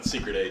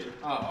secret agent.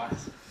 Oh,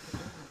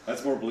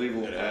 That's more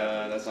believable.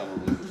 That's not more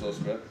believable.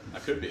 Sociopath. I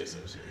could be a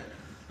sociopath.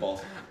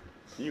 False.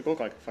 You look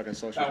like a fucking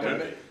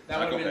sociopath. that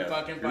would have been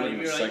fucking funny.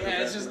 You're like,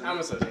 yeah, it's just I'm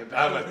a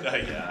sociopath.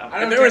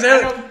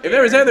 If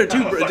there was ever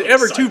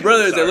two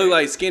brothers that look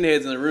like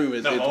skinheads in the room,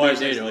 it's No, me my and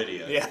wife's name's Daniel.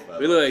 Lydia. Yeah.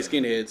 We look like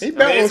skinheads.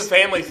 It's a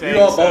family thing.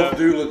 You all so- both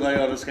do look like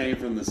y'all just came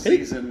from the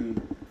season.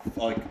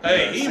 Like,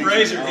 Hey, he season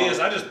razored off. his.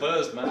 I just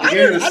buzzed, man. I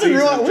Beginning didn't of the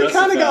realize season, we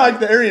kind of got Justified. like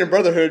the Aryan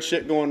Brotherhood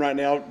shit going right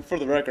now. For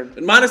the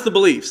record, Minus the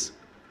beliefs.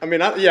 I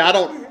mean, I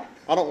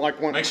don't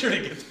like one. Make sure to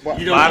get.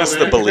 You don't Minus know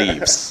the that?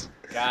 beliefs.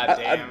 God I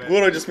damn it.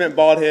 literally just meant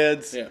bald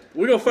heads. Yeah.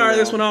 We're going to fire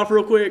this one off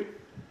real quick.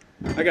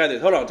 I got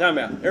this. Hold on. Time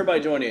out.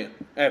 Everybody join in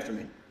after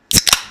me.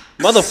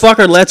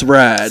 Motherfucker, let's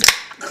ride.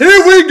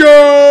 Here we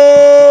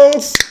go.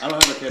 I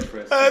don't have a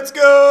catchphrase. Let's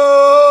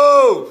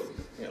go.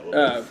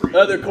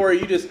 Other Corey,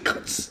 you just...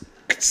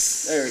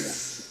 There we go.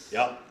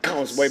 Yep. That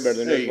was way better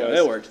than There it you go. was.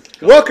 That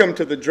worked. Welcome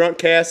to the Drunk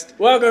Cast.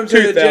 Welcome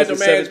to the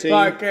Gentleman's 2017.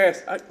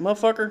 Podcast.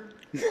 Motherfucker,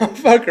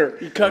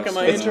 Motherfucker. you cucking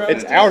my intro?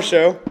 It's our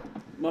show.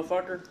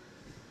 Motherfucker.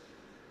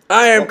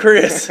 I am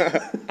Chris.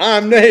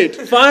 I'm Nate.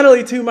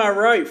 Finally, to my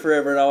right,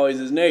 forever and always,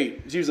 is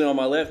Nate. He's usually on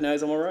my left, now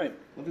he's on my right.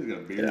 Look, he's got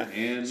a beard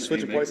and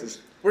Switching a makeup. places.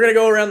 We're going to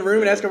go around the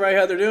room and ask everybody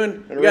how they're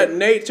doing. We got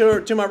Nate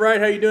to my right.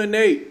 How you doing,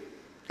 Nate?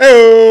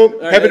 Hey, All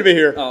right, happy to be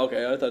here. Oh,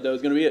 okay. I thought that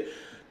was going to be it.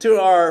 To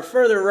our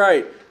further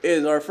right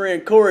is our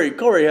friend Corey.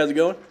 Corey, how's it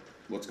going?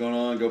 What's going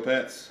on? Go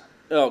Pats.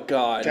 Oh,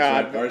 God.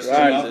 God, Right.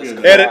 Jesus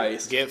Right. Edit.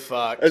 Christ. Get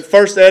fucked.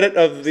 First edit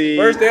of the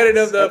First edit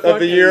of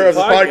the year of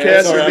the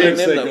podcast. Sorry, I being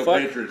didn't say the go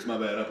fuck- Patriots. My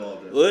bad. I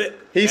apologize. What?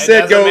 He That said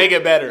doesn't go. make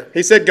it better.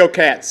 He said go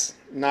Cats,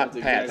 not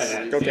Pats.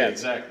 exactly. Go Yeah,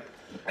 Cats. exactly.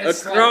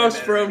 Across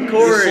from He was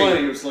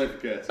Corey. slave for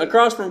cats.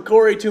 Across from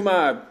Corey to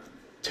my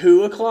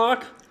 2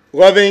 o'clock.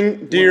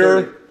 Loving,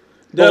 dear, 1:30.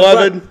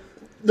 beloved.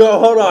 No,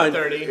 hold on.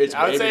 30.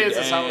 I would say it's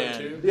a solid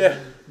 2. Yeah.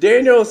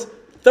 Daniel's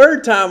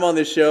third time on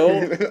this show.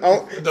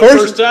 Oh,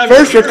 first time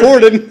first you're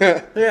recorded.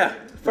 Yeah.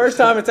 First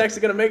time it's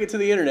actually going to make it to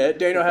the internet.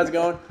 Daniel, how's it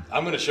going?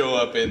 I'm gonna show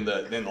up in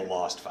the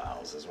lost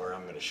files. Is where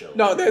I'm gonna show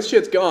No, up. that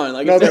shit's gone.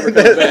 Like, No, it's never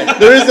coming back.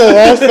 there is no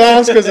lost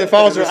files because the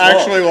files are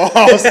actually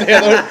lost.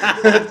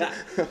 Yeah,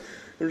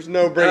 there's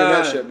no bringing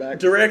that shit back.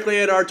 Directly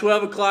at our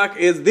 12 o'clock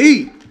is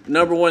the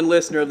number one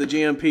listener of the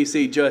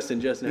GMPC,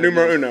 Justin. Justin, how's it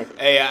Numero going? uno.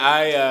 Hey,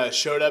 I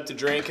showed up to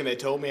drink and they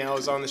told me I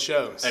was on the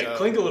show. So. Hey,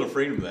 clink a little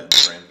freedom to that, my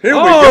friend. Here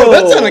we Oh, go.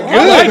 That sounded good.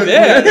 I like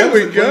that. Here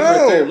we Right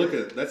there. go. Look at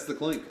it. That's the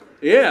clink.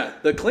 Yeah,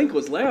 the clink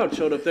was loud.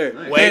 Showed up there.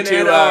 Way And to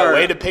at our-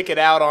 way to pick it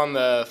out on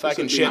the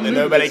fucking shit that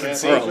nobody can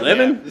see. Or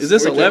 11? Is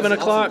this 11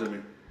 o'clock?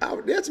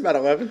 Oh, yeah, it's about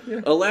 11.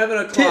 Yeah. 11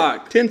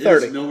 o'clock.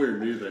 10:30. It's nowhere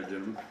near that,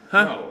 gentlemen.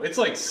 No, it's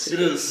like It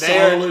is a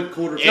There. solid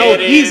quarter. No, No,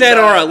 he's at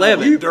our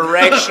 11.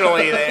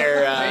 Directionally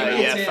there.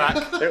 Yeah,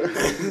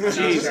 fuck.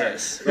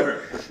 Jesus.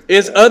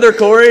 Is other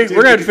Corey? We're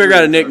going to have to figure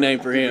out a nickname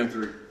for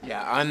him.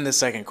 Yeah, I'm the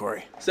second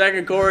Corey.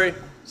 Second Corey.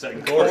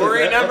 second quarter.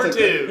 Corey number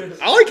 2.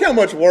 I like how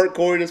much work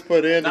Corey just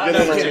put in to get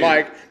on his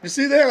mic. You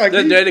see that? Like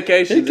The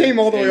dedication. He came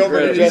all the way over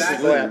to Incredible.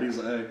 Justin's lap. He's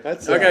like, hey.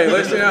 That's Okay,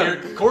 listen up.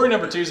 Your Corey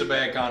number 2 is a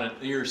bad comment.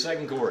 Your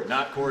second Corey,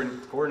 not Corey.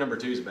 Corey number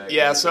 2 is a bad.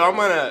 Yeah, comment. so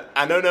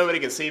I know nobody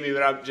can see me,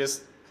 but I'm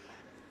just,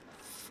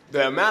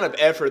 the amount of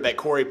effort that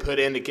Corey put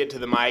in to get to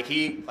the mic,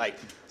 he, like,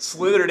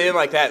 slithered in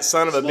like that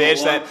son of a Small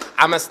bitch walk. that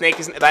I'm a snake,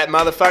 that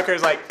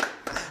motherfucker's like,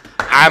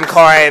 I'm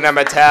Corey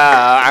number 2,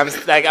 I'm a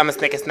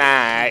snake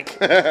snack.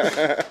 What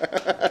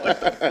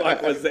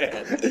was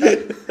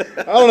that?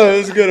 I don't know. It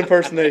was a good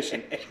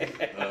impersonation.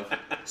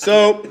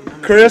 So,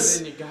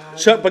 Chris,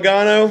 Chuck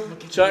Pagano,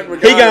 Chuck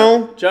Pagano. He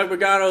gone. Chuck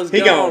Pagano's He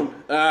gone.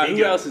 gone.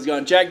 Who else is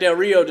gone? Jack Del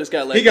Rio just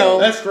got let He go.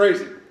 gone. That's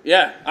crazy.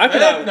 Yeah, I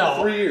could. Heck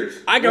no. 3 years.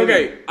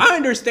 Okay, I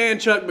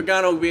understand Chuck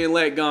Pagano being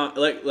let gone.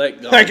 Let gone.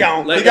 Let go.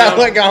 He got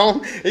let go.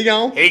 He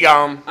gone. He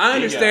gone. I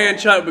understand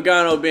Chuck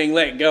Pagano being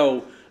let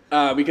go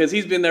because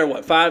he's been there,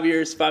 what, 5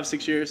 years? 5,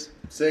 6 years?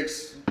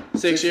 6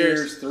 6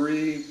 years.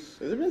 3 Has it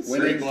been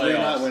winning, 3 playoffs.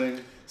 not winning.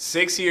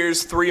 6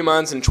 years, 3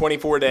 months, and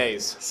 24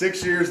 days.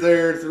 6 years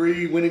there,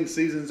 3 winning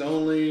seasons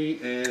only,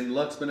 and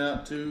Luck's been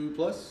out 2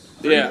 plus.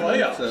 Yeah.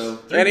 Playoffs. So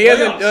And he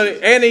hasn't.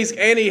 Playoffs.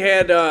 And he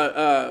had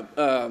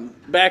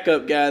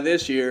backup guy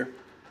this year.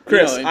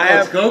 Chris, You know, I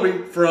it's have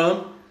Kobe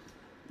from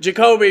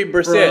Jacoby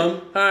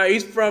Brissett.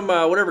 He's from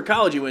whatever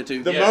college he went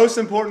to. the most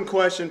important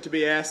question to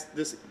be asked.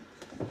 This,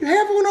 you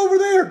have one over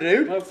there,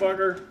 dude.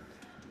 Motherfucker.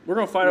 We're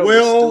gonna fight over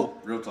this Will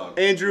stool. Real Talk.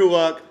 Andrew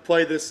Luck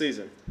play this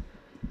season?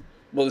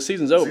 Well, the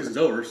season's over. Season's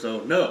over,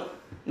 so no.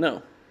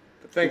 No.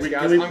 Thanks, Can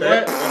guys. we I'm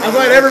bet?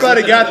 glad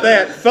everybody got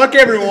that. Fuck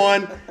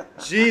everyone.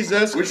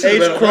 Jesus We should've H.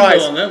 bet a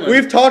Christ. bundle on that one.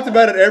 We've talked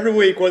about it every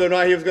week whether or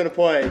not he was going to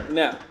play.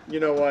 No. You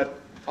know what?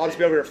 I'll just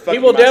be over here fucking He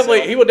will myself.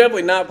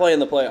 definitely not play in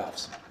the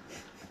playoffs.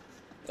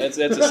 That's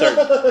a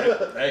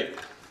certain. Hey,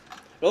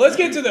 Well, let's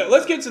get to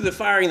the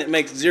firing that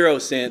makes zero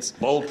sense.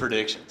 bold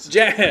predictions.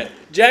 Jack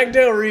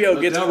Del Rio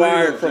gets Del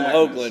fired Rio from Jackman,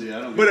 Oakland. yeah,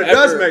 I don't But it get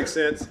does After- make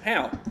sense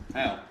How?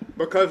 how.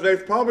 because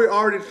they've probably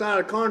already signed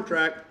a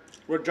contract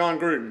with John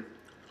Gruden.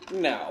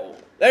 No.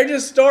 They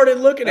just started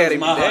looking at That's him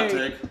my hot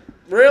today. take.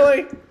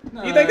 Really?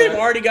 You think they've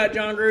already got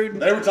John Gruden?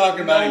 They were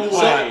talking about him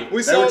hot. We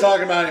They saw- were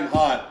talking about him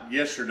hot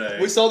yesterday.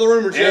 We saw the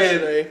rumors And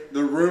yesterday.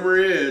 the rumor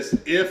is,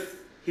 if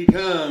he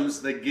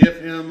comes, they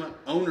give him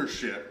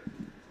ownership.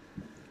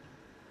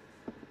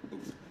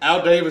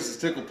 Al Davis is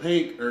tickled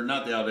pink, or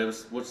not the Al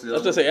Davis. What's the I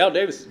was other? gonna say Al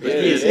Davis. Yeah,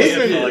 He's yeah,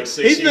 been, for like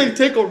 6 he's been years.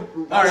 tickled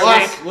All right,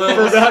 lots well,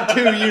 for about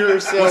 2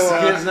 years. So What's the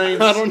kid's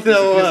name? I don't Is the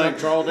know. kid's name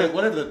Charles Davis?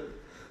 Whatever the.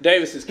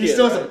 Davis's kid. He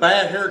still has right? a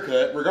bad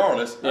haircut,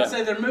 regardless. Yeah. I'd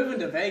say they're moving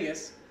to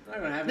Vegas. They're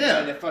not gonna have Yeah.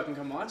 anybody to fucking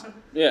come watch them.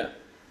 Yeah.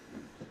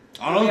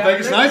 I don't know.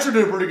 Vegas Knights are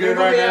doing pretty They're good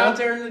gonna right be now. out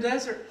there in the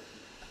desert.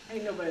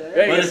 Ain't nobody there.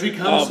 Vegas. But if he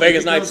comes, Vegas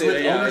if he Knights comes with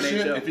did, yeah,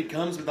 ownership, NHL. if he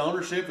comes with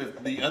ownership,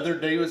 if the other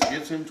Davis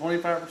gives him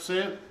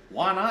 25%,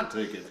 why not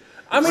take it?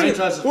 I mean,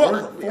 Franchise is well,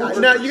 worth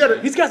now you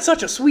gotta- he's got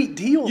such a sweet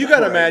deal. You got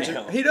to right imagine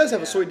now. he does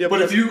have a sweet deal.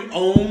 But if because- you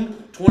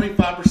own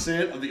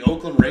 25% of the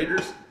Oakland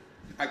Raiders,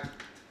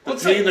 the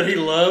team that he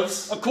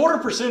loves,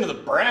 25% of the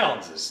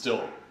Browns is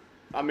still.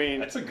 I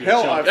mean, That's a good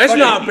hell, chunk. a That's fucking-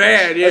 not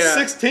bad. a Yeah.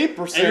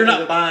 16%. and you're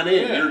not buying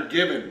in, Yeah. you're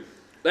giving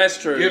That's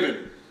true. the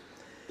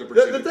The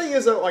percentage. thing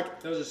is though,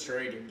 like, Those are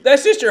straight.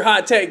 That's just your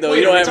hot take, though. Wait,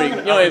 you don't are we have any.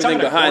 talking- You don't are we have anything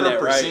talking behind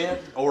that, right? 25%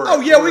 Or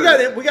oh yeah,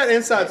 or- we got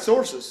inside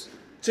sources.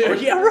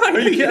 Yeah, right. Are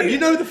you kidding? You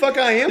know who the fuck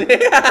I am?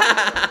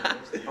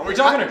 Are we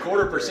talking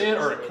 25%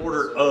 or a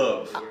quarter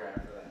of?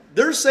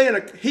 They're saying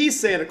he's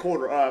saying a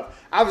quarter of.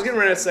 I was getting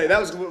ready to say that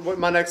was what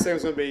my next thing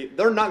was going to be.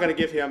 They're not going to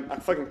give him a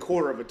fucking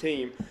quarter of a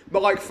team,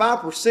 but like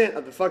 5%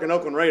 of the fucking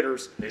Oakland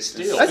Raiders. It's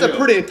still. That's a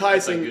pretty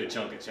That's a enticing. good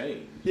chunk of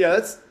change. Yeah,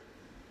 that's.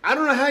 I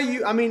don't know how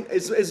you. I mean,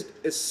 as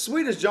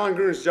sweet as John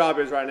Gruden's job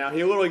is right now,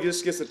 he literally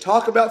just gets to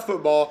talk about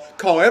football,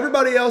 call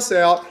everybody else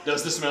out,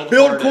 Does the smell?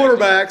 build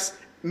quarterbacks,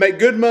 make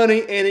good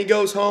money, and he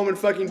goes home and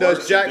fucking does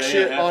Works a jack day and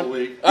shit a half a on.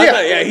 week.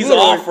 Yeah, he's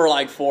literally. off for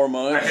like 4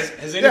 months.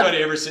 Has anybody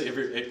ever seen?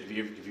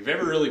 If you've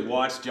ever really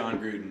watched John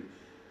Gruden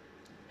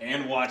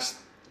and watched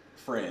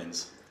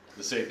Friends,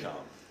 the sitcom,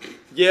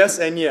 Yes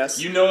and yes.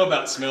 you know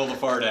about smell the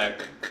fart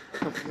acting.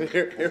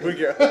 Here we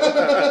go.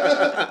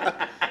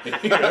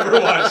 If you ever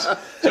watch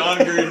John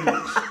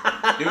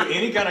Gruden do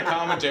any kind of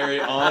commentary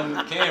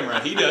on camera,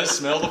 he does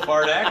smell the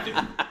fart acting.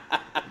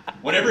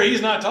 Whenever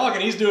he's not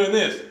talking, he's doing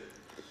this.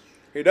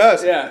 He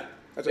does. Yeah.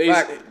 That's a He's-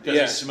 fact. Because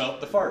Yeah. he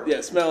smelled the fart.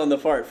 Yeah, smelling the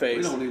fart We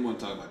face. don't even want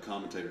to talk about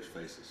commentators'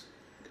 faces.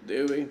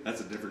 Do we?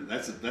 That's a different.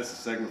 That's a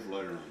segment for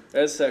later on.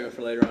 That's a second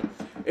for later on.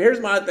 Here's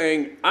my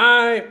thing.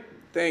 I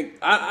think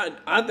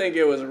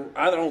it was.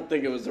 I don't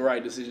think it was the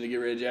right decision to get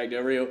rid of Jack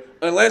Del Rio,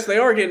 unless they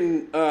are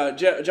getting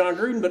John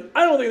Gruden. But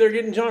I don't think they're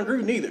getting John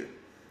Gruden either.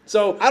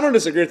 So I don't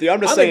disagree with you. I'm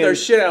just I saying. think they're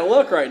shit out of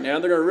luck right now.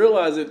 They're gonna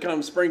realize it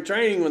comes spring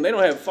training when they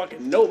don't have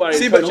fucking nobody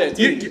See, to but touch that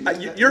team.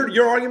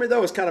 your argument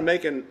though is kind of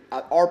making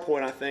our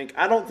point. I think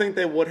I don't think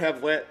they would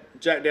have let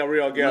Jack Del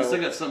Rio Unless they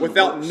go got something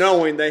without that works.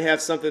 knowing they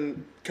have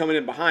something coming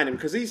in behind him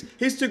because he's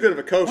too good of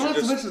a coach. Well, to not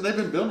to just, mention they've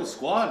been building a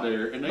squad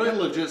there, and they got a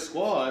legit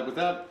squad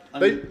without. I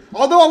mean,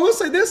 although I will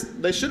say this,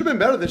 they should have been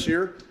better this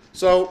year.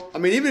 So I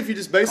mean, even if you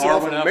just base it Carr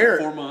off went of out merit,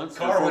 for 4 months.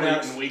 Carr for 4 went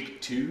out weeks. in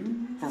week 2.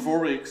 For 4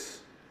 weeks.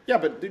 yeah,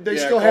 but they Yeah,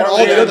 still had Carr all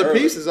went the out other early.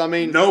 pieces. I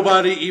mean,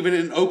 Nobody, even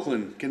in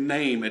Oakland, can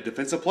name a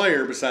defensive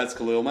player besides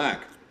Khalil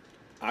Mack.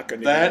 I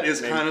couldn't. That even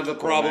is name kind of a Khalil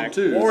problem Mack.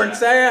 too. Warren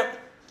Sapp.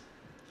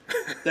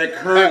 That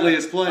currently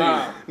is playing.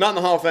 Not in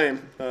the Hall of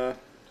Fame.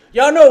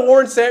 Y'all know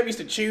Warren Sapp used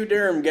to chew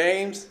during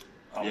games.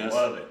 I Yes.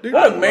 love it. Dude,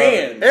 What a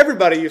man!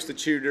 Everybody used to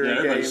chew during Yeah,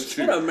 everybody's games.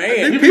 shooting. What a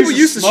man! Dude, people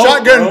used to smoke,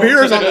 shotgun bro.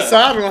 beers on the Yeah.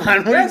 sideline. What are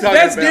you That's talking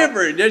about?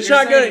 different. That You're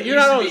shotgun. saying it You're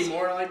not used on. to be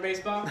more like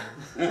baseball.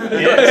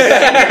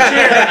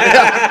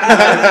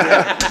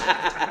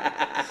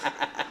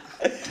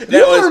 Do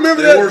you all was-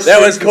 remember there were that?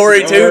 That was Six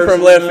Corey too cigars from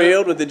and left that.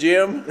 field with the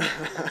gym.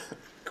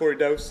 Corey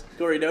Dose.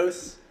 Corey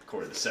Dose.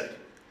 Corey the second.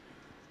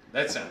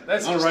 That's Oh,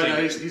 right now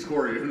distinct. he's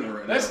Corey Uno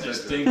right That's now.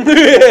 distinct. He's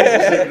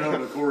taking over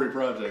the Corey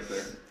project there.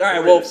 All right.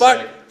 Corey Well, the fuck.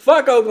 second.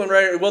 Fuck Oakland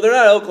Raiders. Well, they're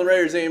not Oakland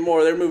Raiders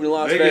anymore. They're moving to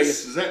Las Vegas,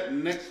 Vegas. is that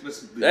next?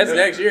 That's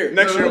next year.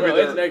 Next year will be No,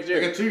 there. That's next They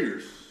year. got 2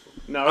 years.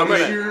 No, I'm This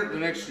gonna- year, the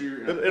next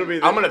year. it'll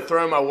be. I'm going to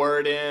throw my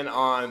word in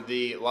on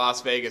the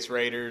Las Vegas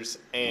Raiders,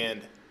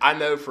 and I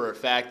know for a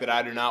fact that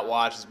I do not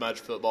watch as much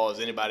football as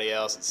anybody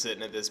else that's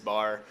sitting at this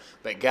bar,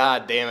 but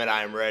god damn it,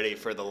 I am ready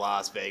for the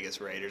Las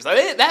Vegas Raiders. I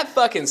mean, that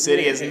fucking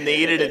city has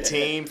needed a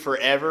team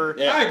forever.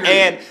 Yeah, I agree.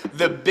 And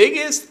the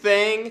biggest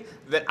thing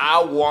that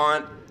I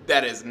want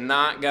that is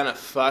not going to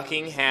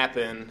fucking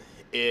happen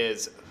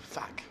is,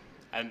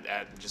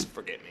 just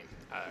forget me.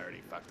 I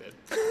already fucked it.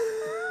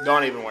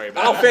 Don't even worry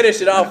about I'll it. finish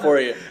it off for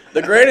you.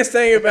 The greatest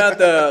thing about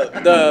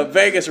the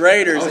Vegas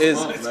Raiders is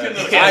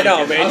I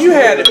know, man. You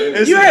had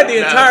the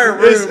entire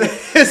room.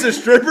 It's a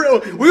stripper.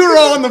 We were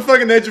all on the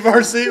fucking edge of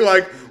our seat,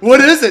 like,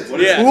 what is it?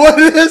 Yeah. What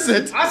is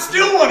it? I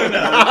still want to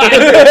know.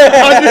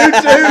 I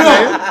do too,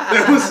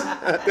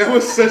 man. That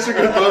was such a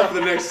good bump for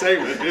the next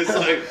segment. It's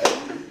like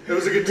it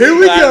was a good. Here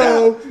we I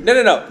know.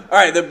 go. No. All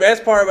right, the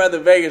best part about the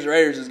Vegas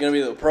Raiders is going to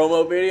be the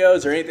promo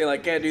videos or anything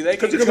like that. Dude, they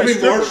can It's gonna be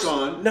marched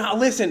on. No,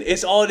 listen.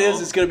 It's all it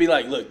is. It's going to be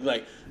like, look,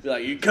 like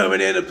you coming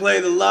in to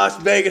play the Las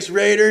Vegas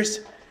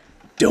Raiders.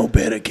 Don't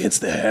bet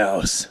against the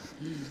house.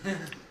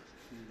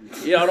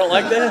 Y'all don't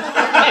like that?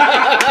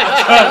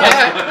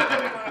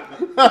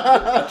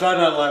 I try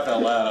not to laugh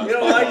out loud. You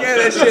don't like that?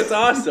 That shit's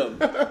awesome.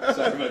 Sorry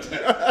about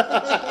that.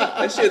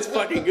 That shit's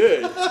fucking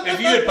good. If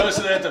you had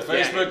posted that to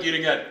Facebook,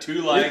 you'd have got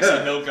 2 likes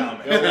and no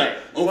comment.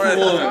 Oh, for one.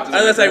 I was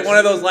gonna say one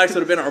of those likes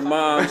would have been our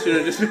mom. Should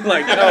have just been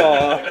like,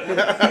 oh.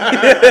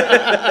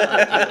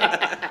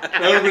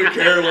 That would have been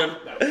Carolyn.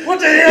 What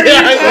the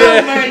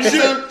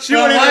hell? She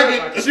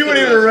wouldn't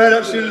even have read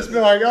it. She would just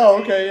been like,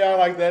 "Oh, okay, yeah, I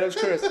like that." It was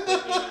Chris.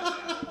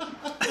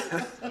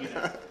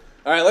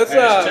 All right, let's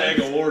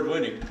Hashtag award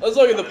winning. let's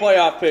look at the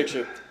playoff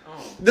picture.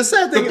 The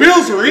sad thing, The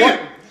Bills are in.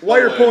 While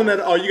you're pulling that,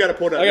 you got to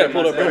pull that. I got it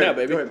pulled up Go right ahead,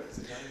 now, baby. Go ahead.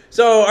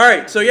 So, all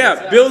right, so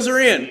yeah, Bills are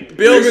in.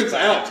 Ravens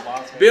out.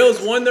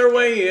 Bills won their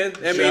way in.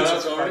 That means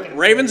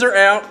Ravens are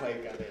out.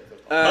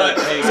 But,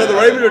 hey, So the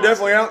Ravens are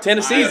definitely out.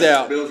 Tennessee's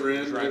out. Bills are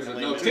in.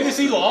 No,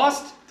 Tennessee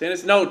lost?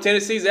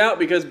 Tennessee's out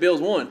because Bills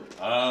won.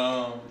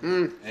 Oh.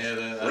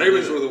 Yeah,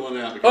 Ravens were the one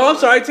out. Oh, I'm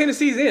sorry,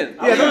 Tennessee's in.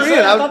 Yeah, they're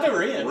in. I thought they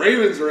were in.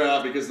 Ravens are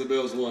out because the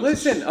Bills won.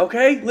 Listen,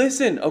 okay.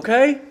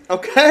 Okay.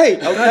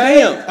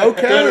 Goddamn.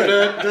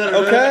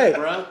 Okay.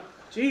 Bro.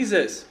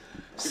 Jesus.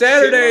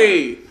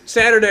 Saturday,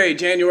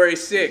 January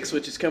 6th,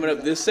 which is coming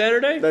up this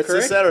Saturday. That's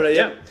correct? this Saturday.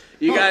 Yeah.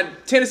 You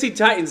got Tennessee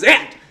Titans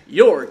at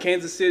your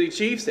Kansas City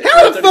Chiefs. At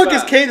How the fuck 12:35.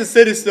 is Kansas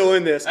City still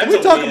in this? Can That's we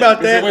a talk win.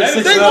 about that? Because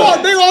they went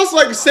 6-0. They lost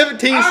like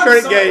 17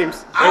 straight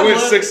games. They went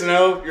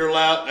 6-0. You're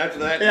allowed. After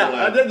that, you're Yeah,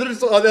 allowed.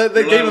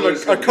 they gave them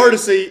a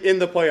courtesy in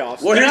the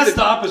playoffs. Well, Can I here's the-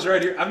 stop us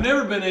right here? I've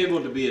never been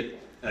able to be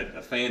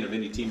a fan of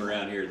any team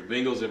around here. The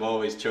Bengals have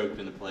always choked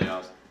in the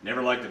playoffs.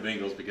 Never liked the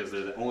Bengals because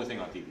they're the only thing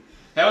on TV.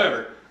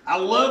 However, I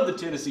love the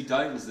Tennessee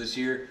Titans this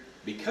year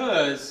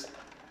because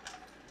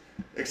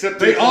Except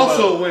they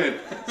also went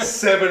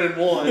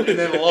 7-1 and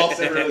then lost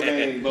every other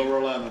game, but we're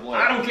allowed to play.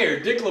 I don't care.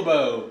 Dick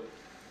LeBeau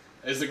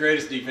is the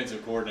greatest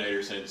defensive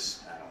coordinator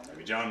since, I don't know,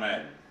 maybe John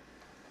Madden.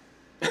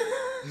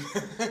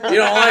 You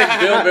don't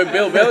like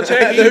Bill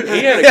Belichick?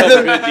 He had a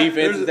couple good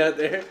defenses out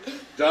there.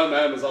 John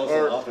Madden was also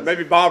Or offensive.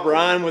 maybe Bob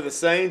Ryan with the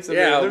Saints. I mean,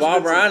 Yeah, there's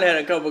Bob been some- Ryan had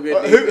a couple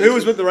good defenses. Who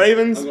was with the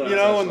Ravens? I'm You gonna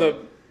know, have and to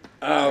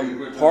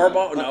the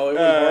Harbaugh? No, it wasn't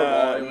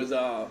Harbaugh. It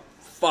was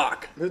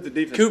fuck. who's the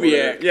defense?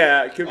 Kubiak. coordinator?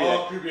 Yeah, Kubiak.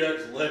 Oh,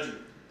 Kubiak's a legend.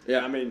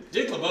 Yeah, I mean,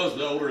 Dick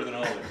LeBeau's older than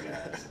all those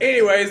guys.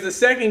 Anyways, the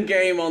second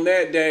game on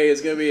that day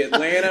is going to be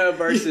Atlanta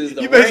versus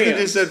the you basically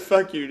Rams. just said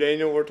 "fuck you,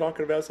 Daniel." We're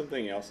talking about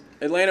something else.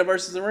 Atlanta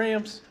versus the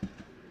Rams.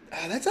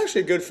 That's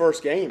actually a good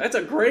first game That's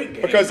a great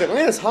game. because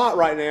Atlanta's hot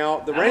right now.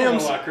 The I don't know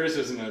Rams, why Chris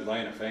isn't an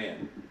Atlanta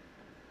fan.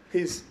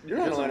 you're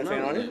not an Atlanta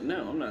fan, are you?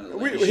 No, I'm not. An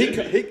We-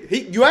 Atlanta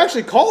fan. you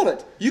actually called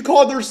it. You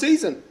called their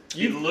season.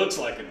 He looks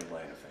like an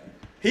Atlanta fan.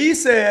 He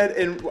said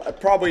in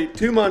probably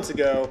 2 months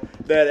ago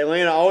that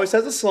Atlanta always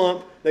has a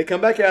slump. They come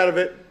back out of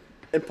it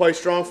and play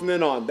strong from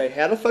then on. They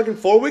had a fucking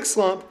 4-week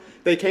slump.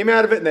 They came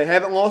out of it and they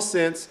haven't lost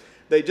since.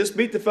 They just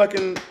beat the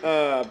fucking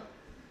who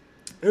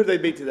did they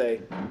beat today?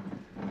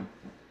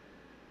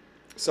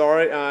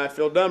 Sorry, I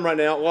feel dumb right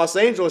now. Los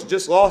Angeles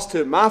just lost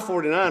to my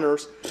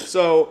 49ers.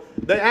 So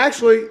they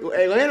actually,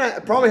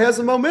 Atlanta probably has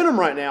the momentum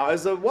right now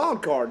as a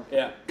wild card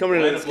Yeah. coming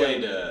into Atlanta this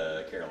game.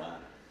 played Carolina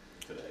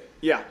today.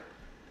 Yeah.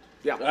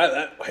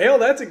 Hell,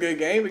 that's a good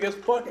game because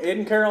fuck,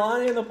 isn't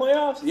Carolina in the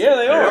playoffs? Yeah,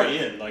 they They're are.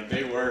 in, like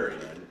they were in.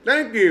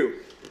 Thank you.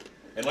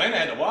 Atlanta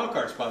had the wild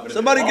card spot, but if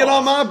Somebody they get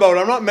on lost- my boat.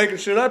 I'm not making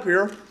shit up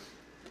here.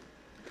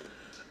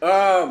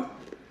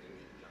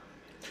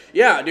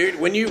 Yeah, dude.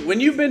 When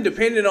you've been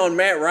dependent on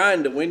Matt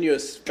Ryan to win you a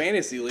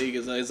fantasy league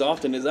as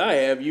often as I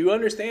have, you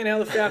understand how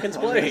the Falcons I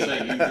was gonna play.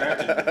 say you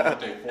drafted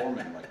Devontae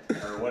Foreman,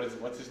 or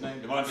what's his name?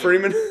 Devontae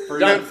Freeman.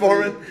 Matt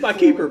Foreman. My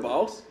keeper,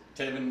 boss.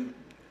 Tevin.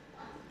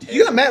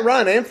 You got Matt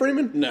Ryan and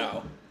Freeman?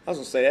 No, I was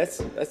gonna say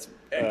that's.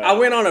 I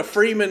went on a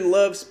Freeman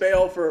love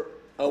spell for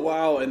a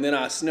while, and then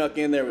I snuck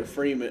in there with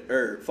Freeman.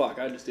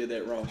 I just did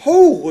that wrong.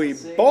 Holy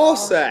ball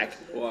sack!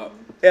 Wow.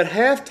 At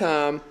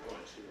halftime,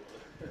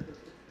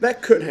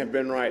 that couldn't have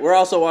been right. We're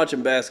also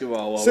watching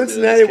basketball. While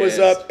Cincinnati we're was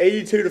doing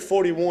this up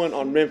 82-41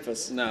 on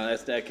Memphis. cast. No,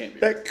 that can't be.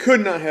 That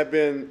could not have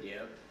been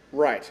Yep.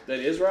 right. That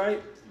is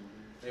right.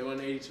 They won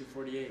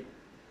 82-48.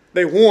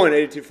 They won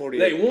 82-48.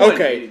 They won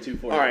Okay.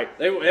 82-48. All right.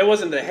 It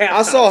wasn't the halftime.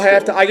 I saw score.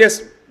 halftime. I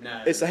guess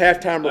No. it's the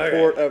halftime Okay.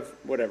 report of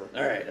whatever.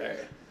 All right.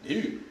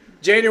 Dude.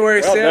 January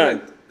Well 7th,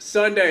 done.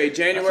 Sunday,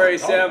 January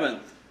That's what I'm talking 7th.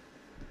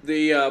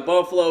 The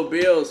Buffalo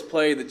Bills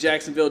play the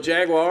Jacksonville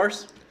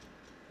Jaguars.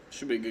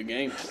 Should be a good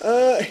game.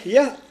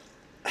 Yeah.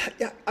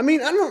 I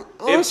mean, I don't.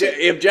 Honestly,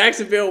 If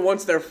Jacksonville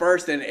wants their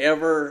first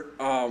ever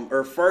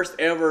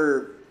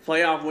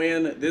playoff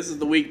win, this is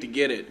the week to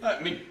get it. I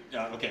mean,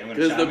 okay, I'm gonna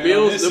Because chime the in on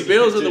Bills, this the if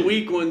Bills you are the do.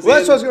 weak ones. well,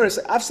 that's what I was in- going to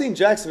say. I've seen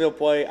Jacksonville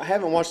play. I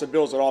haven't watched the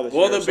Bills at all this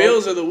well, year. the so-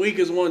 Bills are the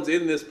weakest ones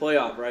in this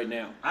playoff right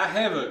now. I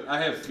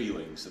have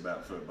feelings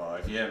about football.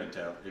 If you haven't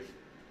tell,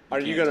 Are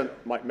you can't gonna tell.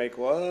 like make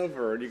love,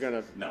 or are you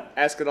gonna No.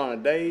 ask it on a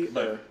date?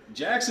 Or? Look,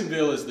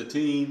 Jacksonville is the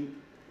team.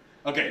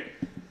 Okay,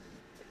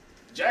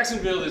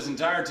 Jacksonville this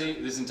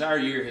entire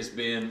year has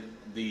been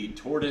the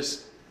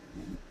tortoise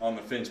on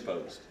the fence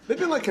post. They've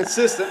been like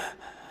consistent.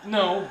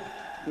 No,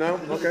 No,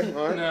 okay,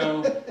 all right.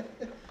 no.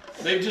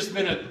 They've just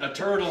been a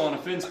turtle on a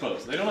fence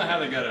post. They don't know how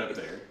they got up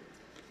there.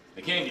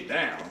 They can't get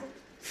down.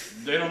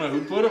 They don't know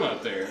who put them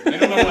up there. They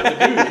don't know what to do.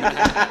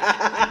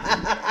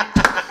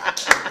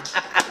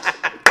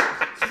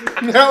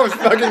 That was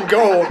fucking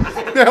gold.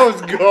 That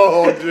was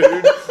gold,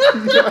 dude.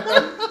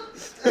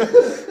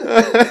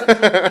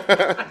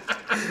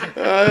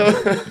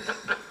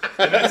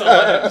 And that's all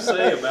I have to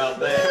say about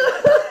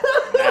that.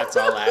 That's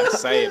all I have to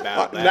say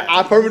about that.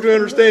 I perfectly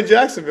understand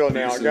Jacksonville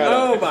now.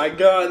 Oh my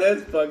God,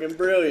 that's fucking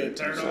brilliant.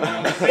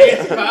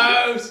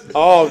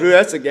 Oh, dude,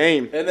 that's a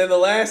game. And then the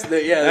last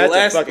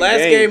That's a fucking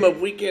game game.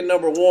 of weekend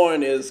number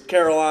 1 is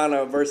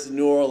Carolina versus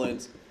New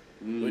Orleans,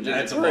 which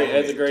That's is a great. ball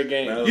That's a game. great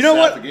game. Well, You know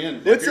what? South Again.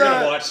 If Let's you're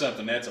gonna watch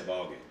something, that's a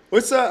ball game.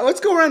 let's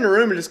go around the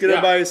room and just get Yeah.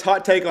 everybody's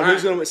hot take on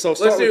who's All going to right. win. So Let's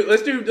start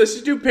with,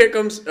 just do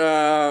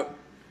pick'ems,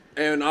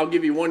 and I'll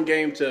give you one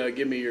game to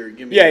give me your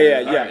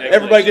yeah.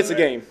 Everybody gets a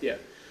game. Yeah.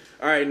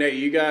 All right, Nate,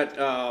 you got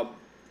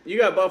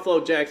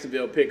Buffalo,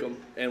 Jacksonville, pick'em,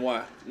 and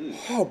why?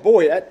 Oh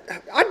boy,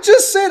 I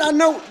just said I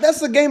know that's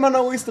the game I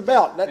know least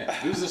about. That, Yeah.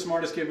 Who's the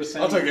smartest kid with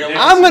Sam? I'll take it.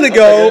 I'm gonna I'll take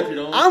it if you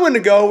go. don't. I'm gonna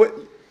go with.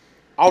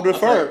 I'll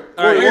defer.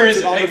 All right, Corey where wants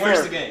is it? I'll Hey, where's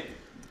defer. the game?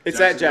 It's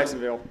at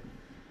Jacksonville.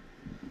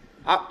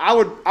 I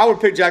would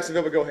pick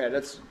Jacksonville, but go ahead.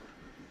 That's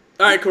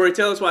All right, Corey,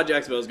 tell us why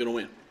Jacksonville's going to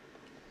win.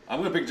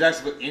 I'm going to pick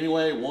Jacksonville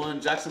anyway.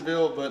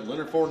 Jacksonville, but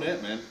Leonard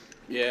Fournette, man.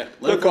 Yeah.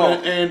 good call.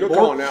 And Good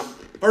call now.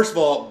 First of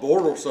all,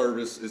 Bortle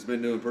service has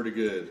been doing pretty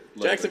good.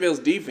 lately. Jacksonville's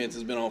defense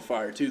has been on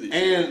fire, too, this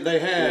year. And they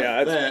have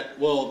Yeah, that's- that.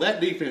 Well,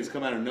 that defense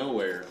come out of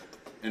nowhere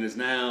and is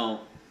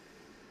now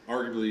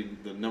arguably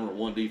the number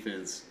 1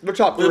 defense. They're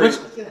top But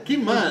 3. keep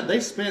in mind, they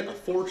spent a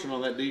fortune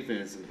on that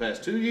defense in the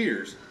past 2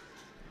 years,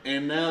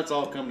 and now it's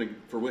all coming to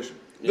fruition.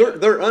 They're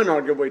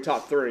unarguably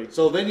top 3.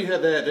 So then you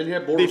have that. Then you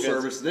have Bortle Defense.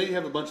 service. Then you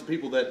have a bunch of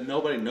people that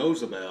nobody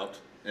knows about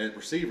at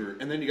receiver,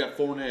 and then you got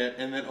Fournette,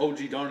 and then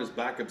OG Darna's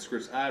backup,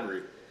 Chris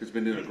Ivory, who's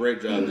been doing a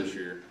great job this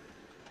year.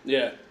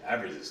 Yeah.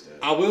 Average is dead.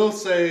 I will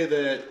say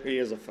that He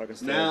is a fucking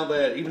star. now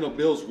that even though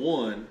Bills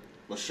won,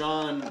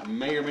 LaShawn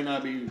may or may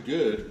not be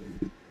good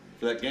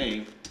for that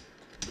game,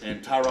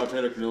 and Tyrod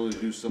Taylor can only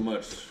do so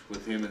much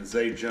with him and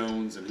Zay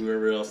Jones and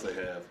whoever else they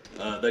have.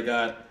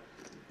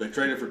 They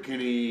traded for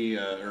Kenny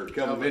or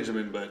Kelvin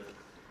Benjamin, but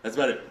that's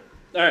about it.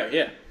 All right,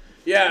 yeah.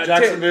 Yeah,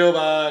 Jacksonville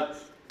by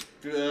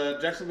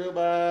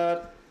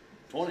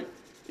 20.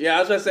 yeah, I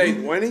was going to say,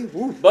 Winning?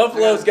 Woo.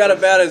 Buffalo's got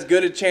about as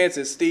good a chance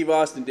as Steve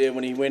Austin did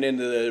when he went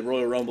into the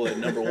Royal Rumble at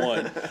number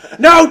 1.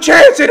 No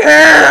chance in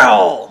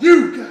hell!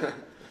 That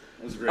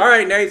was great. All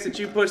right, Nate, since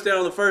you pushed that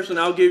on the first one,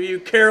 I'll give you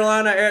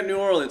Carolina at New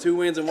Orleans. Who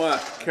wins and why?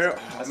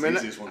 That's the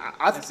easiest one.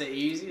 That's the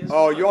easiest.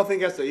 Oh, you all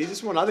think that's the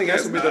easiest one? I think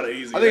that's gonna be not the.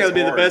 easy. I think That's that'll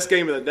be the hard. best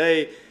game of the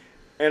day,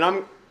 and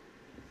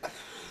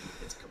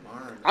It's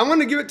Kamara. I'm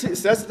gonna give it to.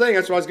 So that's the thing.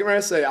 That's what I was getting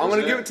ready to say. I'm Who's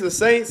gonna that? give it to the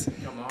Saints.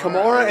 Kamara.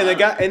 Kamara and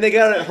they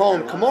got it at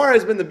home. Kamara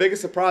has been the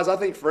biggest surprise I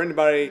think for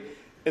anybody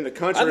in the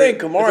country. I think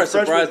Kamara As a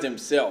freshman. surprised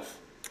himself.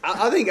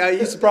 I think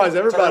he surprised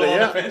everybody.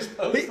 Turtle on the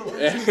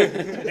Yeah, fence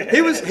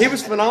post. he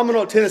was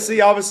phenomenal at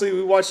Tennessee. Obviously,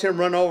 we watched him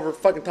run over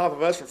fucking top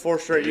of us for 4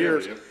 straight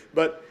years. yeah.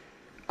 But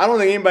I don't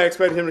think anybody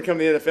expected him to come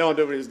to the NFL and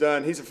do what he's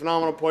done. He's a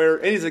phenomenal player,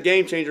 and he's a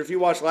game changer. If you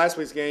watch last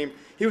week's game,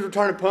 he was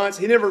returning punts.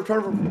 He never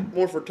returned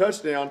one for a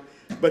touchdown,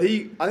 but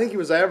I think he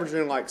was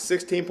averaging like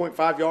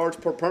 16.5 yards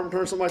per punt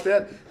return, something like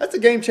that. That's a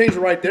game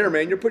changer right there,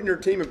 man. You're putting your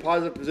team in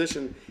positive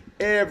position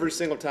every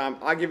single time.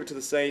 I give it to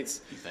the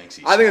Saints. He thinks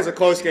he's I think it's a smart.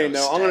 close He game,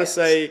 knows though. I'm going to stats.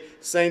 say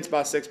Saints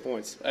by 6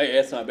 points. Hey,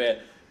 that's not bad.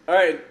 All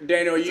right,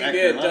 Daniel, you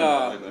accurate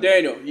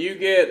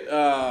get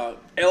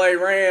LA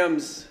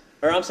Rams,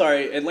 or I'm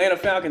sorry, Atlanta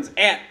Falcons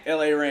at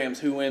LA Rams.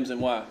 Who wins and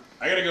why?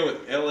 I got to go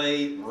with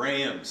L.A.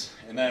 Rams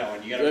in that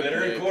one. You got a Good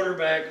veteran pick.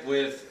 quarterback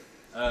with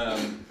No,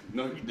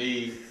 you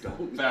the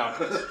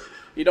Falcons.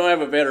 You don't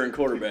have a veteran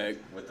quarterback.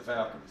 With the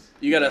Falcons.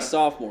 You got a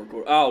sophomore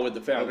quarter. Oh, with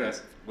the Falcons.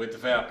 Okay. With the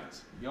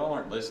Falcons. Y'all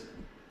aren't listening.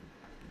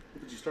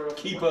 Did you start off?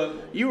 Keep up.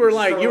 You were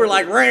like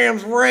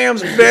Rams,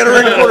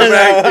 veteran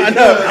quarterback. I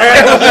know.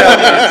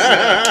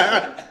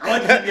 I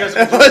like to keep you guys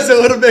on It was a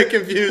little bit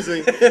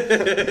confusing. I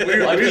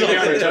like to keep you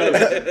on your toes.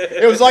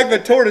 It was like the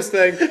tortoise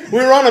thing. We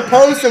were on a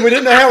post and we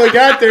didn't know how we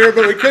got there,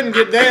 but we couldn't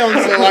get down,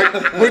 so like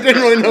we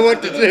didn't really know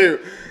what to do.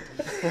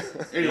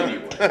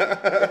 Anyway,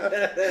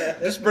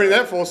 Just bring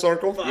that full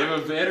circle. you have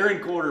a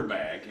veteran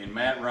quarterback in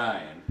Matt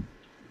Ryan,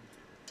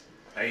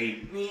 a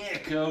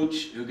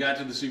coach who got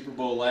to the Super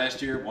Bowl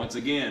last year. Once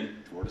again,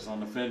 tortoise on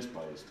the fence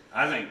post.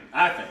 I think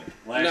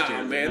last year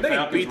Nah, man, the they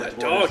Falcons beat were the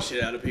tortoise. dog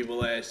shit out of people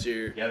last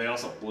year. Yeah, they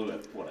also blew a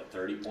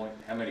 30-point.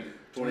 How many?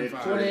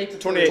 28 to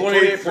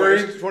 28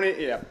 free.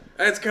 20, yeah.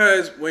 That's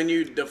because when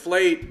you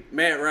deflate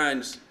Matt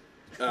Ryan's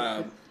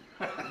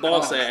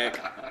ball sack,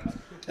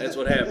 that's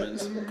what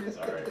happens.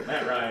 Sorry,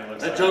 Matt Ryan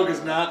looks That like joke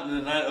is not.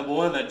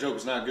 One, that joke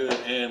is not good,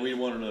 and we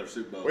won another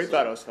Super Bowl. We so.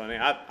 thought it was funny.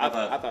 I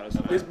thought it was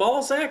funny. His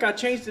ball sack, I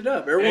changed it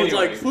up. Everyone's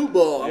Anyway, like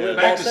football. I went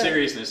Back ball to sack.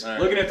 seriousness. All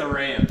right. Looking at the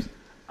Rams,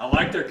 I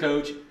like their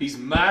coach. He's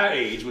my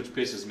age, which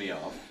pisses me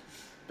off.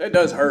 That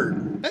does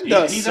hurt. That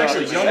does He's suck.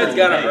 actually younger That's than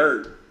gotta Nate.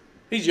 hurt.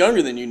 He's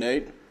younger than you,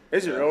 Nate.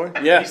 Is it really?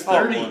 Yeah. He's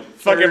 30.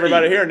 Fuck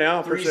everybody here now.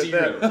 I 30. appreciate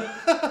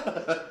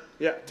that.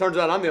 Yeah, turns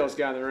out I'm the oldest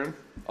guy in the room.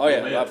 Oh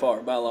yeah, man. by far,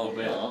 by long.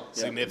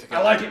 Significant.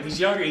 I like him. He's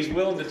younger. He's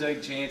willing to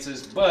take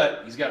chances,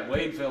 but he's got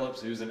Wade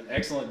Phillips, who's an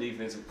excellent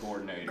defensive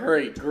coordinator.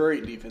 Great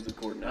defensive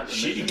coordinator.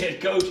 Shitty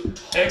head coach,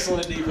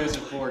 excellent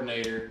defensive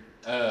coordinator.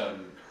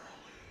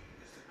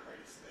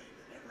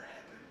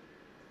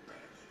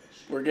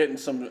 We're getting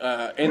some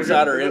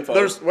insider info.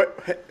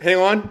 Hang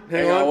on.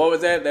 What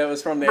was that? That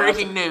was from the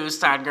Breaking news: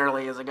 Todd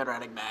Gurley is a good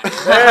running back.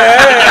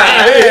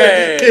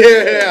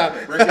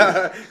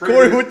 Yeah.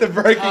 Corey with the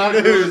breaking Todd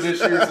news. Gurley this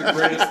year is the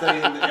greatest thing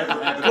that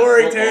ever happened.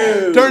 Corey in football.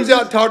 too. Turns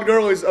out Todd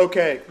Gurley's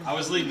okay. I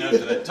was leading up to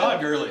that. Todd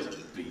Gurley's a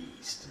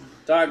beast.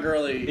 Todd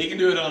Gurley. He can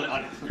do it on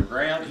the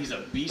ground. He's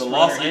a beast. The runner.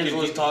 Los He can-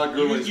 Angeles he- Todd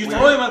Gurley's You winning.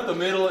 throw him up the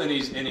middle, and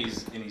he's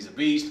a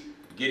beast.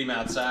 Get him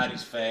outside.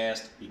 He's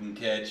fast. He can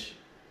catch.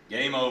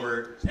 Game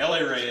over.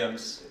 L.A.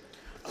 Rams.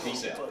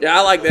 Peace out. Yeah,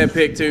 I like that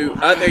pick too.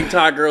 I think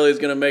Todd Gurley is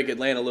going to make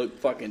Atlanta look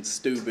fucking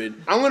stupid.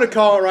 I'm going to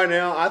call it right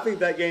now. I think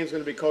that game's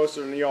going to be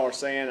closer than y'all are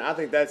saying. I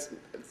think that's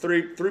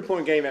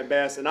three-point game at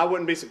best, and I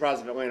wouldn't be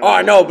surprised if Atlanta. Oh,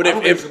 I know, but I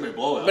don't think it's if gonna be a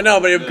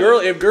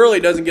blowout. if Gurley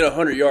doesn't get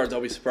 100 yards,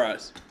 I'll be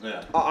surprised.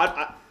 Yeah.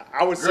 I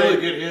would Gurley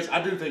say. get his.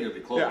 I do think it'll be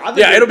close. I think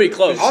Yeah, it'll be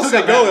close. I'll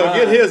say Gurley will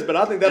get his, but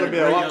I think that'll And be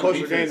a a great lot young closer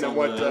game defense than on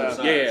what. the other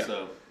side, yeah.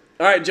 So.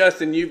 All right,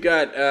 Justin, you've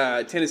got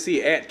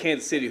Tennessee at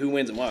Kansas City. Who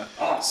wins and why?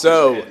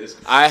 So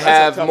I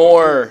have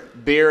more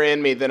beer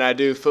in me than I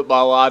do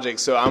football logic.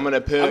 So I'm gonna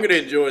pick. I'm going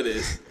to enjoy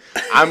this.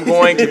 I'm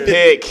going to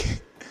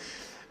pick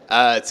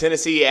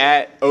Tennessee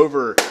at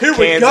over Here we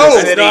Kansas go.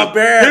 City Stop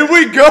there. Here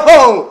we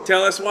go.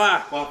 Tell us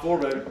why.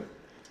 5-4, baby.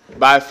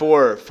 by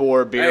 4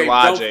 for beer Hey,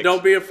 logic.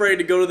 don't be afraid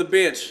to go to the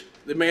bench.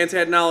 The man's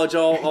had knowledge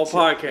all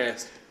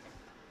podcast.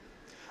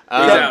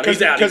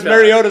 He's out. Because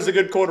Mariota's a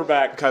good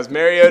quarterback. Because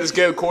Mariota's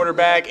good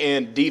quarterback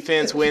and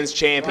defense wins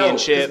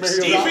championships.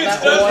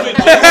 Defense does win.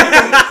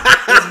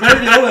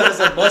 Mariota has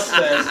a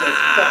mustache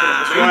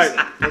that's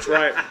fucking That's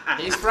right.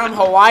 He's from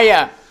Hawaii.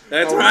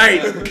 That's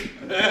right.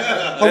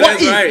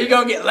 That's He right.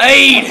 gonna get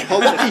laid.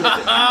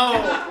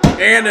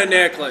 And a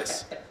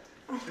necklace.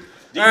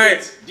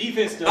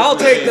 Defense does I'll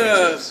win take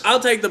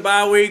championships. the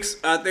bye weeks.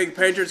 I think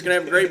Patriots gonna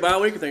have a great bye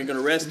week. I think they're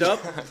gonna rest up.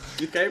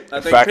 Okay. I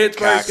think Fucking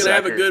Pittsburgh's gonna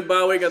have a cocksucker. good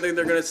bye week. I think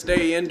they're gonna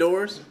stay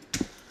indoors.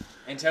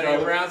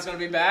 Antonio Brown's gonna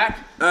be back.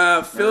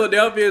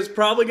 Philadelphia is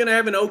probably gonna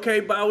have an okay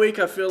bye week.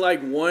 I feel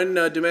like one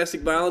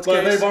domestic violence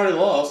But case. they've already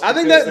lost. I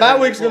think because that they bye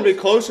haven't week's going to be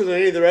close. closer than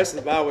any of the rest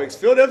of the bye weeks.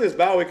 Philadelphia's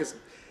bye week is.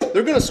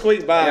 They're going to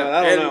squeak by. Yeah,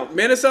 I don't and know.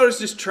 Minnesota's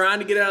just trying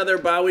to get out of their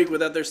bye week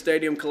without their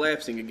stadium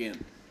collapsing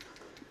again.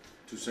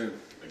 Too soon.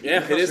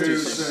 Yeah, it is too Too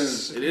soon.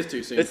 soon. It is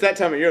too soon. It's that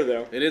time of year,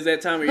 though. It is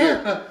that time of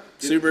year.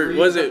 Super.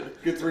 Was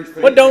it? Good 3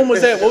 feet. What dome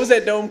was that? What was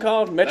that dome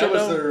called? That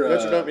was Metrodome. their.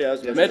 Metrodome, yeah,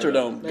 that's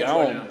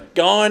Metrodome.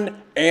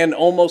 Gone and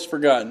almost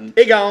forgotten.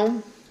 It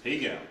gone. He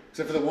go.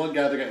 Except for the one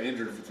guy that got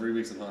injured for 3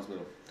 weeks in the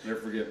hospital. Never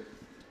forget.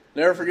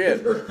 Never forget.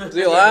 Is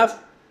he alive?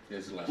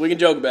 Yes, he laughed. We can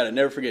joke about it.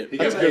 Never forget. He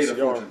got That's a good paid a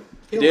cigar. fortune.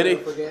 Did he?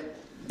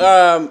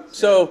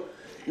 So,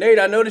 Nate,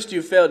 I noticed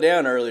you fell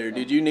down earlier.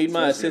 Did you need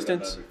my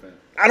assistance?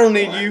 I don't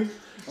need you.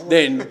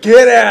 Then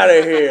get out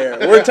of here.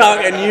 We're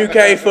talking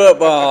UK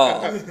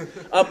football.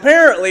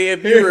 Apparently,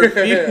 if you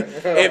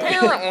refuse,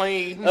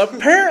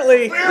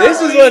 apparently,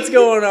 this is what's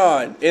going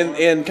on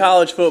in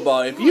college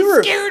football. If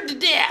you Scared to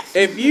death.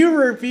 if you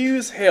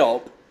refuse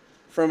help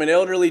from an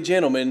elderly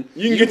gentleman,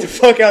 You can get the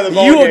fuck out of the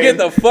ball you will game. get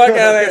the fuck out of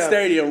that Yeah.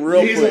 stadium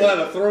real He's quick.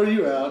 allowed to throw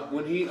you out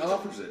when he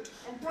offers it.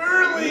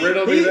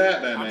 Riddle me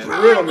that, man.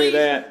 Riddle me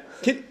that.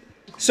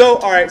 So,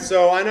 all right.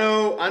 So I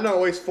know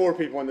at least 4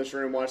 people in this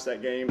room watched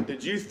that game.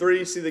 Did you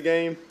 3 see the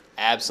game?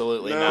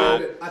 Absolutely No.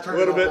 not. I A turned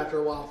little it off bit. after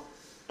a while.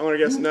 I'm gonna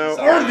guess no.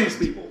 Are these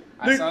people?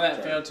 I saw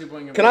that failed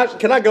 2-point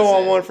Can I go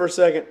on one for a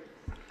second?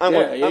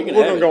 Yeah, you can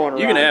we're have gonna it. go on. a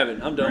You can ride. have it.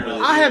 I'm done with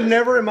it. I have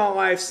never in my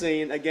life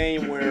seen a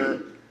game where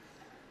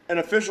an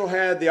official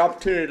had the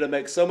opportunity to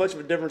make so much of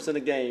a difference in a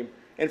game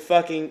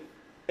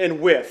and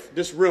whiff,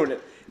 just ruin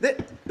it.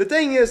 The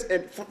thing is,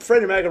 and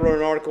Freddie Mac wrote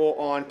an article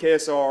on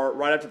KSR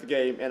right after the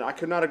game, and I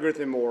could not agree with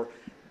him more.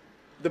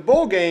 The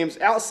bowl games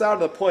outside of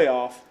the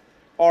playoff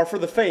are for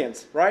the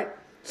fans, right?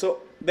 So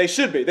they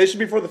should be. They should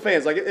be for the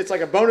fans. Like it's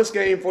like a bonus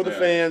game for the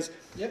fans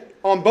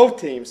on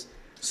both teams.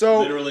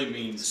 So Literally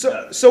means so,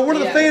 nothing. so what do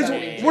the Yeah, fans?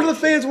 exactly. What do the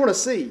fans want to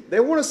see? They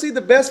want to see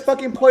the best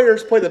fucking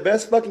players play the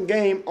best fucking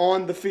game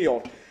on the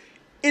field.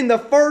 In the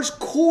first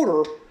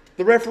quarter,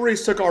 the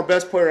referees took our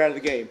best player out of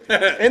the game,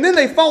 and then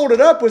they followed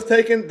it up with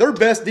taking their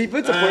best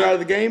defensive player out of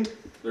the game.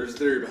 There's a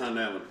theory behind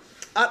that one.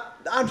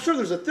 I'm sure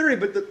there's a theory,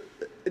 but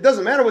it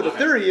doesn't matter what the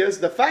theory is.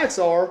 The facts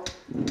are,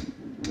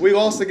 we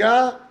lost a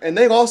guy, and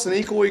they lost an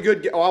equally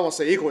good. Oh, I won't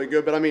say equally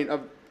good, but I mean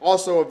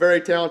also a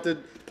very talented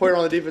player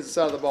on the defensive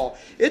side of the ball.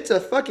 It's a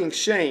fucking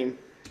shame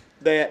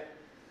that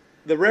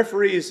the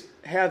referees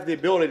have the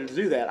ability to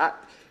do that.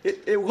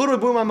 It literally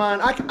blew my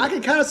mind. I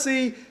can kind of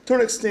see, to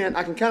an extent,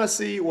 I can kind of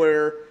see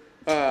where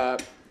the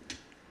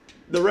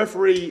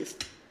referee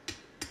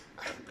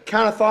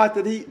kind of thought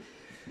that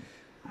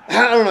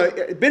I don't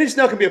know. Benny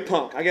Snell can be a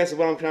punk, I guess is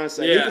what I'm trying to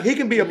say. Yeah. He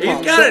can be a punk.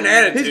 He's got an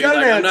attitude. He's got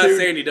an Like, attitude. I'm not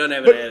saying he doesn't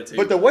have but, an attitude.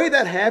 But the way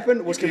that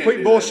happened was You can't complete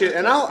do that. bullshit.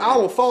 And I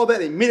will follow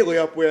that immediately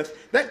up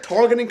with that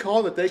targeting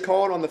call that they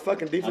called on the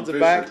fucking defensive Fisher.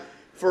 back.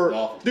 For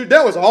Awful. dude,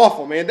 that was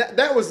awful, man.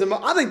 That was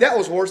I think that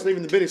was worse than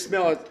even the Benny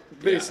Snell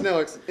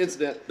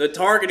incident. The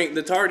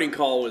targeting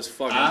call was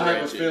fucking I have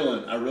a wretched.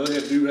 feeling, I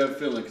really do have a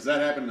feeling, because that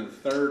happened in the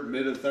third,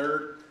 mid of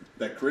third,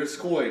 that Chris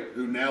Coit,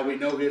 who now we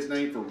know his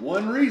name for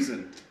one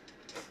reason,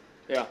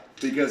 Yeah.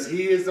 because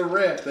he is the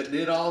ref that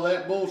did all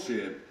that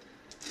bullshit.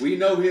 We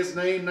know his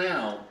name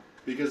now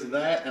because of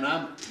that, and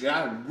I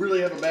really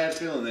have a bad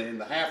feeling that in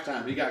the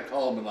halftime he got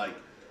called and like,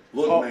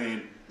 look,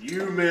 man,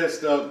 you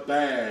messed up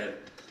bad.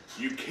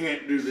 You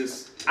can't do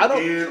this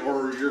again,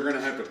 or you're gonna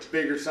have to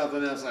figure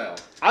something else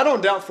out. I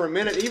don't doubt for a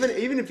minute, even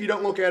if you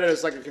don't look at it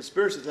as like a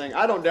conspiracy thing,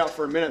 I don't doubt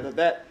for a minute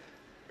that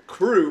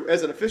crew,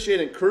 as an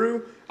officiating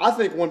crew, I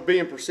think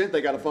 1,000,000,000%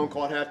 they got a phone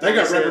call at halftime. They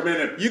got that said,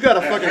 reprimanded You got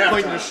to at fucking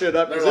clean halftime. this shit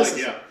up. 'Cause They're this like,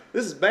 is, yeah.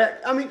 this is bad.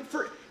 I mean,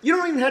 you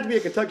don't even have to be a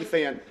Kentucky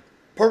fan.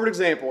 Perfect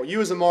example.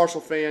 You as a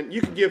Marshall fan,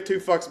 you could give two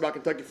fucks about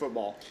Kentucky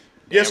football.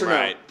 Yes or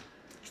right. no?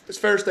 It's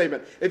a fair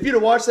statement. If you'd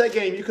have watched that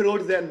game, you could have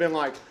looked at that and been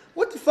like,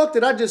 what the fuck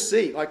did I just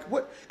see? Like,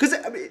 what? Because,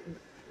 I mean,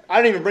 I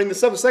didn't even bring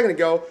this up a second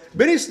ago.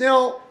 Benny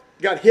Snell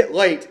got hit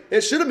late.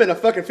 It should have been a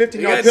fucking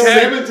 15-yard He got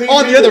penalty 17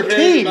 on the other people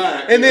came team.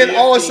 back. And then Yeah,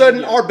 all of a 15,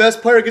 sudden, yeah. our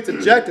best player gets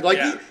ejected. Like,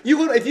 Yeah.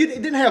 if you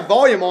didn't have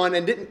volume on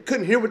and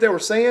couldn't hear what they were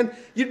saying,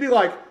 you'd be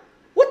like,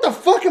 what the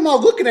fuck am I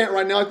looking at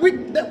right now? Like,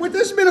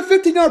 this has been a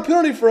 15-yard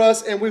penalty for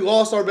us, and we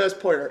lost our best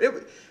player.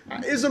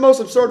 It's the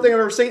most absurd thing I've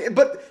ever seen.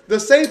 But the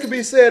same could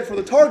be said for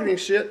the targeting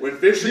shit. When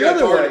Fisher the got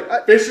other way.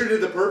 targeted, Fisher did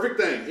the perfect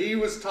thing. He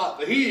was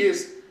taught. He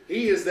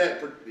is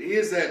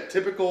that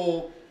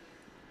typical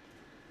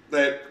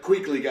that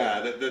Quickly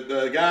guy.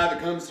 The guy that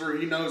comes through.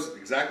 He knows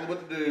exactly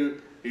what to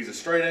do. He's a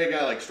straight A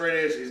guy, like straight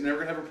edge. He's never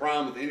gonna have a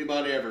problem with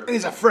anybody ever.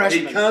 He's a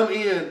freshman. He come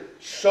in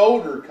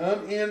shoulder,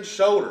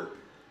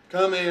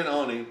 come in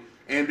on him,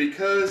 and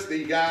because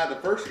the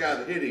first guy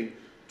that hit him,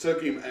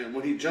 took him, and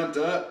when he jumped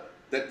up,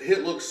 that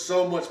hit looks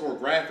so much more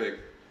graphic.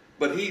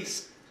 But he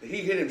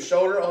hit him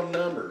shoulder on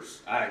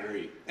numbers. I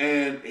agree.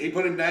 And he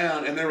put him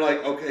down, and they're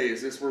like, okay,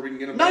 is this where we can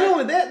get him Not back?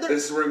 only that,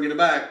 this is where we can get him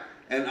back.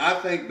 And I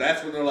think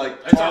that's when they're like,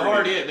 It's a targeting.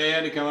 hard hit. They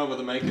had to come up with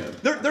a makeup.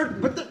 But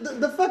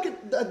the fucking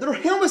their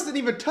helmets didn't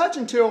even touch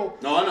until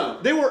No, I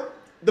know.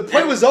 the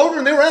play was over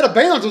and they were out of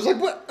bounds. I was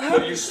like, what? How?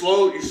 But you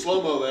slow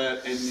mo that,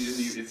 and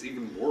it's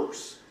even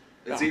worse.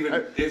 It's even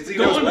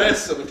Going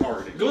less of a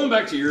targeting. Going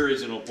back to your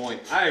original point,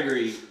 I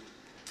agree.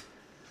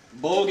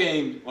 Bowl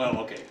game. Well,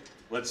 okay.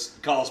 Let's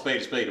call a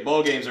spade a spade. The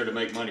bowl games are to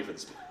make money for the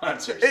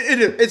sponsors.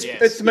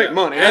 It's to make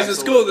money. As the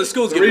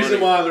schools The get reason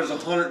money. why there's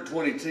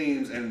 120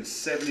 teams and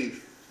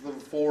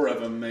 74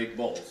 of them make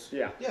bowls.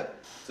 Yeah.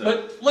 So,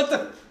 But let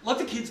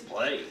the kids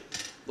play.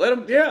 Let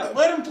them, yeah.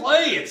 Let them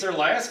play. It's their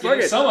last Fuck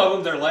game. it. Some of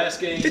them their last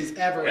game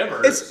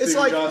Ever. It's Steven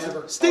like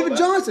Johnson. Stephen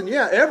Johnson,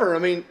 yeah, ever. I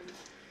mean,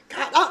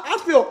 God, I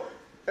feel.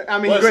 I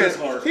mean, Bless his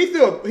granted,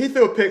 heart. he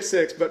threw a pick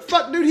six, but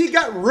fuck, dude, he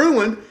got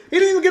ruined. He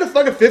didn't even get a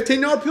fucking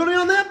 15-yard penalty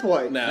on that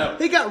play. No.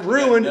 He got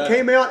ruined. Yeah.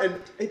 Came out and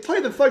he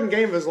played the fucking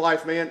game of his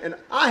life, man. And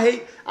I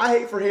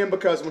hate for him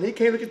because when he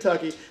came to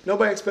Kentucky,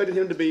 nobody expected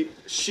him to be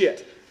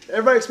shit.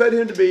 Everybody expected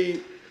him to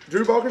be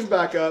Drew Barker's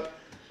backup,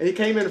 and he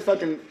came in and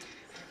fucking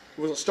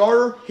was a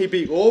starter. He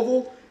beat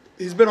Louisville.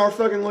 He's been our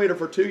fucking leader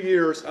for 2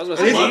 years. I was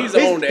gonna say, he's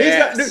on the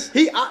ass.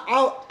 Dude,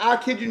 I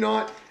kid you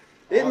not.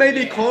 It may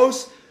be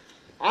close.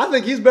 I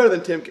think he's better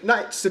than Tim.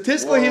 Not,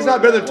 statistically, he's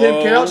not better than Tim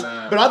Whoa. Couch,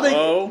 Nah. but I think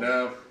Oh,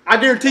 no. I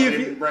guarantee you, Don't if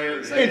even you bring it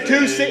the same in thing.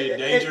 2 se-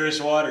 Dangerous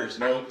waters.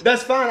 No.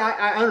 that's fine.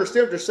 I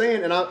understand what you're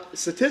saying, and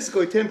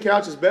statistically, Tim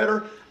Couch is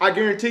better. I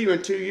guarantee you,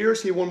 in 2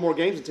 years, he won more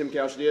games than Tim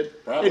Couch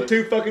did. Probably. In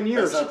 2 fucking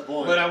years. That's not the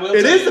point. But I will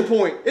It tell is you, the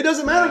point. It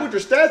doesn't matter what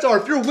your stats are.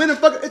 If you're winning,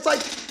 fucking, it's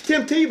like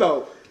Tim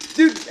Tebow.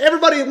 Dude,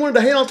 everybody wanted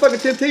to hate on fucking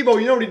Tim Tebow.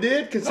 You know what he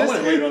did? hate on Tim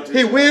Consistently,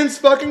 he Tebow. wins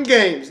fucking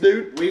games,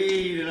 dude.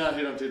 We did not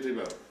hit on Tim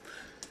Tebow.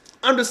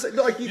 I'm just saying,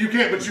 like You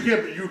cannot.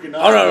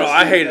 Oh, no, put I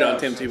Steve hated on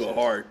Couch Tim in the Tebow same-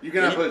 hard. You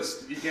can't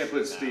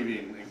put Stevie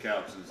and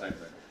Couch in the same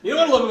thing. You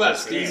know what I love about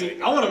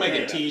Stevie? I want to make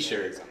a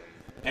T-shirt,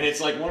 and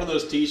it's like one of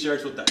those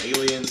T-shirts with the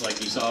aliens,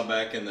 like you saw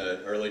back in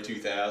the early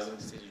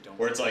 2000s,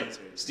 where it's like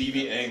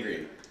Stevie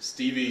angry,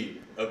 Stevie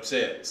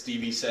upset,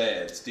 Stevie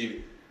sad,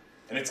 Stevie,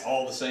 and it's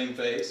all the same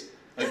face.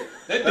 Like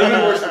that That only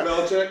dude. works for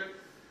Belichick.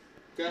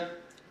 Okay.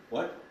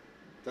 What?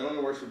 That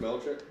only works for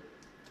Belichick.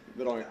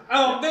 but on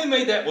Oh, they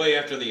made that way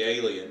after the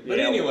alien. But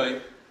Yeah.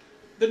 anyway,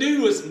 the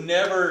dude was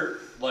never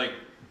like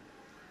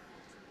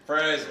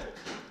frazzled.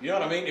 You know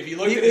what I mean? If you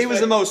look at his he was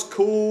face, the most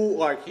cool,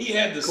 like he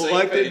had the same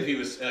collected. face. If he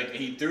was like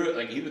he threw it,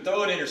 like he would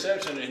throw an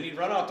interception and he'd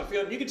run off the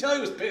field. You could tell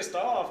he was pissed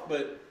off,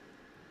 but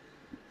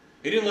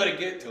he didn't let it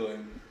get to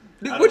him.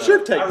 I Dude, don't what's know.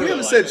 your take? I You really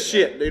haven't like said that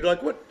shit, guy. dude.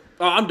 Like what?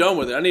 Oh, I'm done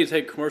with it. I need to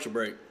take a commercial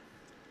break.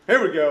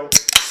 Here we go.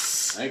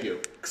 Thank you.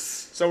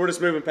 So we're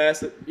just moving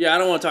past it. Yeah, I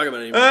don't want to talk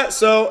about it anymore.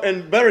 So,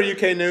 in better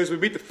UK news, we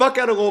beat the fuck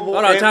out of Louisville. Hold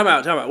on, and- time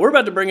out. We're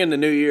about to bring in the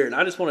new year, and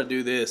I just want to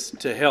do this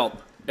to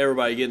help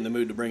everybody get in the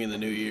mood to bring in the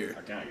new year.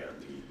 I kind of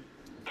got to pee.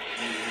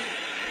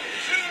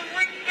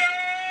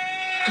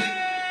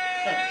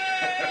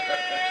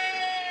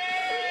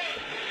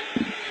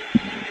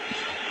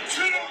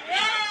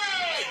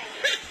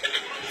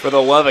 For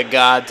the love of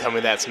God, tell me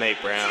that's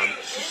Nate Brown.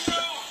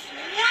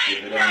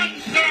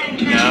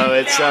 No,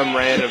 it's some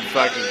random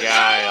fucking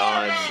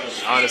guy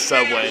on a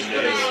subway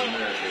news.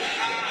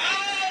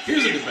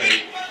 Here's a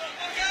debate.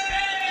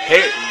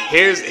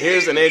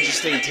 Here's an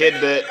interesting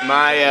tidbit.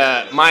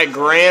 My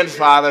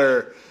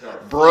grandfather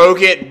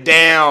broke it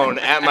down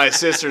at my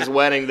sister's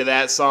wedding to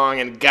that song,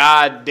 and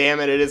god damn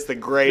it, it is the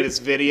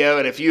greatest video.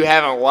 And if you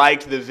haven't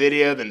liked the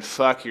video, then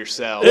fuck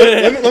yourself.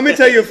 Let me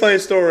tell you a funny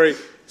story.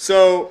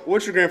 So,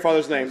 what's your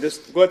grandfather's name?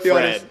 Just let the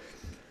audience. Fred.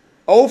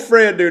 Old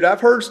Fred, dude. I've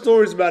heard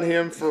stories about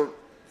him for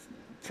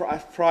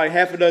probably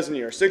half a dozen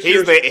years. 6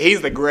 years.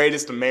 He's the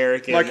greatest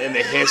American Like- in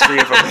the history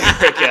of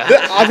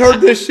America. I've heard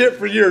this shit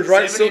for years,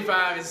 right? So,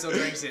 75 and still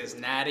drinks his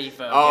natty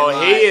fucking Oh,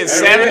 he life. is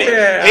 70.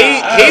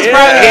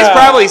 Yeah. He's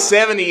probably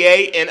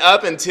 78, and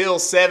up until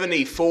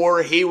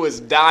 74, he was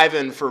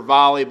diving for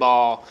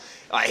volleyball.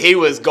 He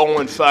was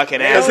going fucking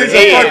Because after. he's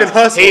a fucking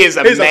hustler. He is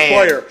a He's a man.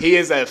 player. He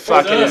is a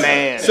fucking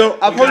man. So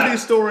I've heard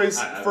these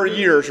stories for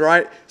years,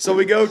 right? So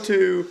we go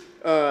to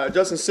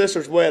Justin's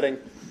sister's wedding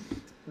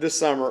this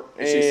summer.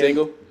 Is she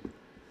single?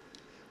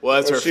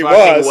 Well, it's her She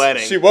fucking was.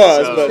 wedding. She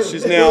was, so- but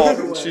she's now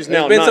It's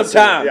not been some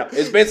single. time. Yeah.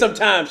 It's been some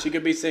time. She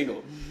could be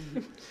single.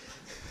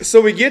 So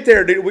we get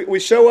there, dude. We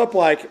show up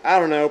like, I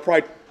don't know,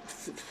 probably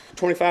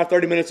 25,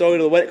 30 minutes early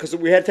to the wedding because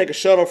we had to take a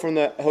shuttle from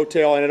the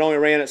hotel and it only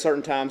ran at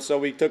certain times, so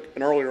we took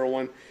an earlier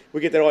one.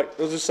 We get there like,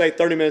 let's just say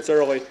 30 minutes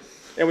early.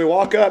 And we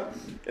walk up,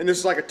 and this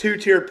is like a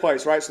two-tiered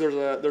place, right? So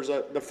there's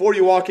the floor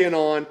you walk in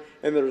on,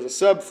 and there's a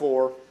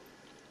subfloor,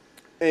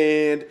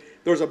 and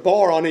there's a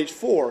bar on each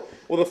floor.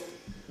 Well,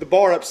 the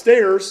bar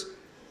upstairs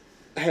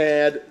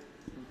had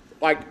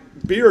like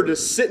beer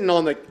just sitting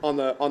on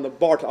the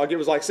bar. Like it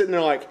was like sitting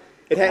there like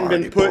it hadn't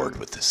been put.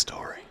 with this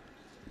story.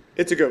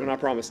 It's a good one, I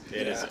promise.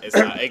 It is. It's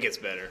not, it gets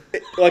better.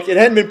 Like it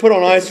hadn't been put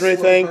on ice or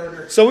anything.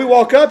 So we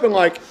walk up and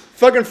like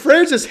fucking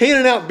Fred's just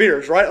handing out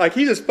beers, right? Like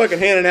he's just fucking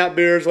handing out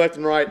beers left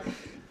and right.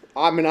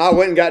 I mean, I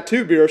went and got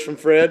 2 beers from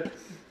Fred.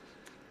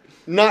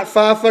 Not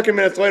 5 fucking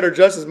minutes later,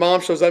 Justin's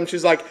mom shows up and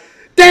she's like,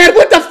 "Dad,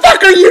 what the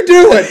fuck are you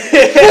doing?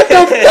 What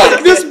the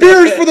fuck? This beer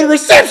is for the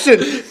reception."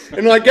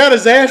 And like got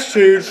his ass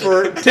chewed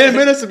for 10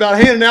 minutes about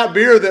handing out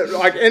beer that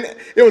like, and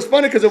it was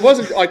funny because it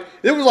wasn't like,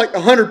 it was like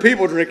 100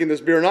 people drinking this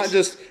beer, not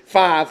just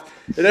 5.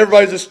 And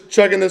everybody's just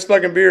chugging this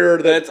fucking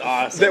beer That's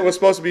awesome. that was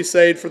supposed to be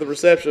saved for the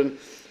reception.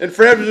 And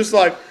Fred was just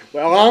like,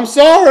 "Well, I'm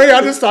sorry.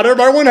 I just thought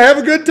everybody wanted to have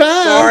a good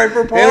time. Sorry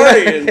for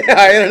partying." Yeah,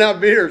 handing out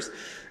beers.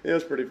 It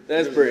was pretty.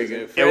 That's pretty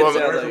good. And Fred what,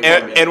 sounds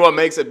like and what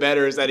makes it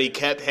better is that he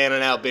kept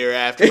handing out beer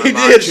after my He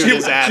mom did. chewed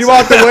his ass. She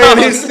walked away and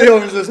he still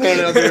was just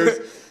handing out beers.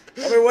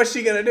 I mean, what's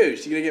she gonna do?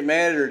 Is she gonna get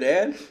mad at her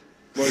dad?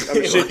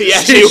 Yeah,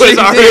 she was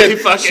already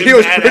fucking She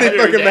was mad pretty at her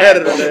fucking dad. mad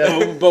at her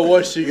dad. But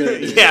what's she gonna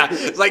do? Yeah,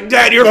 it's like,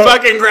 Dad, you're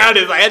fucking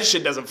grounded. Like, that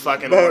shit doesn't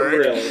fucking work.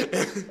 Really.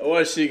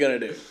 What's she gonna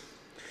do?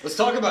 Let's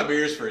talk about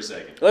beers for a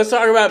second. Let's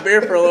talk about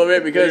beer for a little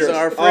bit because Beers.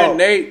 our friend Oh.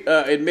 Nate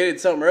admitted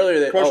something earlier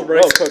that. Commercial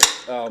break.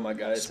 Oh my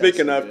god! it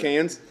Speaking sounds so of good.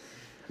 cans,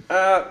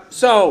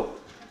 So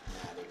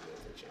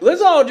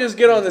let's all just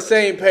get on the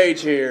same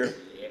page here.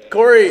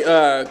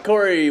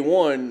 Corey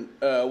one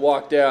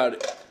walked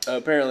out.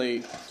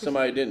 Apparently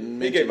somebody didn't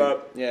mention. gave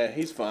up. Yeah,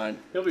 he's fine.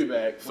 He'll be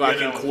back.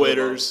 Fucking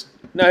quitters.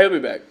 No, he'll be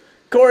back.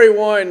 Corey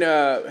one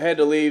had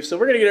to leave, so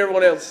we're gonna get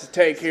everyone else's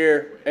take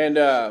here. And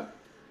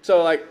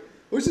so like,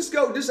 let's just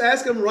go. Just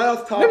ask him right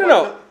off the top.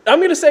 no. I'm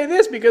gonna say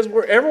this because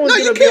everyone's No,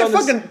 gonna you be can't on the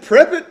fucking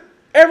prep it.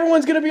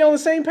 everyone's gonna be on the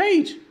same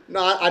page.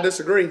 No, I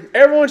disagree.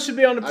 Everyone should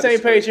be on the same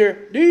disagree. page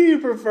here. Do you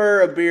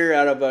prefer a beer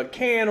out of a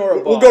can or a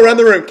bottle? We'll go around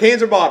the room.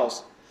 Cans or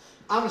bottles?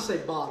 I'm gonna say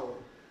bottle.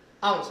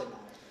 I'm gonna say bottle.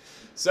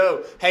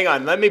 So, hang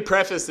on. Let me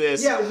preface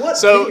this. Yeah, what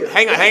So, beer?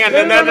 hang on. It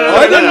doesn't matter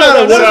what beer.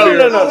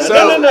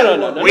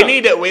 No. We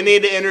need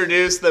to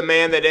introduce the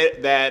man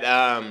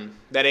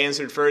that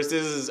answered first.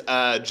 This is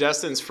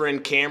Justin's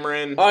friend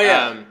Cameron. Oh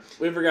yeah,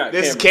 we forgot.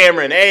 This is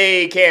Cameron.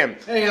 Hey, Cam.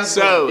 Hey, how's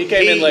it So going? He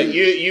came in late.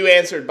 You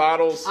answered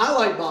bottles. I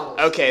like bottles.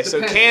 Okay, so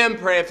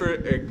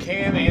Depending.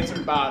 Cam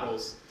answered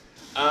bottles.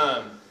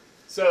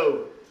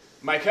 So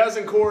my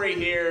cousin Corey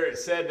here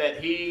said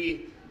that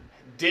he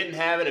didn't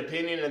have an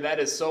opinion, and that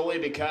is solely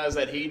because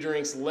that he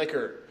drinks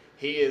liquor.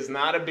 He is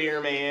not a beer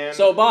man.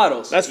 So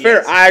bottles. That's fair.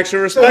 Yes. I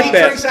actually So respect he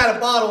that. drinks out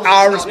of bottles.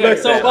 I It's not respect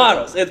beer. so that.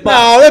 bottles. It's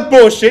bottles. No, that's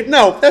bullshit.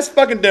 No, that's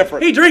fucking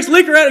different. He drinks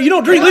liquor out. You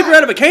don't drink liquor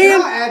out of a Can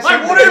can. I add Like,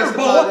 something to whatever,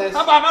 justify boy. this?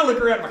 How about my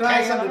liquor out of my Can I add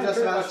can? something to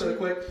justify this really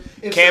quick?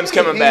 If Cam's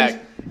somebody coming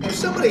hands- If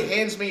somebody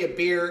hands me a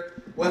beer,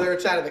 whether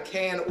it's out of a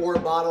can or a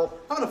bottle,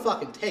 I'm gonna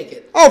fucking take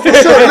it. Oh, for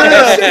sure. I'm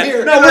gonna sit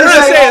here No, and we're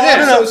not say, saying "Oh, that.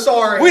 I'm No, no. so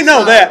sorry. We it's know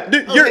not." that.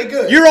 Dude, Okay,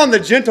 good. you're on the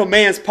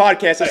Gentleman's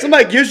podcast. If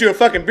somebody gives you a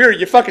fucking beer,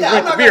 you fucking Yeah,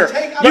 drink I'm the not beer. gonna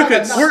take- I'm You not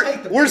could. gonna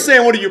take the We're beer.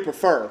 saying, what do you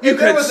prefer? You If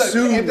there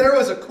consume.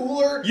 was a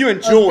cooler You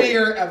enjoy. of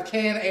beer of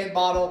can and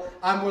bottle,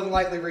 I'm more than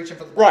likely reaching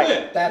for the Right.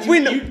 bottle. That's We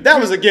know, that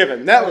was a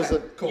given. That was a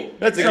cool.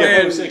 That's a Come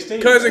given. on.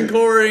 16. Cousin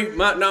Corey,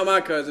 not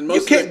my cousin.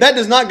 You can't. That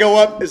does not go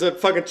up as a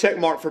fucking check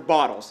mark for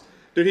bottles.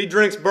 Dude, he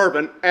drinks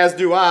bourbon, as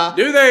do I.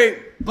 do they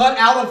But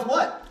out of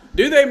what?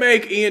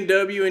 make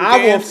E&W in I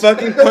will cans?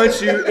 fucking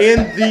punch you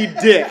in the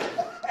dick.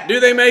 Do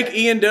they make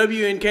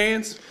E&W in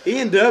cans?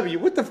 E&W.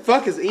 What the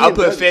fuck is E&W? I'll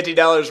put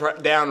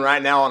 $50 down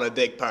right now on a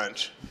dick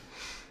punch.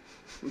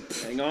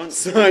 Hang on.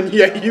 Son,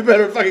 yeah, you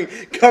better fucking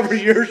cover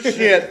your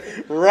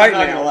shit right I'm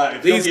not gonna now. lie.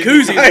 If These you'll give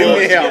me koozies $50 to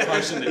look- get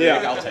punched in the Yeah.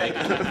 dick, I'll take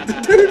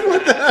it. Dude,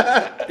 what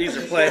the? These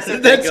are plastic.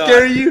 Did that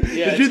scare you?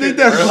 Yeah, Did you it think scared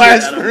that the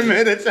flashed shit out for of a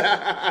minute?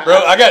 Bro,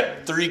 I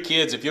got 3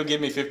 kids. If you'll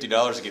give me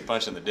 $50 to get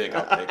punched in the dick,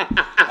 I'll take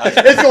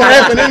it. It's gonna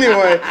happen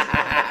anyway.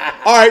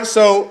 All right,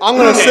 so I'm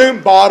gonna assume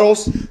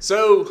bottles.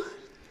 So,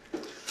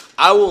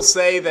 I will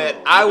say that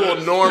I will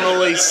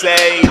normally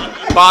say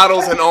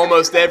bottles in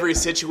almost every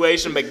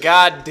situation, but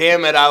god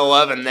damn it, I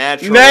love a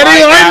natural.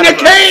 Natty light Light out in of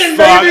the can, baby.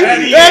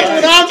 fucking That's can.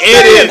 what I'm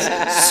It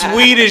saying. is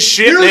sweet as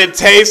shit and it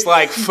tastes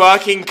like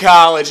fucking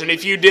college. And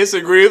if you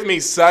disagree with me,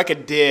 suck a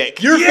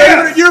dick. Your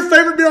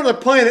favorite beer on the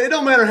planet. It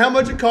don't matter how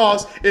much it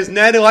costs. Is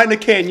Natty Light in a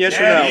can? Yes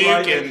or no? You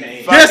Light can in the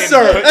can. fucking Yes,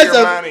 sir. put That's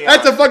your money a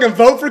on. fucking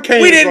vote for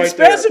Canes. We didn't right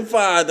there.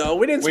 specify, though.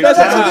 We didn't When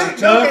specify.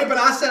 times are Okay, but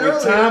I said when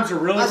earlier, times are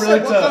really, I said really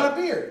what tough, kind of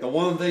beer? the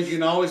one thing you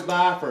can always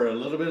buy for a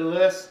little bit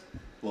less,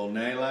 a little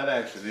Natty Light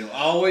action. It'll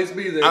always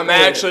be there. I'm for you.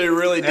 actually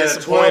really At a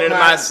disappointed in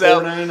 12-pack,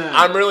 myself. $4.99.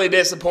 I'm really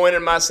disappointed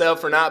in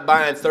myself for not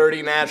buying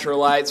 30 Natural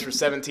Lights for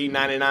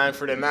 $17.99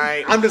 for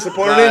tonight. I'm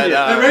disappointed But, in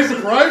you. They raised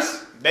the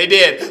price? They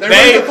did. raised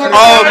They, the fucking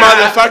oh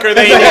price. motherfucker,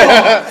 they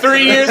did.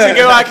 3 years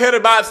ago, I could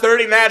have bought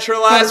 30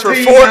 Natural Lights for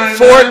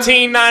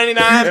 $14.99,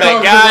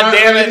 but god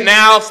damn it,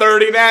 now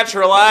 30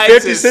 Natural Lights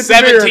 50 is cents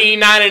a beer. $17.99,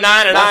 and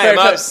I am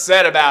favorite-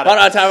 upset about Hold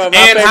on, it. time out. My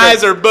favorite-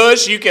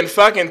 Anheuser-Busch, you can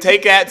fucking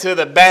take that to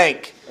the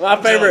bank. My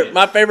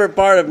favorite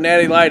part of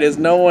Natty Light is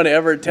no one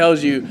ever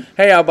tells you,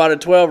 "Hey, I bought a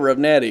 12er of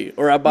Natty,"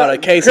 or "I bought a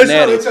case of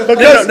Natty." it's a-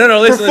 No,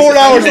 listen. For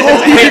 $4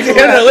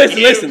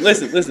 listen.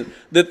 Listen.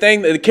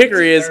 The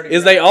kicker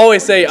is they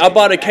always say, "I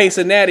bought a case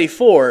of Natty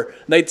for."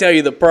 They tell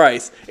you the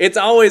price. It's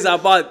always, "I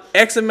bought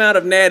X amount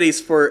of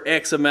Natties for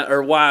X amount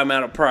or Y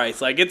amount of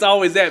price." Like it's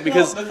always that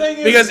because the thing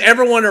is- because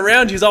everyone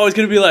around you is always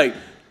going to be like,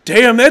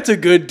 "Damn, that's a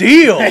good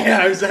deal."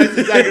 Yeah, that's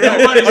exactly right.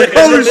 Nobody's Like, ever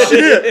holy bought-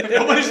 shit.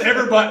 Nobody's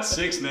ever bought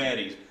 6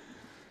 natties.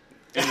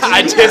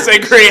 I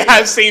disagree.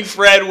 I've seen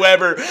Fred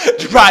Weber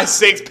buy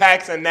 6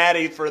 packs of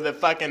Natty for the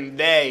fucking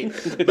day.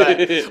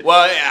 But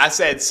well, I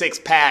said 6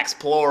 packs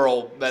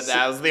plural, but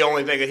that was the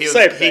only thing that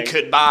Same he thing.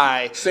 could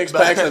buy. 6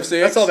 But- packs of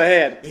 6. That's all they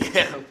had.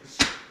 Yeah.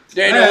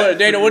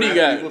 Daniel, what do you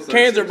got? What's up,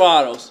 Cans or six?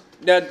 bottles?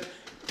 Now,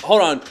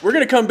 hold on. We're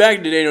gonna come back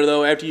to Daniel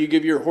though after you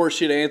give your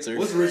horseshit answer.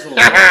 What's the original?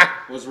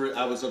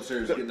 I was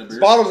upstairs getting a beer.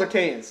 Bottles or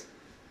cans?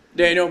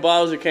 Daniel,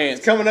 bottles or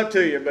cans? Coming up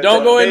to you, but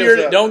Don't go into Daniel's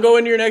your up. don't go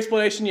into your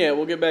explanation yet.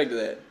 We'll get back to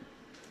that.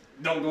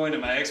 Don't go into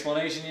my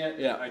explanation yet?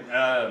 Yeah.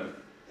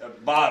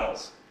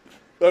 Bottles.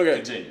 Okay,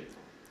 Continue.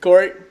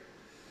 Corey.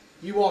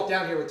 You walked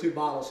down here with 2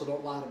 bottles, so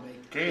don't lie to me.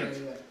 Cans.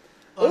 Anyway.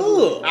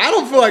 Ooh. I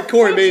don't feel like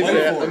Corey means Wait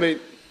that. for I it. mean,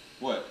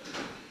 What?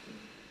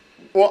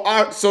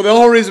 well, so the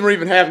whole reason we're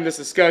even having this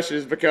discussion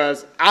is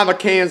because I'm a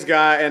cans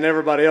guy and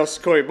everybody else is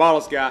Corey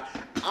bottles guy.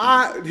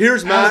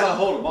 Here's How does I my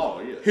hold a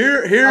bottle? Yeah.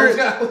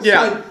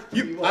 yeah.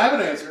 I have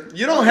an answer.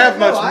 You don't have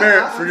No, much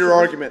merit for your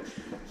argument.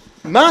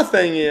 My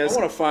thing I is,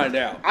 want to find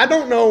out. I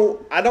don't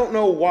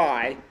know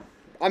why.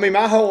 I mean,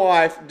 my whole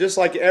life, just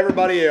like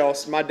everybody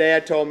else, my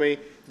dad told me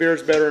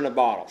beer's better in a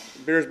bottle.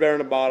 Beer's better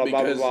in a bottle.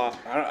 Because blah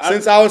blah blah. I-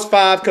 Since I was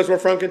 5, because we're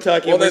from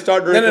Kentucky, we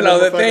start drinking. no.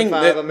 when The we're thing,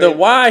 fucking 5. I the mean,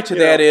 why to you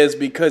that know. is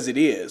because it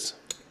is.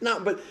 No,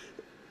 but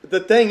the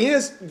thing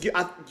is,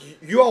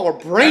 you all are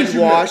As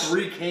you have brainwashed.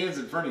 3 cans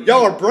in front of you.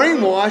 Y'all are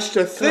brainwashed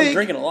to I'm think.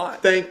 drinking a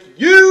lot. Thank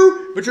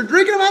you, but you're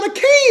drinking them out of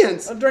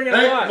cans. I'm drinking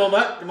Hey, a lot. come on,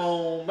 Matt. Come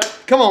on, Matt.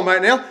 Come on,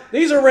 Matt. Now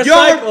These are Y'all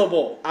are-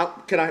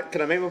 recyclable.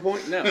 Can I make my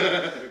point? No.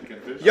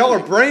 Y'all are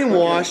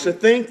brainwashed to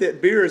think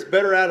that beer is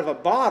better out of a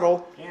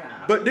bottle.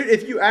 But dude,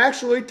 if you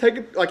actually take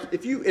it, like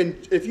if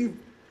you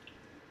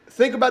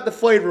think about the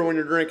flavor when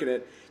you're drinking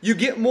it, you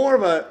get more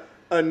of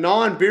a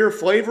non-beer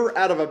flavor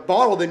out of a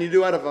bottle than you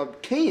do out of a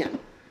can.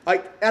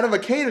 Like out of a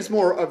can, it's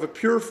more of a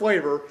pure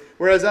flavor,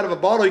 whereas out of a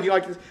bottle, you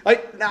get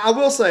like. Now I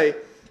will say,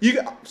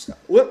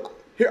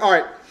 all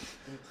right,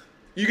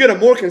 you get a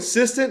more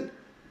consistent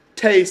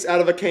taste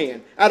out of a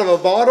can. Out of a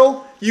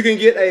bottle, you can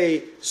get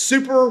a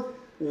super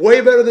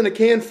way better than a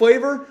can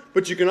flavor,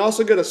 but you can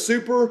also get a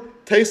super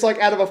taste like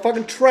out of a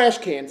fucking trash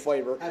can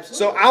flavor. Absolutely.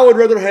 So I would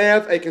rather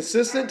have a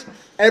consistent,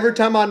 every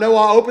time I know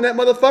I open that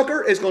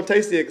motherfucker, it's going to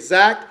taste the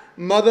exact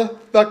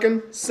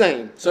motherfucking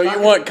same. So you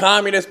want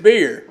communist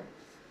beer?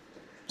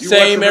 You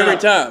Same watch your every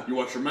mouth. time. You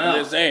watch your mouth.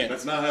 Just saying.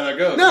 That's not how that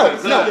goes. No,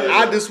 That's not how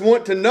I just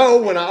want to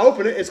know when I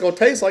open it, it's going to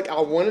taste like I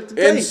want it to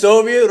In taste.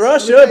 Soviet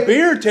Russia,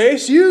 beer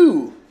tastes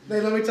you. Hey,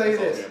 let me tell you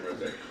this.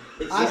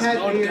 I've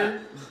had beer.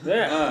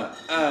 Yeah.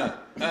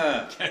 Can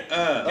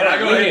I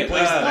go ahead and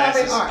place the I mean,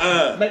 glasses? all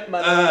right. Make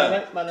money.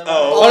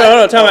 Hold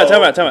on. Time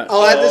out.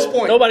 Oh, at this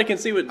point. Nobody can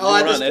see what's Oh,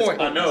 at going on. this That's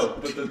point. I know,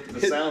 but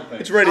the sound thing.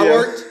 It's radio. I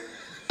worked.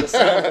 The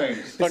sound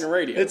things. fucking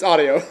radio. It's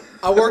audio.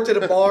 I worked at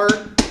a bar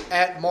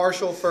at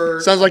Marshall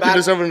for Sounds like you're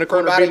just over in the for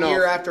corner about a beating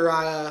year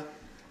off.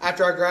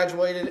 after I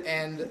graduated,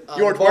 and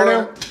You work where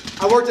now?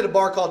 I worked at a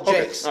bar called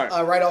Okay, Jake's all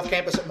right. right off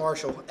campus at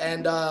Marshall,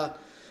 and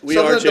We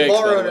something are that the Jake's,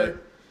 bar by the owner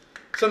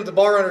something the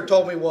bar owner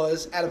told me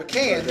was, out of a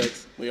can,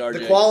 We are the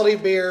Jakes. quality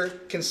of beer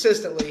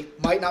consistently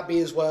might not be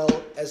as well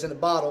as in a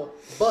bottle,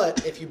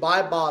 but if you buy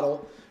a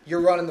bottle,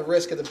 you're running the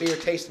risk of the beer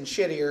tasting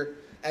shittier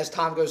as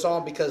time goes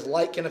on because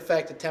light can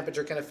affect it,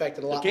 temperature can affect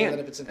it a lot more than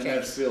if it's in And that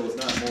cans. still is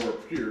not more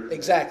pure.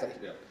 Exactly.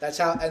 Yeah.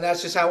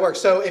 That's just how it works.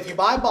 So if you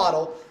buy a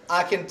bottle,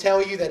 I can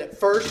tell you that at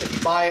first, if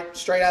you buy it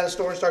straight out of the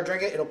store and start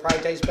drinking it, it'll probably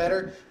taste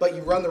better, but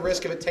you run the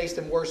risk of it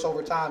tasting worse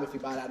over time if you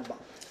buy it out of a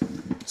bottle.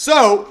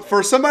 So,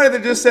 for somebody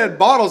that just said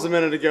bottles a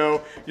minute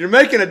ago, you're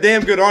making a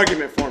damn good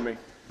argument for me.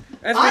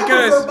 That's I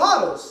prefer because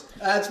bottles.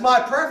 It's my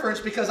preference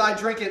because I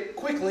drink it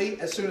quickly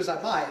as soon as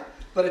I buy it.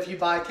 But if you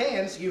buy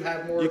cans, you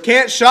have more. You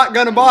can't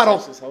shotgun a bottle.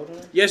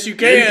 yes, you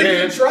can. You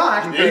can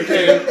try. You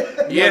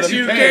can. Yes,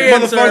 you can.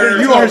 can, Motherfucker,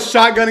 sir. you are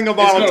shotgunning a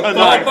bottle gonna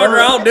tonight. Motherfucker,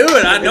 I'll do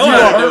it. I know You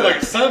how are to do hurt it.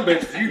 like a son of a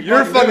bitch.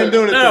 You're fucking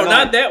doing it No, tonight.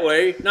 not that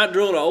way. Not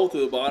drilling a hole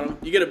through the bottom.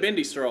 You get a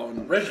bendy straw.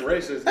 And, Reggie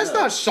Ray says That's no.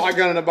 not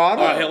shotgunning a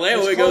bottle. oh, hell,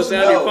 It's it goes close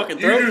down enough. your fucking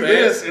You throat do fast.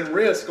 this and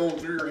risk going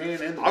through your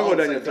hand and the I'll go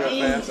ball down at the your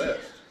same throat time.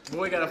 fast.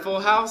 Boy got a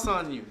full house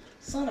on you.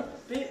 Son of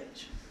a bitch.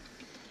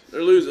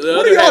 They're losing.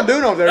 What are y'all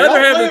doing over there? The other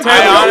Y'all half of the playing-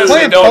 table- I honestly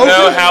playing don't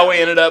know poker? how we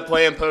ended up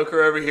playing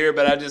poker over here,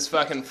 but I just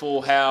fucking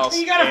full house.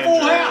 You got a full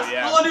Andrew, house.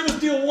 yeah. All I did was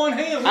deal one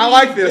hand. I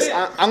like this.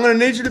 I'm going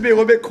to need you to be a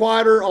little bit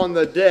quieter on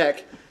the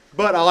deck,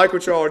 but I like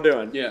what y'all are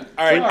doing. Yeah.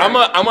 All right, I'm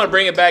gonna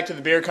bring it back to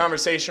the beer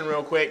conversation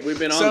real quick. We've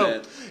been on so,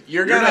 that.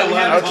 You're You're gonna not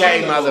allowed to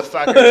okay, talk, though.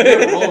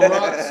 motherfucker. Roll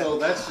rock, so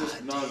that's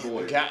just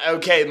non-void.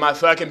 Okay, my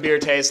fucking beer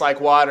tastes like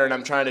water, and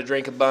I'm trying to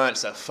drink a bunch.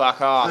 So fuck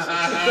off.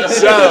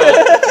 So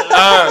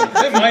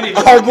That might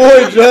even- Our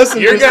boy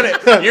Justin. you're just-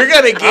 gonna I'm trying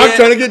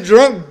get to get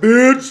drunk,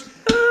 bitch.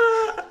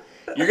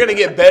 you're gonna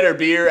get better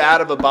beer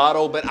out of a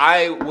bottle, but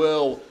I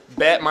will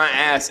bet my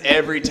ass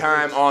every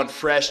time on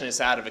freshness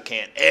out of a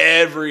can.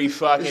 Every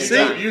fucking See,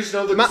 time. you just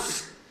know the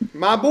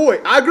My boy,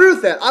 I agree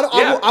with that.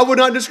 I would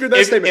not disagree with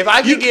that statement.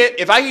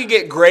 If I could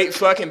get great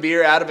fucking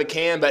beer out of a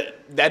can, but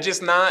that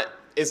just not.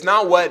 It's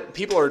not what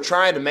people are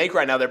trying to make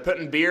right now. They're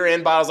putting beer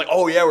in bottles like,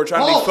 oh yeah, we're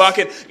trying to be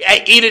fucking.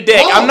 Hey, eat a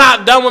dick. I'm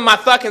not done with my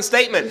fucking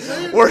statement.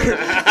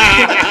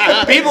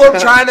 People are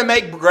trying to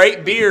make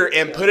great beer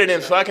and put it in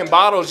fucking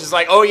bottles, just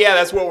like, oh yeah,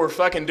 that's what we're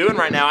fucking doing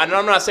right now. And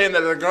I'm not saying that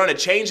they're going to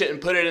change it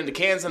and put it into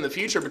cans in the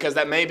future because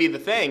that may be the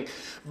thing.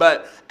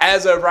 But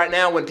as of right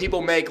now, when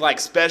people make like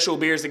special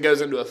beers that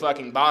goes into a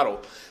fucking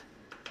bottle,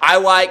 I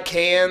like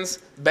cans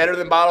better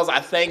than bottles. I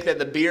think that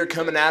the beer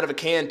coming out of a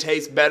can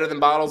tastes better than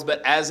bottles,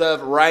 but as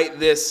of right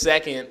this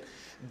second,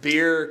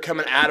 beer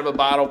coming out of a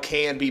bottle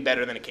can be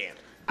better than a can.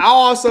 I'll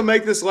also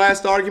make this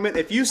last argument.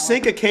 If you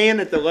sink a can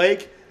at the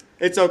lake,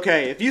 it's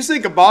okay. If you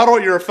sink a bottle,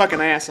 you're a fucking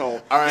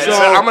asshole. All right, so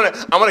I'm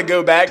gonna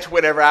go back to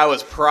whenever I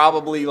was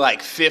probably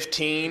like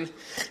 15,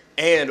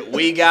 and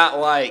we got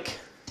like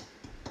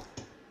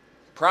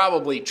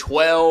probably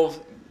 12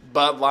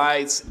 Bud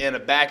Lights in the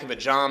back of a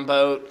John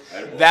boat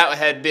that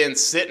had been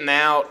sitting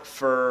out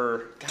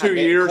for 2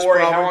 years, Corey,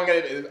 probably. how long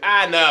had it?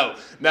 I know.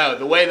 No,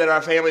 the way that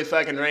our family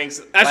fucking drinks.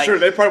 That's like, true.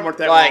 They probably weren't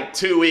that like long.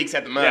 2 weeks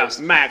at the Yeah, most.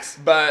 max.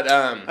 But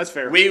That's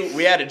fair.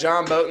 We had a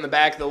John boat in the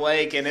back of the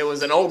lake, and it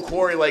was an old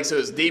quarry lake, so it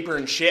was deeper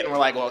and shit. And we're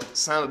like, well,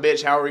 son of a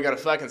bitch, how are we gonna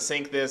fucking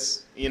sink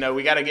this? You know,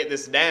 we got to get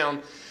this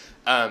down.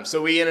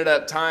 So we ended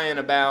up tying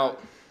about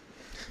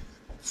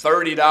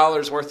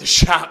 $30 worth of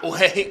shot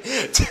weight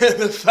to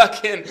the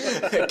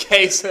fucking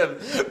case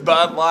of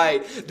Bud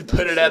Light to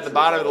put it at the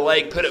bottom of the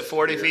lake, put it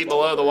 40 feet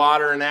below the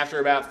water, and after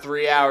about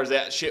 3 hours,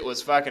 that shit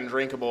was fucking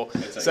drinkable.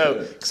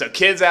 So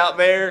kids out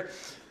there,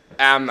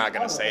 I'm not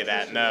gonna say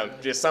that. No,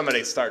 just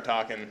somebody start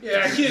talking.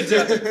 Yeah, kids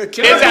out there.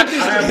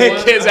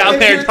 Kids out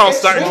there, don't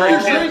start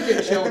drinking.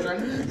 Drinking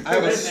children. I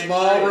have a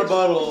small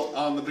rebuttal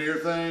on the beer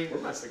thing.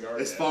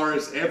 As far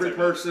as every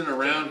person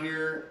around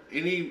here,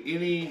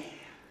 any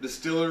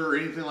distiller or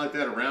anything like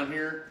that around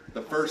here,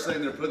 the first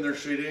thing they're putting their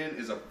shit in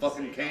is a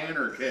fucking can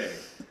or a keg.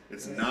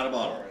 It's not a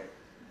bottle.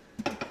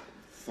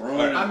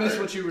 Throw it I out miss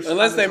there. what you were.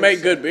 Unless they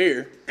make good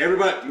beer.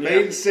 Everybody,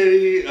 Maiden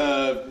City,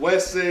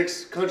 West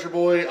Six, Country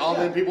Boy, all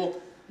them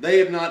people, they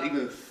have not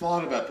even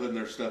thought about putting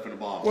their stuff in a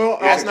bottle. Well,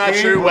 That's It's a not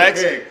can true. or a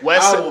keg.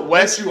 I will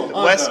bet you a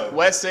hundo.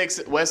 West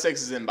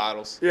Six is in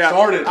bottles. Yeah,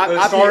 Started, but it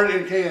I started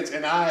in cans,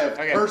 and I have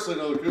Okay. personally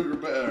know the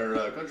Cougar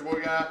or Country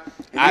Boy guy.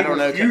 And I he don't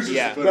know, refuses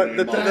yeah. to put But it in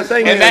the bottles.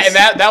 thing And is,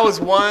 that was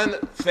one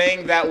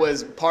thing that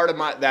was part of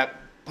my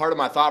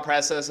thought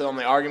process on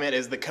the argument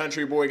is the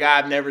Country Boy guy.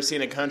 I've never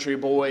seen a Country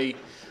Boy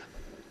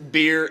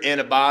beer in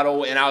a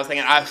bottle, and I was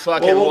thinking I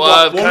fucking Well,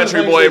 love one of the Country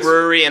things Boy that's-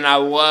 Brewery, and I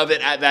love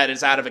it that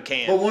it's out of a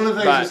can. But one of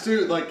the But- things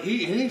is too, like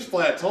he's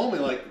flat told me,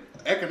 like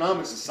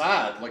economics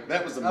aside, like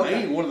that was the Okay.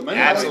 main one of the main.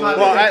 Absolutely.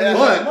 Well,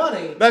 But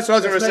money. that's what I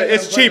was going to say.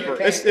 It's cheaper.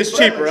 It's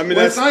cheaper. I mean,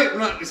 well,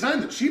 that's it's not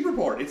even the cheaper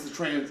part. It's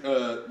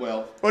the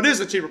well, it is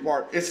the cheaper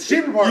part. it's the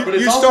cheaper part, You, but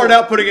it's you also start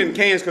out putting it in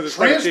cans because it's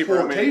way cheaper.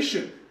 I mean.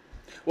 transportation.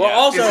 Well,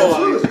 It's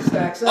also,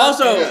 Stacks up,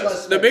 also and it's less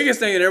the space. biggest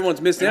thing that everyone's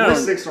missing And out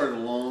West on. Six started the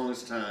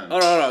longest time.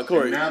 Hold on,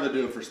 Corey. And now they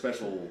do it for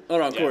special.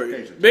 Hold on, Corey.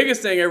 occasions.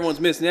 Biggest thing everyone's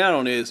missing out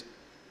on is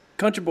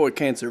Country Boy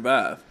can't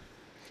survive.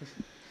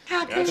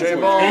 Country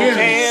boy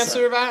can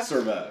survive.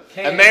 Survive.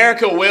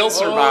 America will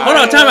survive. Hold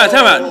on, time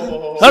out.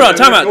 Hold on,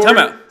 time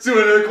out. See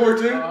what another core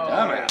too?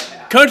 Time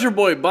out. Country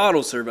Boy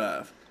Bottle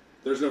survive.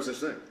 There's no such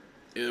thing.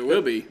 It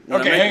will be.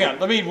 Okay, hang on.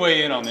 Let me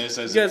weigh in on this.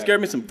 You guys grab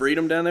me some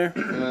freedom down there?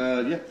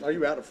 Yeah. Are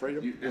you out of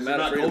freedom? Is it out of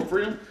not freedom. cold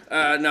freedom?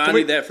 No, I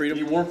need that freedom.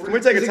 You warm Can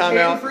freedom? we take Is a it time can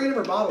out? freedom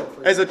or bottle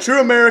freedom? As a true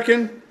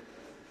American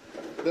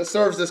that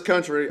serves this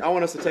country, I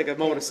want us to take a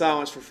moment of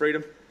silence for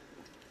freedom.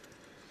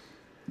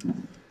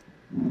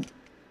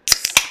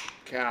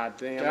 God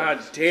damn it. God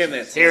damn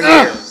that. Here.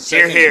 Let's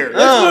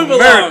move along.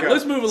 America.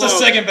 Let's move It's the along.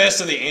 second best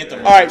of the anthem.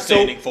 All right, so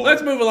standing for.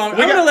 Let's move along.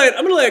 I'm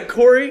gonna let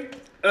Corey,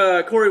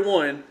 Corey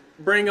 1,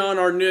 bring on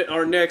our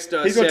next.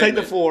 He's going to take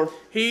the floor.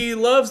 He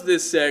loves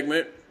this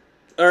segment,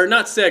 or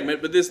not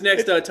segment, but this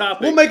next topic.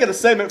 We'll make it a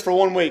segment for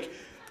 1 week.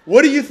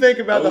 What do you think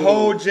about the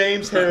whole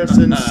James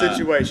Harrison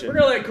situation? We're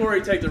gonna let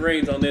Corey take the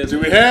reins on this. Do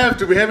we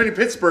have any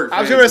Pittsburgh fans?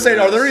 I was going to say,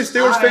 are there any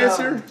Steelers I, fans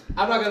here?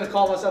 I'm not going to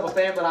call myself a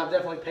fan, but I've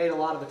definitely paid a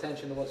lot of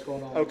attention to what's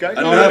going on. Okay.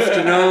 Enough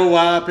to know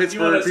why You wanna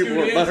Pittsburgh people scoot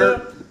are in,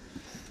 butthurt?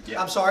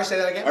 I'm sorry, say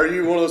that again? Are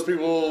you one of those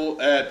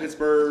people at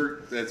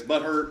Pittsburgh that's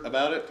butthurt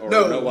about it? Or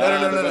No, know no, why no,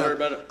 they're no, butthurt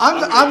no. about it?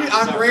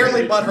 I'm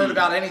rarely butthurt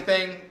about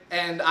anything,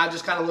 and I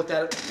just kind of looked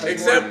at it. as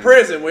Except more-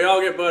 prison, we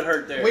all get butt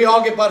hurt there. we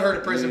all get butthurt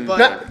at prison, but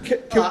Now,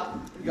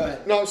 go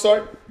ahead. no,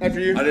 sorry. After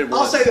you. I did I'll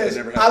once. say this: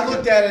 Never I happened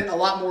looked again. at it a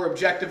lot more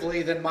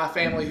objectively than my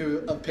family, who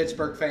of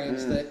Pittsburgh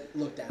fans that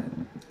looked at it.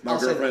 My I'll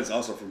say that. girlfriend's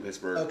also from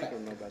Pittsburgh. Okay.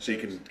 She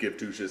can give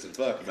two shits and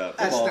fuck about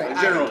That's football fair.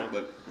 in general,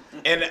 but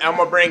And I'm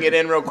gonna bring it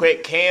in real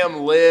quick. Cam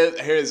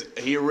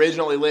he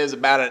originally lives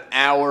about an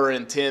hour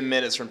and 10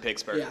 minutes from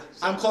Pittsburgh. Yeah,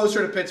 I'm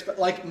closer to Pittsburgh.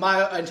 Like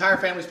my entire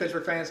family's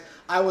Pittsburgh fans.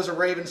 I was a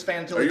Ravens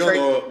fan until are the you trade.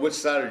 on which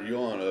side are you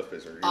on of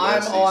Pittsburgh? You I'm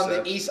west, on east, the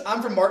south? east.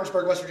 I'm from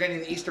Martinsburg, West Virginia,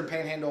 in the Eastern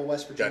Panhandle of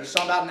West Virginia. Gotcha.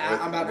 So I'm about an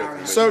hour and a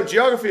half. So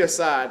geography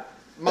aside,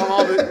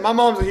 my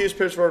mom's a huge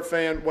Pittsburgh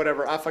fan.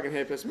 Whatever, I fucking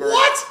hate Pittsburgh.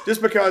 What?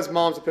 Just because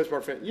mom's a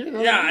Pittsburgh fan. You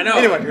know? Yeah, I know.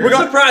 Anyway, It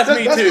surprised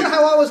me That's too. kind of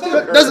how I was too.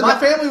 Doesn't My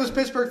matter. family was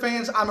Pittsburgh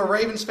fans. I'm a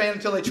Ravens fan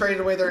until they traded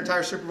away their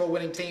entire Super Bowl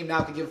winning team. Now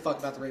I can give a fuck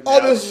about the Ravens.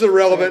 All this is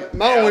irrelevant.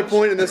 My only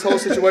point in this whole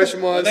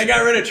situation was: They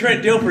got rid of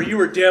Trent Dilfer. You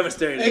were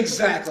devastated.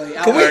 Exactly.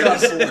 Can we-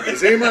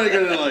 Is anybody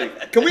gonna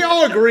like? can we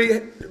all agree?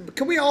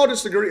 Can we all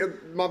just agree?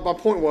 My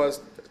point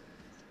was,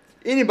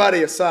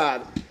 anybody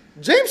aside,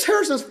 James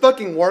Harrison's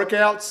fucking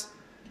workouts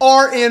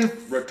are in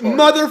Retarded.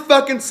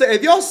 motherfucking.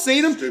 Have y'all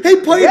seen him? Stupid. He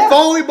played Yeah.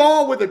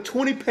 volleyball with a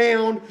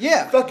 20-pound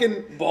Yeah.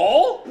 fucking.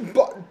 Ball?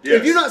 Yes.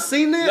 Have you not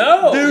seen that?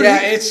 No. dude. Yeah,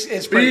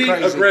 it's pretty Be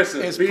crazy.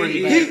 aggressive. It's Be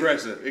pretty bad.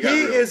 aggressive. It got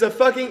He real. is a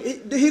fucking.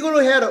 He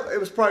literally had a. It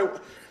was probably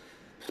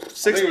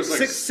think it was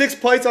like- six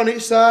plates on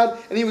each side,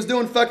 and he was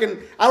doing fucking.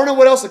 I don't know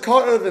what else to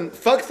call it other than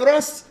fuck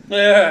thrusts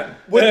Yeah.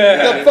 with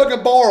yeah. the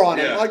fucking bar on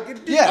it. Yeah. Like,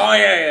 Yeah. Oh,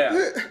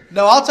 yeah.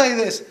 No, I'll tell you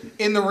this.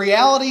 In the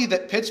reality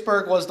that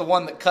Pittsburgh was the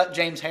one that cut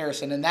James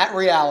Harrison, in that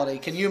reality,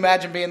 can you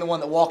imagine being the one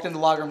that walked into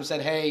the locker room and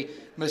said, "Hey,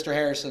 Mr.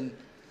 Harrison,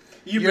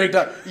 you're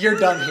done. You're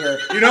done here."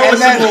 You know and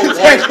what's then a little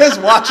they're white-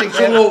 just watching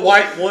Some him. little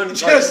white one, like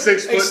Just,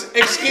 6 foot.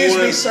 excuse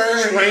me, one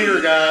sir. Trainer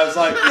guy was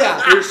like,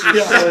 Yeah. here's your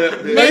Yeah. slip.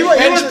 Bench- bitch." he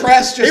bench was-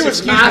 press, just he was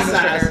excuse my me, Mr.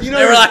 size. Harrison. You know,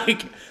 They were like,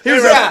 he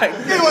was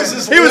It was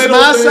this He was little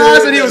my dude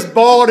size, and he that- was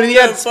bald, and he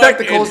had The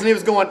spectacles, fucking- and he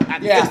was going.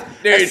 Yeah.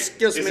 Dude,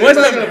 excuse Is me. What's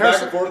anybody the- gonna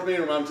back and forth with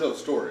me, or am I tell the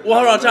story? well,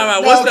 hold on, time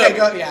out. No, What's okay, the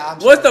go- yeah, I'm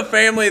what's sorry. the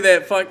family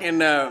that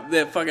fucking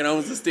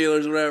owns the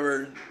Steelers, or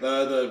whatever?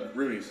 The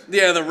Roonies.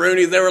 Yeah, the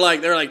Roonies. They were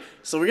like,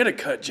 so we're gonna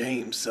cut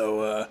James.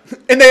 So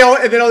And they all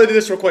did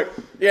this real quick.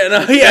 yeah,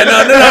 no. Even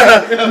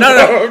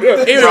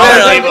For all better,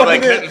 the like, people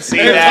that couldn't see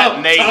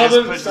that, Nate just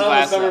pushed his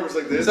glass up. was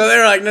like this. so they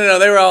were like, no.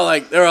 They were all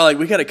like,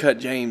 we gotta cut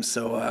James.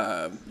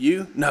 So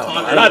you no.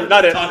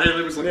 Not it. Todd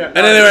Haley was like, And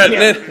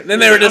then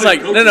they were just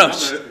like, no.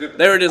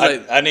 They were just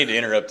like, I need to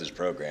interrupt this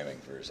programming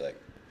for a sec.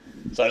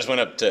 So I just went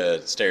up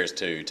to stairs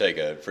to take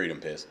a freedom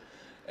piss,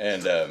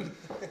 and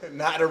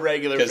Not a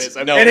regular 'cause piss.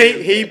 no- And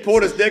he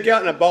pulled his dick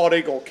out, and a bald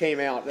eagle came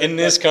out. in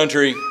this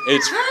country,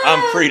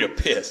 I'm free to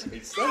piss.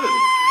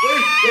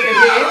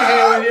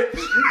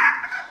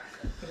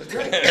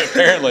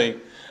 Apparently,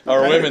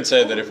 our women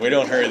said that if we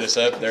don't hurry this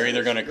up, they're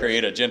either going to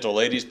create a gentle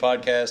ladies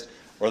podcast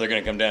or they're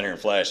going to come down here and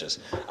flash us.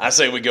 I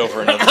say we go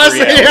for another 3 hours.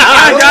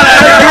 I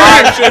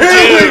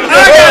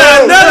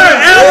got another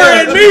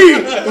hour in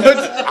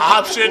me.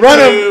 Option Run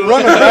two.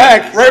 him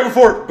back, right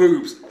before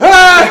boobs.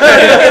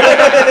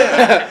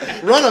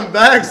 run him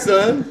back,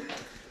 son.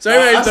 So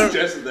anyway, I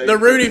suggested they- the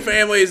Rooney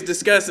family is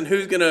discussing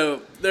who's gonna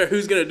do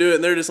it,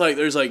 and they're just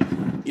like,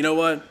 you know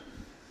what?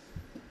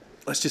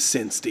 Let's just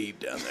send Steve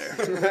down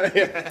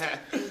there.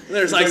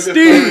 There's like,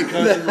 Steve.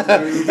 And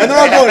they're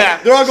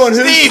all going.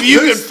 Steve, you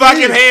can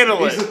fucking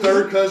handle He's the it.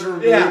 third cousin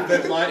removed Yeah.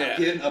 that might Yeah.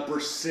 get a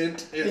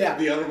percent if Yeah.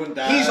 the other one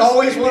dies. He's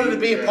always Maybe. wanted to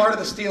be a part of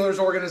the Steelers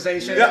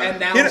organization, Yeah. and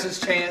You know- now's his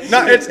chance.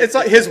 No, it's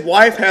like his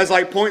wife has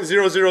like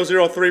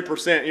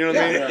 0.0003%. You know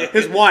what I mean? Yeah.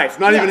 His wife,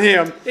 not even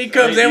him. He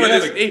comes in with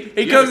his. He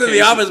you comes have to a the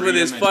case of office with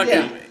his freedom, fucking.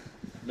 Yeah.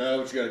 No,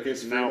 but you got a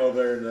case of freedom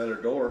over there in the other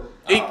door.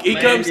 He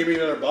Man, comes. give me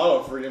another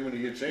bottle of freedom when you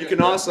get a chance. You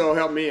can also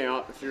help me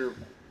out if you're.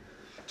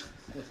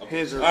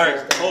 Hands are All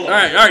right, hold on.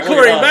 All right,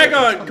 Corey, back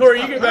on. Corey,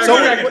 you get back So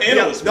on.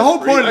 the whole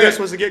point of this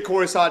was to get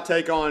Corey's hot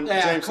take on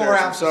Yeah, James Corey, I'm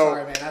Harrison. so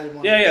sorry, man. I didn't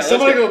want Yeah, yeah. If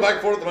somebody go back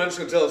and forth, I'm just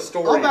going to tell a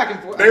story. Go back and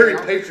forth. Very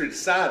Okay.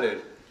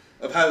 Patriot-sided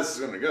of how this is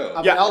going to go.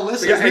 I mean, I'll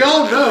listen. Because we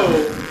all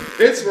know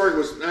Pittsburgh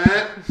was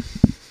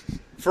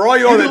For all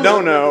y'all You that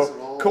don't don't know this at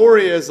know, all.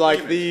 Corey is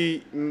like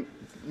the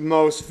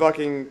most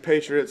fucking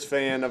Patriots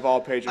fan of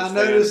all Patriots I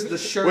fans. noticed the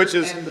shirt which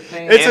is, and the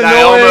pants. It's And annoying.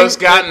 I almost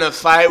got in a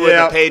fight with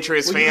Yeah. a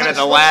Patriots Well, you fan had at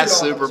the a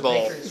last sweatshirt on. Super It was a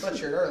Bowl. Patriots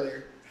sweatshirt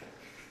earlier.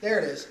 There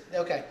it is.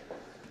 Okay.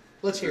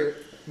 Let's hear it.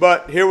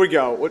 But here we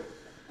go. What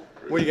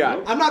you got?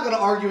 I'm not going to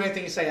argue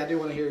anything you say. I do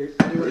want to hear.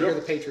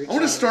 The Patriots. I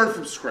want to side. start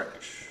from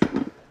scratch.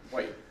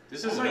 Wait.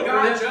 This Oh is my over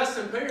God, yet?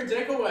 Justin, put your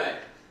dick away.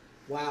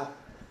 Wow.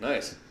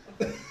 Nice.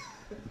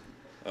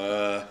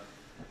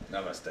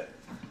 Namaste.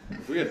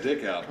 If we got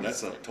Dick out,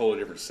 that's a totally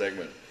different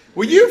segment.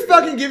 Will you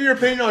fucking give your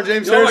opinion on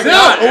James Oh my Harrison?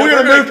 God, Or we're we're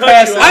gonna gonna move cut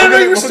past you it. off. I didn't know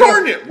you were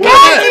starting it. Now.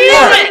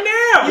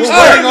 We're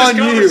Starting starting on this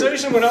you.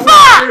 conversation when I'm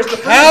upstairs the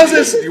How's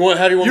this? How do you want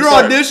Your me to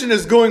start? audition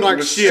is going like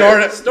Just shit.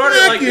 start it. Start it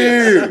Fuck like you.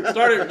 this.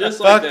 Start it just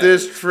like Fuck that.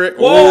 this trick.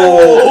 Whoa.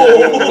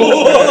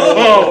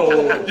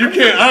 You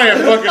can't. I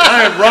am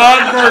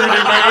Ron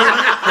Burgundy, man.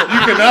 You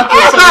cannot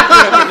put something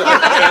like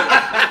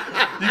that.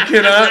 You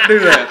cannot do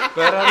that.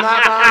 But I'm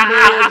not on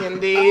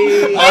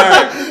Burgundy. All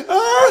right.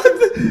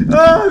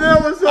 Oh,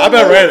 that was so I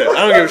bet read it.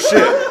 I don't give a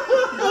shit.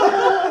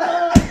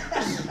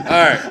 All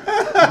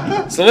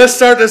right. So let's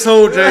start this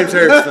whole James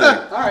Harris thing.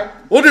 All right.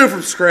 We'll do it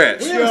from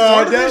scratch.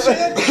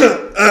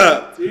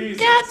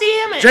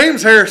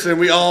 James Harrison,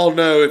 we all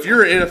know. If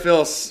you're an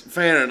NFL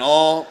fan at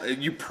all,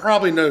 you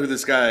probably know who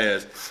this guy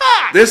is.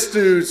 This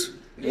dude's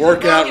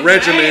workout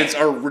regimens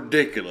are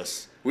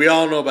ridiculous. We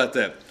all know about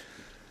that.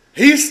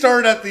 He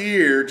started out the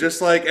year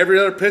just like every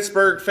other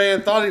Pittsburgh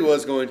fan thought he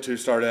was going to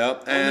start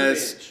out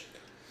as.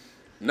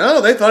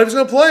 No, they thought he was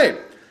going to play.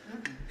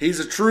 He's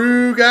a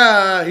true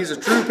guy. He's a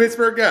true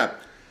Pittsburgh guy.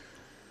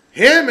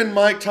 Him and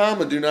Mike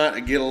Tomlin do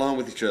not get along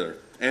with each other,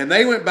 and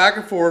they went back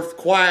and forth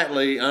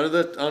quietly under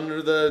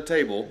the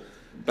table,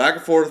 back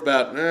and forth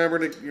about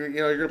you're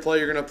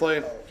gonna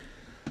play.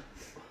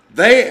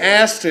 They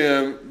asked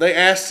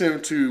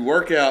him to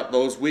work out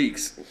those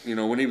weeks. You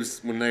know, when they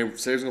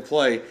said he was gonna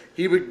play,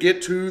 he would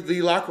get to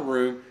the locker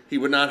room. He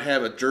would not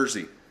have a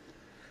jersey.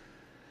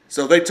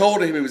 So they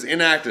told him he was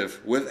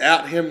inactive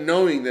without him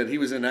knowing that he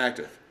was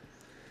inactive.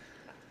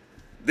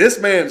 This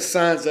man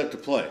signs up to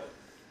play.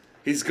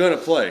 He's going to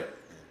play.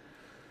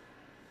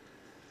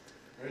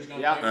 He's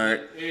gonna Yeah. play for All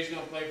right. He's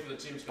going to play for the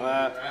team's going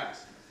to beat their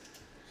ass.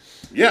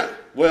 Yeah,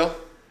 well,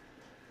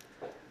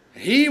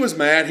 he was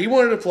mad. He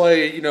wanted to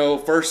play,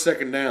 first,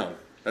 second down.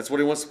 That's what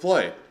he wants to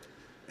play.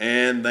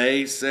 And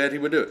they said he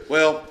would do it.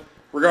 Well,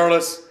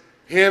 regardless,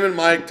 him and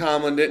Mike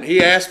Tomlin didn't.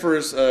 He asked for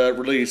his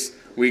release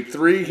week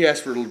 3. He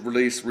asked for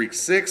release week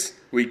 6,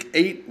 week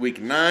 8,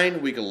 week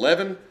 9, week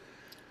 11.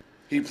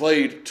 He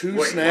played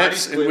 2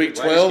 snaps in week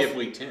 12. Skip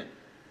week 10?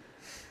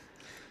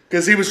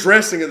 Because he was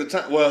dressing at the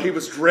time. Well, he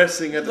was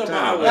dressing at the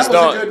time. Just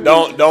was a good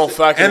don't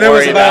fucking And there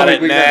was worry a bye about week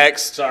it. we got.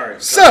 Next. Sorry.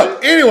 So,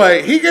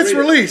 anyway, he gets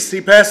released. He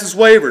passes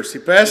waivers. Just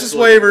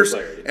looking for waivers,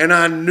 clarity. and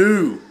I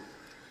knew,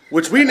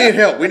 which we need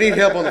help. We need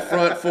help on the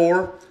front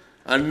 4.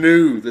 I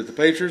knew that the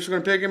Patriots were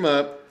going to pick him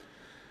up,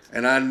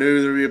 and I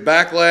knew there would be a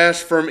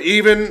backlash from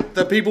even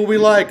the people we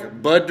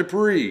like, Bud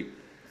Dupree.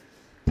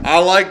 I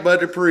like Bud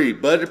Dupree.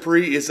 Bud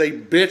Dupree is a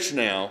bitch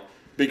now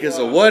because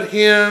of what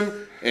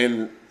him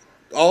and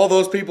all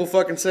those people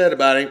fucking said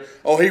about him.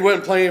 Oh, he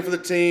wasn't playing for the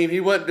team. He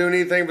wasn't doing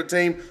anything for the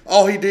team.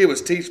 All he did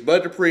was teach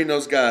Bud Dupree and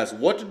those guys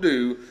what to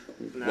do,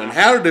 and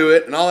how to do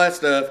it, and all that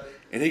stuff.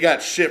 And he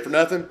got shit for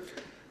nothing.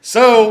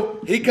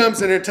 So he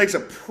comes in there and takes a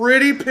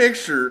pretty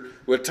picture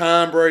with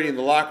Tom Brady in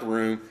the locker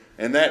room,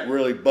 and that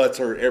really butts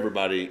hurt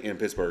everybody in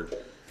Pittsburgh.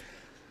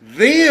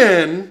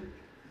 Then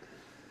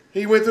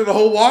he went through the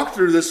whole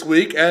walkthrough this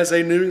week as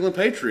a New England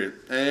Patriot,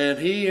 and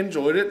he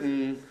enjoyed it,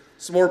 and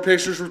some more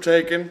pictures were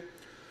taken.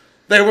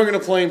 They weren't going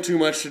to play him too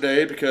much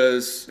today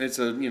because it's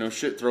a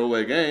shit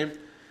throwaway game.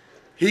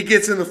 He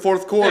gets in the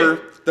fourth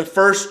quarter. The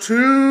first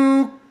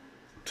two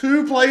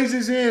plays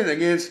he's in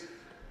against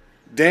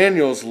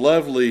Daniel's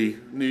lovely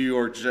New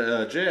York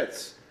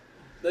Jets.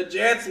 The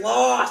Jets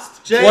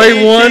lost.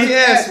 Play one.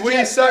 Yes,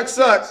 we suck.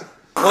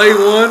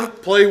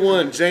 Play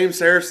one. James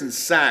Harrison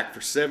sack for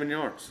 7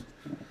 yards.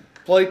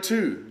 Play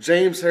 2.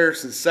 James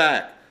Harrison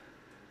sack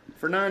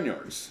for 9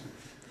 yards.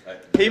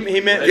 He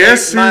meant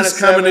Guess minus who's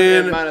coming 7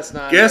 and in? minus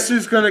 9. Guess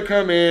who's going to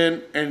come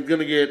in and going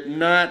to get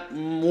not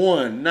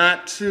 1,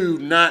 not 2,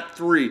 not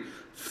 3,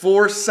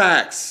 4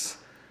 sacks?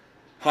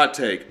 Hot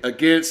take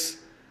against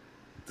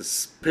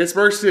the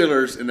Pittsburgh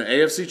Steelers in the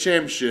AFC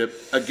Championship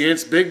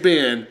against Big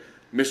Ben,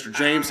 Mr.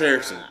 James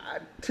Harrison.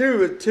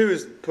 2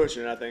 is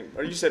pushing it, I think.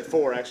 Or you said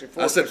 4, actually.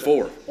 4 I said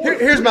 4.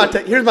 Here's my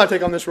take. Here's my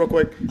take on this real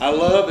quick. I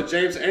love that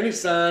James, and he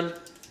signed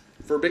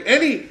for Big,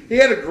 and he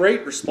had a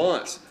great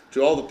response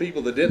to all the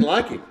people that didn't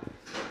like him.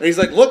 And he's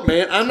like, look,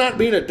 man, I'm not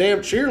being a damn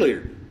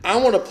cheerleader. I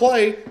want to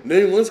play.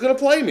 New England's going to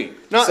play me.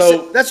 No,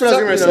 so that's what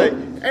I was you going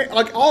to say.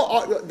 Like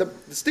the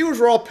Steelers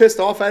were all pissed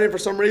off at him for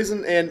some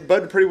reason, and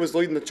Bud Dupree was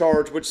leading the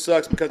charge, which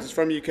sucks because it's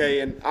from UK,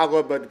 and I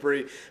love Bud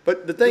Dupree.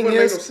 But the thing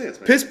wouldn't is, make no sense,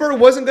 man. Pittsburgh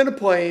wasn't going to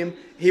play him.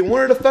 He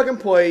wanted to fucking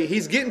play.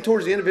 He's getting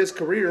towards the end of his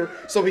career,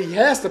 so he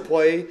has to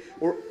play.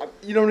 Or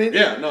you know what I mean?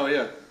 Yeah, no,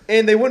 yeah.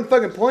 And they wouldn't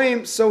fucking play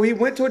him, so he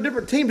went to a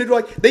different team. Dude,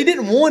 like they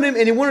didn't want him,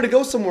 and he wanted to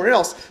go somewhere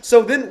else.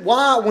 So then,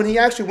 why, when he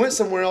actually went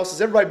somewhere else, is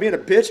everybody being a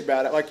bitch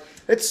about it? Like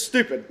it's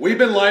stupid. We've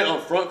been light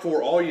on front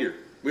four all year.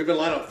 He's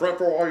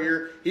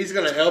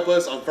going to help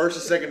us on first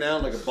and second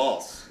down like a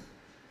boss.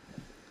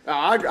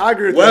 I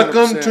agree with that.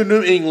 Welcome 100%. to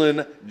New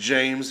England,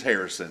 James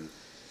Harrison.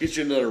 Get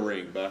you another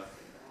ring, bud.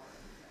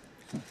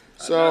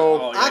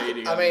 So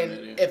I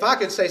mean, if I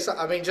could say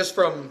something, I mean, just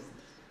from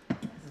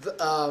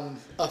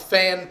a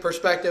fan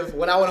perspective,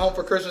 when I went home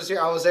for Christmas here,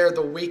 I was there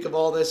the week of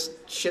all this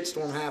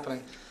shitstorm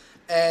happening.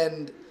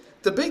 And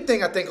the big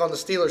thing I think on the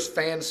Steelers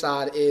fan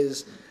side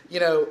is, you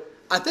know,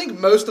 I think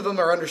most of them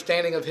are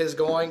understanding of his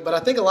going, but I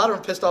think a lot of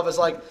them pissed off is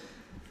like,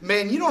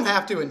 man, you don't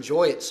have to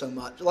enjoy it so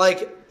much.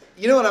 Like,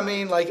 you know what I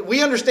mean? Like,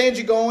 we understand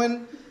you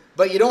going,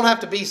 but you don't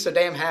have to be so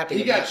damn happy.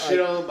 He got shit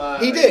on by.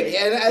 He did.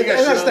 And He got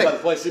that's shit the on by thing. the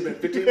place he's been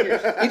 15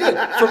 years. He did.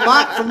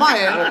 From my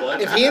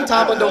end, if he and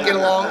Tomlin don't get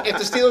along, if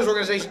the Steelers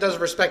organization doesn't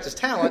respect his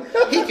talent,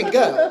 he can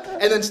go.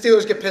 And then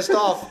Steelers get pissed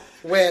off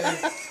when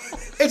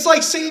it's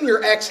like seeing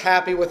your ex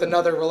happy with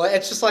another relationship.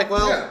 It's just like,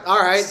 well, Yeah. all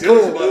right,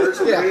 Steelers cool. butters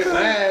are Yeah. being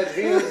mad.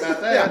 He ain't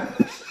about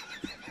that.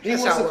 He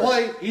That's wants how to it works.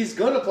 play. He's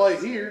going to play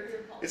here.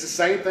 It's the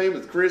same thing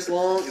with Chris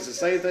Long. It's the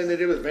same thing they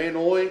did with Van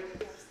Noy.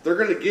 They're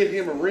going to give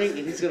him a ring,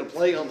 and he's going to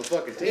play on the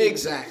fucking team.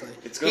 Exactly.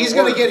 It's gonna He's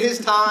going to work. get his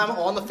time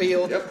on the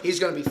field. Yep. He's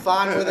going to be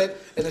fine with it.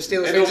 And the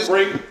Steelers And fans they'll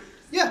bring,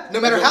 yeah,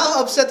 no matter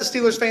how upset the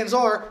Steelers fans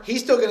are,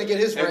 he's still going to get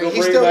his and ring. they'll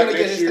He's bring still him going back to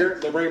get next his year. thing.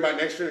 They'll bring him back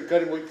next year and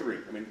cut him week 3.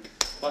 I mean,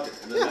 fuck it.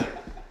 It doesn't matter.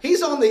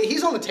 He's on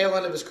the tail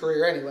end of his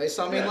career anyway.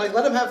 So I mean, like,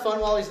 let him have fun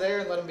while he's there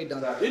and let him be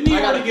done. Didn't he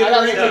I gotta- already get I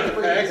gotta rid take of the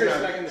free Packers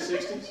piss. back in the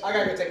 60s? I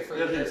gotta go take a free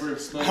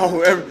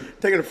piss.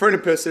 taking a freedom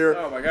piss here.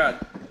 Oh my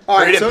God. All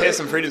right, Freedom so piss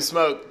and freedom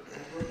smoke.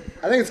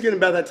 I think it's getting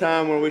about that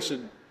time where we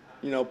should,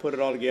 you know, put it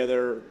all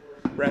together,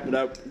 wrap it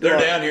up. They're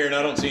down here and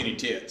I don't see any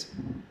tits.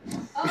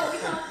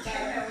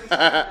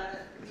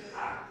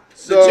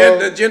 So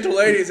The gentle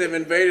ladies have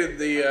invaded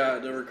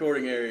the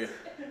recording area.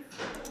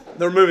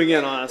 they're moving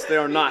in on us. They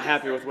are not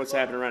happy with what's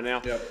happening right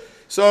now. Yep.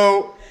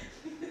 So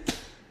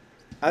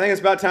I think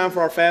it's about time for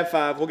our Fab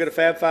Five. We'll get a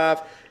Fab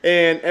Five,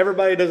 and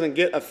everybody doesn't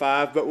get a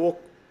 5, but we'll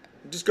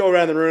just go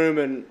around the room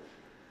and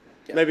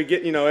maybe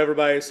get, you know,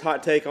 everybody's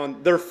hot take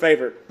on their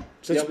favorite.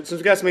 Since we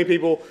got so many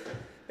people,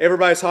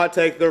 everybody's hot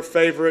take, their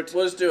favorite.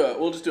 We'll just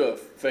do a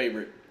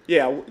favorite.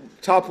 Yeah,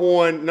 top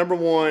one, number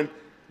one,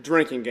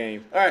 drinking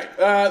game. All right,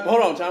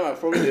 hold on, time out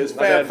before we do this.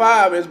 My bad.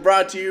 Fab 5 is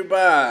brought to you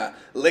by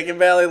Lincoln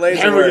Valley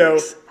Laser There we go.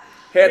 Works.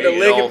 Head to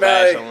Lincoln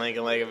Valley.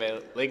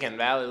 Lincoln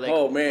Valley.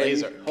 Oh, man,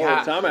 Laser. hold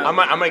on, time out. I'm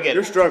gonna get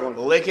You're struggling.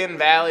 Lincoln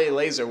Valley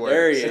Laser Works.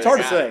 There he is. It's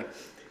hard to say.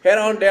 Head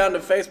on down to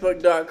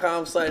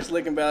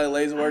Facebook.com/Lincoln Valley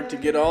Laser Work to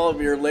get all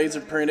of your laser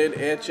printed,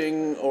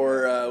 etching,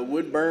 or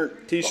wood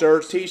burnt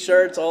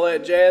T-shirts, all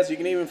that jazz. You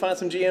can even find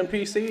some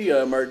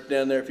GMPC merch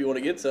down there if you want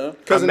to get some.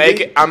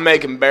 I'm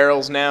making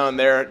barrels now, and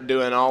they're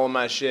doing all of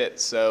my shit.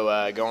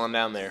 So go on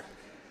down there.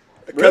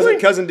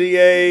 Cousin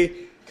DA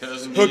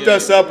Cousin hooked DA.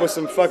 us up with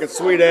some fucking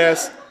sweet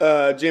ass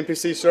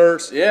GMPC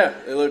shirts. Yeah,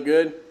 they look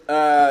good.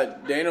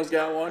 Daniel's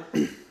got one.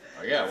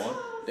 I got one.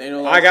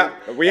 Daniel,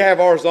 We have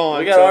ours on.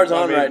 We got ours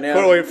on right now.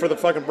 Clearly for the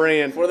fucking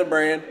brand. for the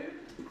brand.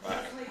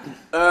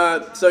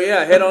 So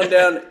yeah, head on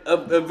down.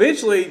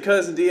 Eventually,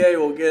 Cousin DA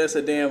will get us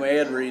a damn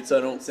ad read, so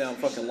I don't sound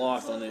fucking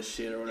lost on this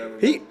shit or whatever.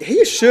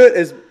 He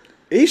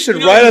should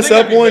You know, write I us think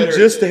up I'd be one better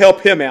just at to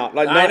help him out.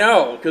 Like I not-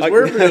 know, because like-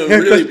 we're doing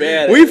really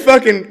bad. We at it.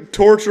 fucking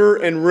torture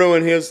and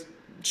ruin his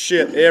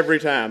shit every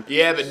time.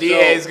 Yeah, but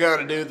DA's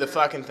gonna do the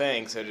fucking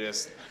thing. So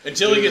just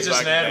Until do he the gets his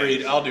fucking ad thing.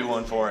 read, I'll do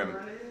one for him.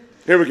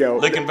 Here we go.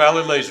 Lincoln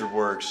Valley Laser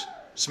Works.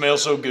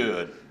 Smells so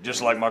good,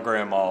 just like my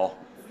grandma.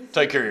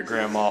 Take care of your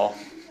grandma.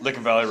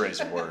 Lincoln Valley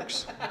Razor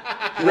Works.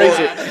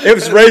 It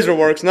was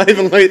Razorworks, not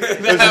even late. It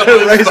was That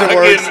was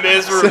Razorworks. fucking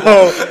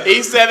miserable. So,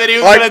 He said that he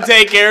was Like, gonna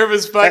take care of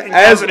his fucking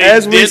as company.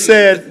 as we Didn't.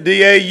 said,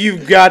 DA,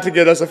 you've got to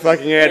get us a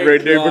fucking ad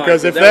read, dude. God,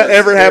 Because if that that was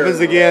ever happens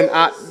terrible.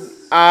 again,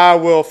 I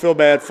will feel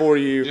bad for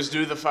you. just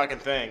do the fucking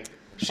thing.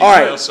 She All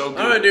right. smells so I'm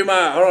gonna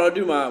good.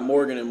 do my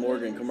Morgan and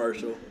Morgan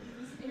commercial.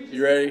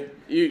 You ready?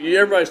 You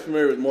everybody's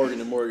familiar with Morgan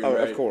and Morgan, Oh,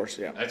 right? of course,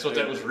 yeah. That's what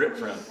that was ripped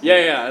from.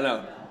 Yeah, I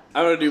know.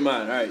 I'm gonna do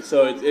mine. All right,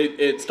 so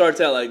it starts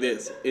out like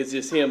this. It's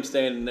just him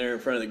standing there in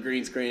front of the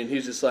green screen.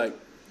 He's just like,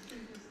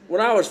 when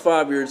I was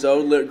 5 years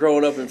old,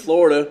 growing up in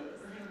Florida,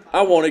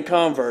 I wanted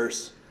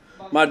Converse.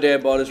 My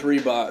dad bought us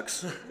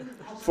Reeboks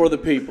for the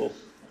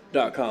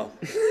people.com.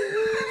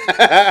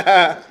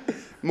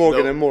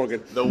 Morgan No. and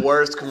Morgan. The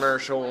worst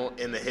commercial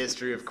in the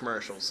history of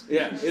commercials.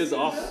 Yeah, it was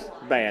awful.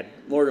 Bad.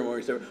 Morgan.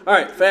 All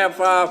right, Fab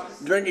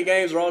 5, drinking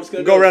games. We're all just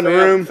gonna Go around the Fab,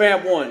 room.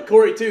 Fab 1,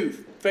 Corey 2,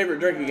 favorite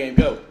drinking game.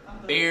 Go.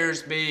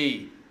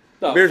 Beersby.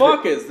 The Beers-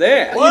 fuck is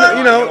that?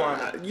 You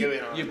know,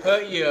 You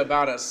put you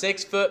about a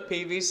 6-foot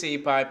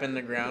PVC pipe in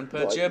the ground,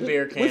 put you a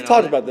beer can. We've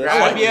talked on about it, this.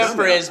 grab you a I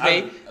frisbee,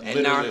 literally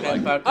and knock that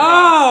like- fucker off.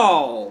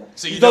 Oh,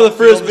 So You you throw don't the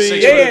fill frisbee-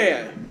 6 yeah, foot- yeah,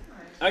 yeah.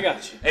 I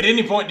got you. At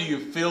any point, do you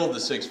fill the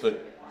 6-foot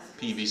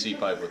PVC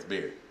pipe with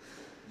beer?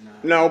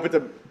 No, but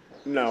the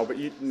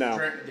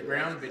The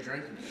ground would be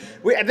drinking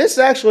it. This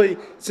actually,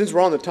 since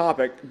we're on the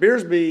topic,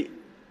 Beersby,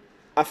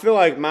 I feel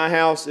like my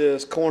house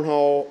is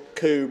cornhole,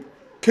 cube.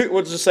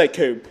 We'll just say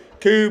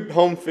cube,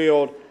 home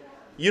field.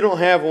 You don't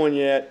have one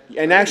yet,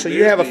 and actually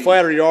you have a Beersby.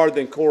 flatter yard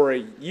than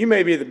Corey. You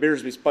may be the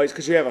Beersby space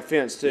because you have a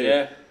fence too.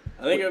 Yeah,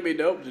 I think it would be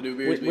dope to do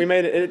we, beers. we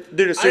made it.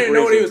 Dude, it's I super didn't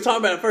know what he easy. was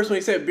talking about at first when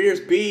he said beers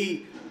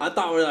B. I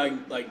thought we were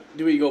like,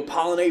 do we go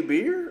pollinate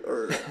beer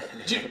or?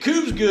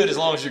 Coop's good as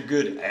long as you're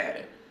good at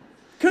it.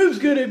 Coop's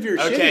good if you're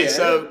shitty Okay, at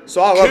so, it. So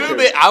I love Coob,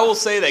 Coob. I will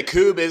say that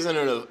Coob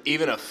isn't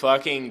even a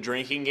fucking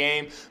drinking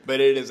game,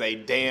 but it is a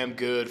damn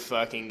good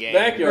fucking game.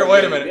 Backyard. Here, wait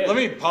a game, minute. yeah. Let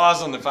me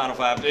pause on the Final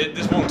Five.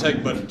 This won't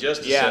take but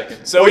just a Yeah.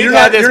 second. So Well, we've you're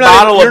had not- this you're not-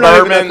 bottle you're of not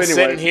even bourbon up anyway.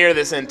 sitting here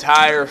this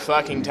entire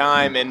fucking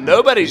time, and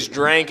nobody's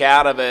drank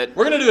out of it.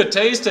 We're going to do a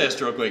taste test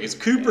real quick. It's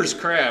Cooper's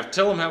Craft.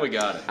 Tell them how we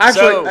got it.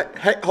 Actually, So-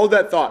 hey, hold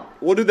that thought.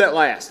 We'll do that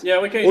last. Yeah,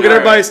 we can't. We'll get all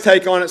everybody's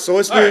take on it. So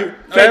let's do right.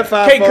 Fab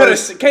Five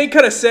first. Can't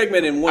cut a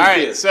segment in one All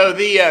right, fist. so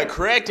the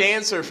correct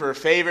answer for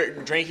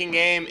favorite drinking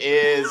game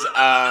is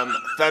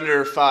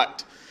Thunder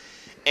Fucked.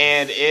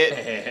 And it.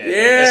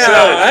 Yeah, So-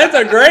 that's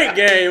a great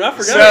game. I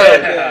forgot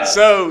about that.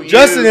 So you,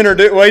 Justin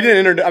introduced. Well, he didn't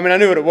introduce. I mean, I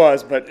knew what it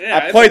was, but Yeah,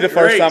 I played the it's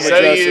first great. time with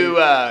So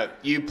Justin.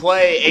 you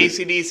play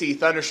AC/DC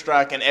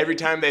Thunderstruck, and every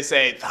time they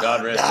say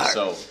God rest his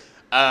soul.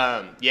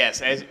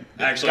 yes,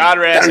 Actually, God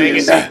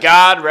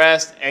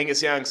rest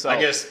Angus Young's soul.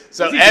 I guess-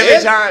 So Is he every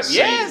dead? time, Same.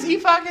 yes, he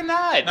fucking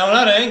died. No,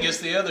 not Angus,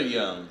 the other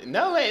young.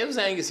 No, it was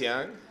Angus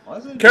Young.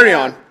 Was it? Carry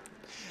on.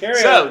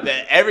 So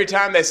every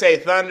time they say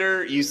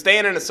thunder, you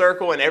stand in a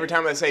circle, and every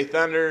time they say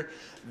thunder,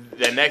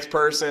 the next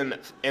person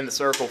in the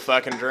circle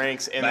fucking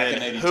drinks, and Back in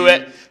then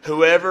 82.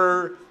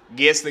 whoever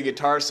gets the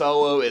guitar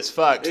solo is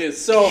fucked. It's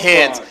so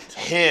fucked.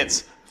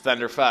 Hence,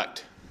 thunder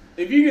fucked.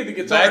 If you get the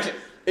guitar,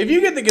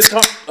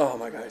 Back- oh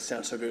my god, it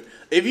sounds so good.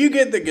 If you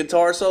get the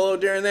guitar solo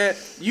during that,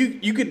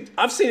 you could.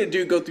 I've seen a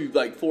dude go through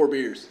like 4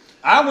 beers.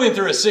 I went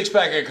through a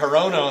 6-pack of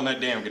Corona on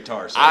that damn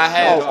guitar. So I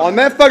have. Oh, on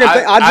that fucking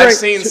thing, I I've drank.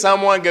 seen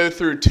someone go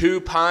through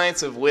 2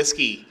 pints of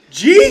whiskey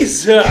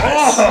Jesus.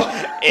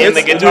 in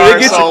the Dude, guitar it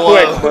gets solo.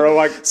 you quick, bro.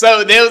 Like,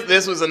 So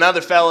this was another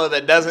fella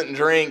that doesn't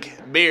drink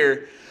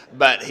beer,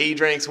 but he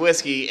drinks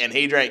whiskey, and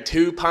he drank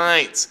 2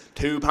 pints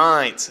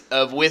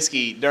of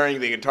whiskey during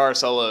the guitar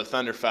solo of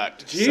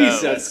Thunderfucked.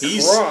 Jesus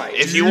So, Christ.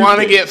 if you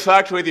want to get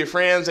fucked with your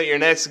friends at your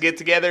next get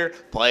together,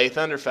 play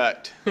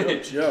Thunderfucked. No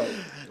joke.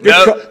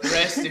 No,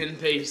 Rest in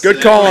peace.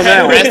 good call on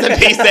that one. rest in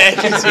peace,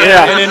 Angus.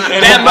 Yeah.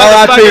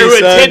 That R.I.P.,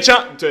 motherfucker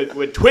son.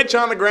 would twitch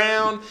on the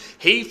ground.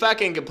 He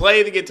fucking could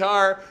play the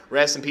guitar.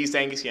 Rest in peace,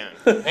 Angus Young.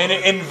 And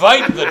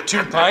invite the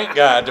 2-pint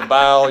guy to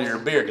buy all your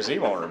beer because he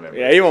won't remember.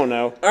 Yeah, you won't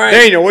know. All right.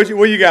 Daniel, what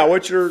you got?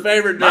 What's your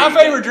Favorite My drink?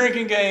 favorite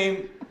drinking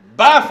game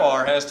by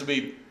far has to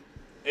be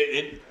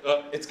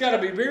it's got to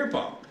be beer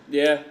pong.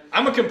 Yeah.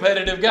 I'm a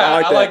competitive guy. I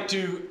like I that. like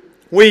to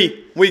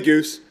we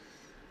Goose?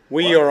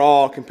 We are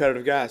all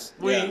competitive guys.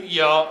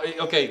 y'all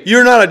okay.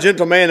 You're not a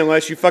gentleman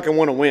unless you fucking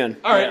want to win.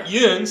 All right,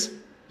 Yuns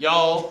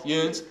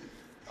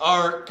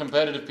are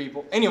competitive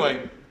people.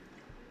 Anyway,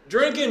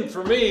 drinking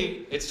for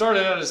me, it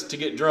started out as to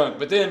get drunk,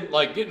 but then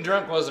like getting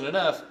drunk wasn't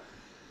enough.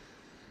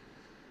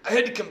 I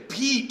had to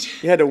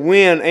compete. You had to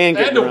win and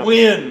I get had to drunk.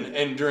 win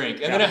and drink,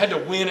 and then I had to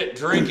win at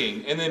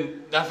drinking, and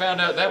then I found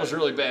out that was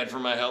really bad for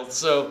my health.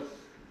 So,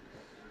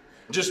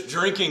 just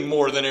drinking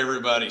more than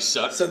everybody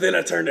sucked. So then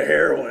I turned to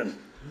heroin.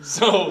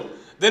 So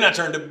then I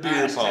turned to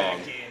beer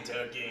pong.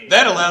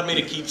 That allowed me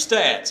to keep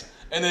stats,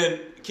 and then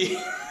keep.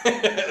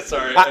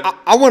 Sorry.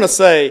 I want to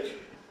say,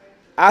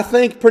 I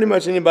think pretty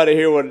much anybody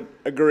here would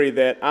agree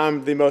that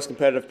I'm the most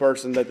competitive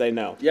person that they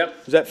know. Yep.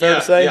 Is that fair Yeah,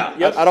 to say? yeah.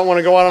 Yep. I don't want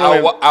to go out on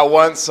a limb. I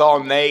once saw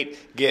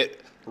Nate get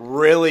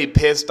really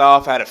pissed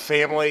off at a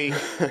family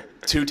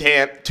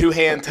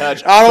two-hand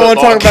touch. I don't want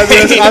to talk about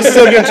this. I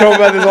still get in trouble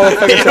about this all the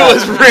fucking It time.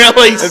 was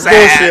really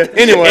sad. bullshit.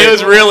 Anyway. It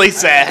was really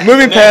sad.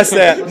 Moving past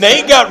that,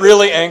 Nate got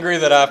really angry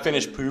that I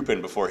finished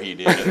pooping before he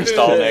did in the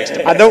stall next to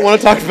me. I don't want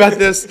to talk about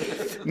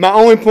this. My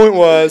only point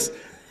was,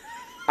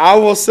 I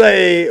will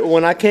say,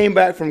 when I came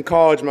back from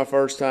college my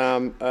first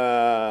time,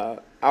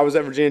 I was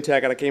at Virginia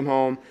Tech and I came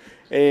home,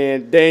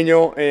 and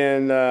Daniel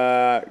and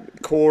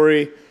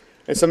Corey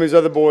and some of these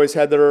other boys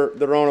had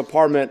their own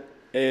apartment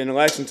in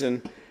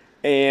Lexington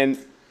and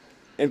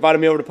invited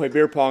me over to play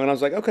beer pong. And I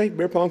was like, okay,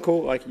 beer pong,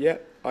 cool. Like, yeah.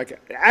 Like,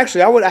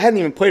 actually, I hadn't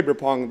even played beer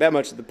pong that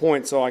much at the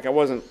point, so like I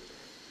wasn't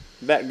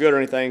that good or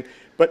anything.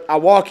 But I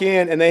walk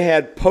in and they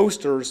had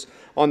posters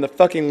on the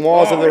fucking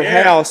walls of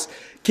their house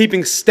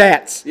keeping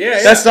stats.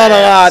 Yeah, That's not a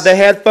lie. They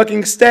had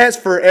fucking stats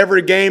for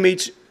every game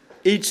each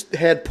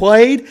had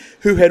played,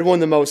 who had won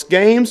the most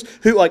games,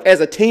 who like as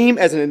a team,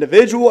 as an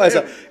individual, and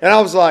I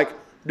was like,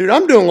 dude,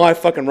 I'm doing life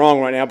fucking wrong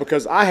right now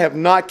because I have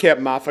not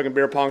kept my fucking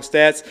beer pong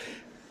stats.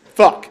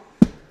 Fuck.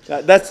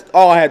 That's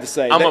all I had to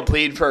say. I'm going to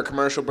plead for a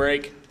commercial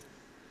break.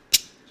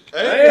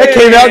 That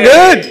came out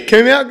good.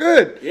 Came out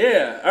good.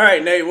 Yeah. All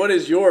right, Nate. What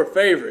is your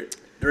favorite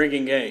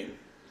drinking game?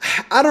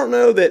 I don't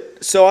know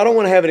that. So I don't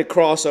want to have any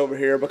crossover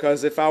here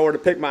because if I were to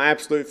pick my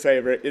absolute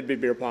favorite, it'd be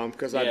beer pong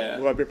because I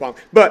love beer pong.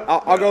 But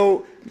I'll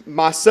go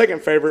my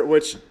second favorite,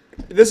 which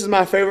this is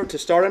my favorite to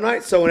start a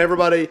night. So when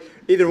everybody,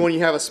 either when you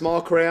have a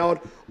small crowd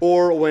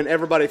or when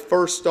everybody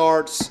first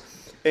starts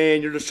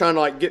and you're just trying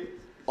to get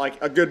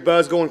a good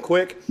buzz going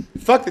quick,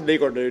 fuck the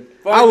Diggler, dude.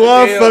 I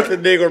love fuck the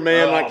Diggler,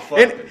 man.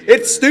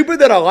 It's stupid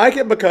that I like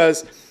it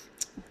because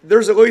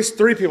there's at least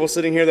 3 people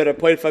sitting here that have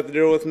played fuck the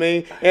Diggler with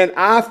me, and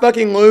I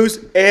fucking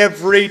lose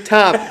every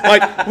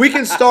time. We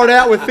can start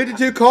out with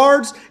 52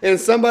 cards, and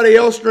somebody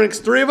else drinks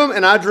 3 of them,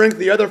 and I drink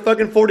the other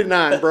fucking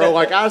 49, bro.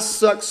 I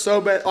suck so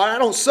bad. I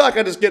don't suck.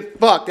 I just get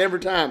fucked every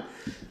time.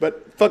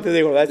 But fuck the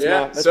Diggler. That's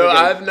my So my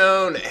game. I've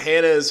known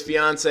Hannah's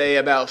fiance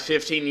about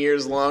 15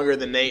 years longer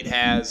than Nate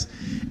has,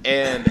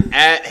 and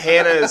at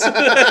Hannah's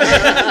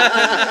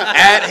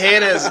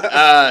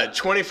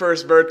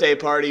 21st birthday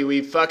party,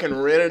 we fucking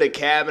rented a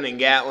cabin in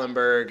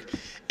Gatlinburg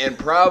and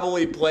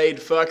probably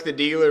played Fuck the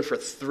Dealer for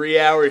 3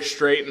 hours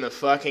straight in the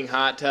fucking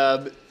hot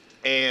tub.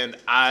 And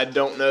I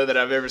don't know that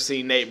I've ever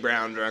seen Nate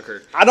Brown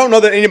drunker. I don't know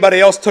that anybody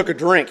else took a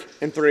drink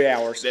in 3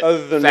 hours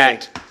other than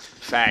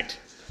Fact.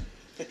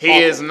 He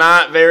is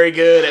not very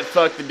good at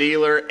Fuck the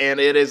Dealer, and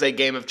it is a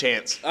game of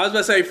chance. I was about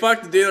to say,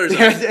 fuck the dealers.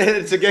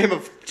 It's a game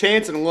of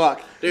chance and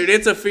luck. Dude,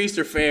 it's a feast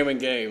or famine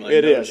game.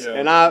 It is,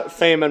 and I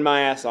famine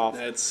my ass off.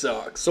 That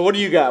sucks. So what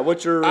do you got?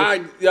 What's your?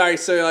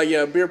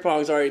 Beer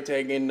pong's already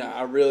taken.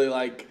 I really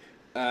like.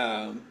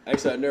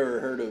 Actually, I've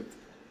never heard of.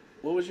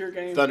 What was your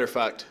game?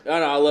 Thunderfucked.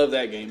 I love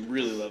that game.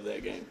 Really love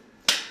that game.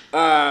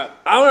 I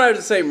would have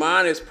to say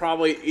mine is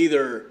probably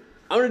either.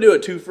 I'm gonna do a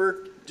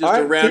twofer just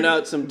to round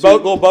out some.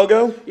 Little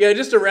BOGO. Yeah,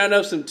 just to round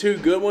up some 2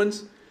 good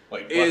ones.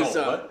 Wait, Is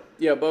butthole, what?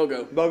 yeah,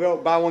 BOGO.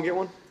 BOGO, buy one get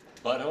one.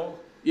 Butthole?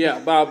 Yeah,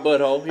 buy a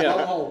butthole. Yeah,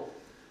 Oh,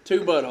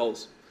 2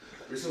 buttholes.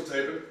 We still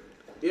taping?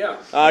 Yeah.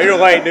 You're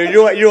late, dude.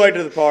 You're late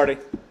to the party.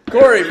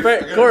 Corey,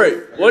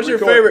 what's your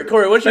favorite?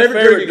 Corey, what's your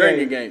favorite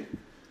drinking game?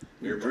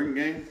 Your drinking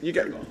game? You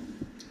got.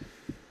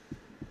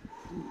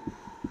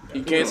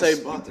 You can't say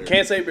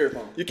beer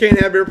pong. You can't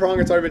have beer pong.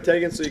 It's already been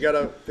taken, so you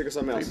gotta think of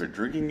something else. Favorite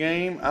drinking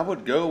game? I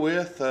would go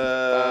with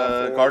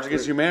Cards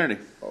Against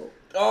Humanity.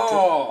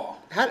 Oh.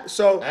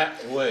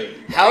 Wait.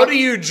 How do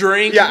you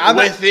drink I'm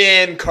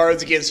within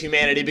Cards Against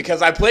Humanity?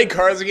 Because I played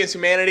Cards Against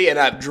Humanity and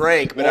I've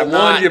drank, but Well, I've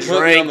not one, you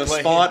put me on the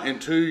playing. spot,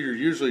 and 2, you're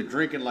usually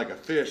drinking like a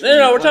fish.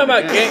 No, we're talking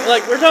about games.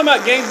 We're talking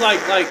about games like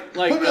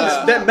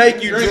that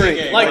make you drink.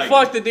 game. like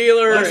fuck the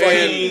dealer and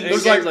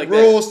There's games like that.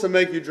 rules to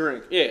make you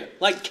drink. Yeah,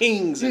 like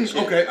Kings and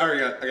shit. Okay, all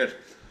right, I got you.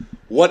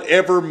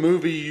 Whatever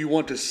movie you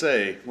want to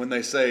say, when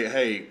they say,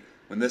 hey,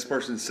 when this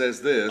person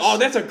says this. Oh,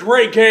 that's a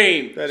great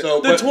game. So,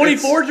 The but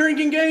 24 it's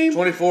drinking game?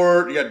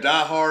 24, you got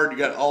Die Hard, you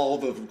got all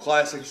the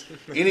classics.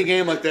 Any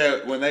game like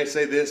that, when they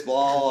say this,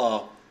 blah,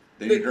 blah,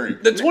 then you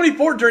drink. The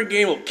 24 drink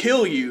game will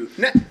kill you.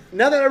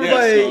 Now that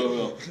everybody, Yes, so it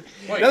will.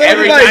 Wait, now that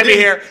Every everybody time you did-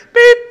 hear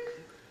beep,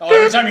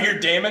 every time you hear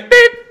damn it,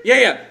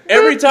 Yeah.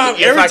 Every time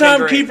If I can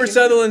drink. Kiefer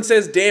Sutherland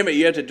says "damn it,"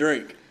 you have to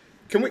drink.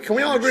 Can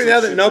we all agree now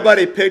that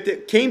nobody picked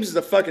it? Kings is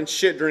a fucking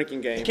shit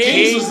drinking game.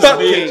 Kings Fuck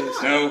Kings.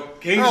 No,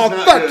 Kings Oh is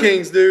not fuck good.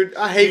 Kings, dude.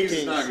 I hate Kings is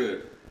Kings. not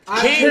good.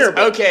 Kings.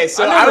 Okay,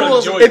 so I I never will.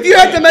 enjoyed If you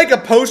have to make a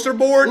poster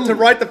board to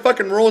write the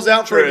fucking rules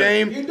out for a True.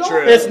 game,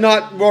 True. it's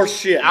not worth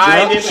shit.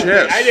 I Drunk disagree.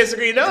 chess. I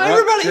disagree. No, Drunk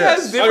everybody chess.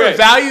 has different Okay.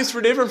 values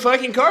for different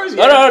fucking cars.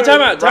 Hold on,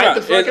 time out. Write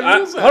the fucking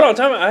rules out. Hold on,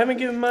 time out. I haven't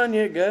given mine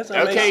yet, guys.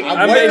 Okay,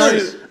 I may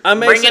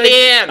Bring it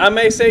say, in. I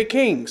may say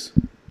Kings.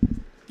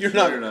 You're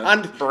not. you're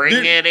not. Bring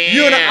it in.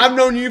 You and I've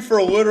known you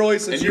for literally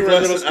since And you you've were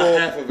in middle lasted a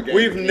half of a school. game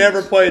We've with never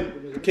Kings.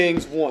 played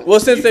Kings once.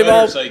 Well, since You they've better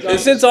all, say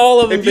Kings. since all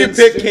of them if you been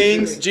pick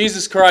Kings,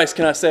 Jesus Christ,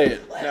 can I say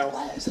it?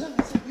 no.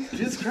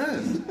 Jesus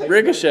Christ.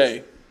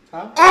 Ricochet.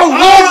 I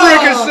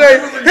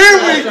love Ricochet.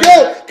 Here we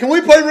go. Can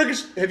we play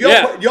Ricochet? Have y'all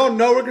Yeah. y'all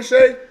know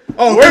Ricochet?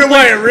 Oh, We're here we-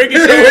 playing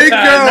Ricochet Here we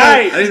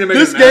tonight. go. I need to make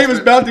This an game is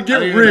announcement. about to get I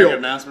need to make real. an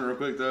announcement real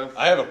quick, though.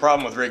 I have a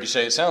problem with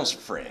Ricochet. It sounds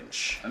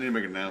French. I need to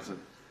make an announcement.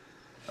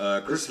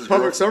 Chris's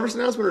Public service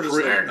announcement or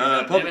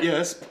just public,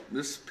 yes,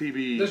 this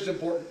PB. This is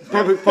important.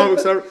 public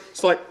service?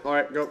 It's like, all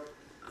right, go.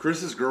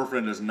 Chris's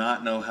girlfriend does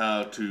not know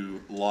how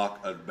to lock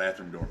a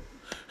bathroom door.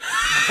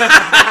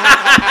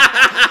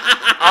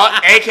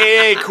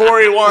 AKA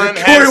Corey one.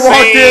 Corey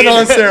walked in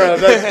on Sarah.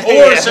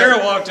 Or Sarah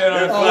walked in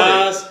on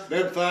Corey.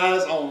 Them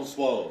thighs on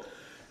swole.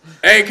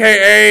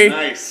 AKA,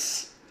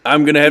 Nice.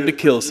 I'm gonna have to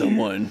kill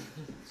someone.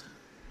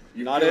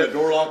 You Not kill it. a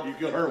door lock, you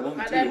kill her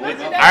one too.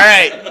 All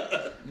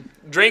right.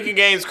 Drinking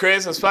games,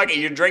 Chris. Let's fucking.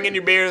 You're drinking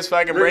your beers.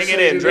 Fucking bring it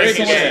in.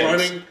 Drinking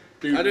games.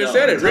 I just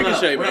said it.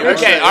 Ricochet, man.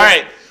 Okay. All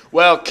right.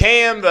 Well,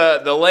 Cam,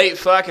 the late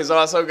fuck, is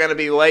also going to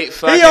be late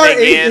fucking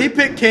He again.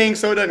 picked King,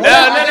 so it doesn't No,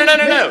 matter.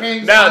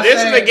 no. No,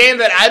 this is a game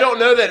that I don't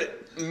know that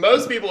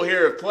most people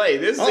here have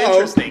played. This is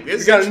interesting. This You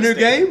is got a new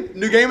interesting. game?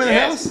 New game in the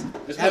Yes. house?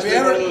 This Have must you be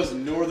one ever- of those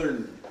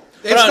northern.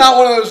 It's not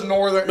one of those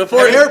northern. Before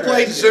Have you he- ever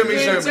played Zoomy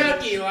Zoomy?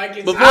 Kentucky, like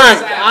it's Before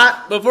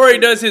outside. Before he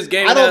does his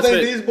game I don't think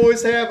announcement, these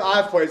boys have.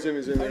 I've played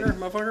Zoomy Zoomy.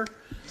 motherfucker.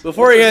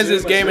 Before he has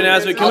his game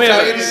announcement, can I'll we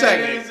tell you in a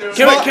have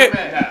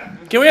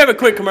second. can we have a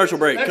quick commercial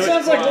break? Can we,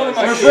 Sounds like one of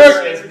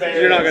my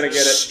You're not gonna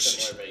get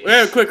it. we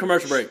have a quick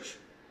commercial break.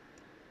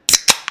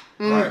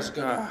 That's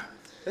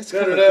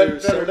coming through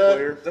so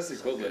clear. That's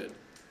equivalent.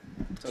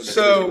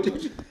 So,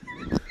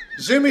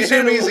 Zoomy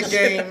Zoomy is a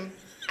game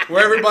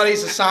where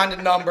everybody's assigned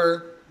a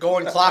number,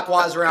 going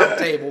clockwise around the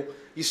table.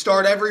 You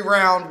start every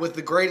round with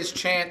the greatest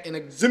chant in a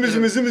Zoomy,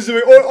 zoomy, zoomy,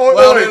 zoomy. Oi, oi,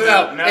 Well, oi.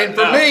 no. And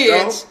for me,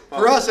 it's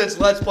for us. It's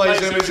let's play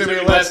Zoomy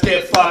Zoomy. Let's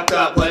get fucked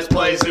up. Let's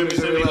play Zoomy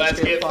Zoomy.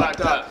 Let's get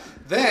fucked up.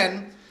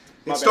 Then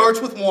it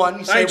starts with 1.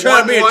 You say ain't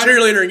trying to be a 1,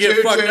 cheerleader and get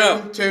 2, fucked 2,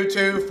 up. 2,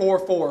 2, 4,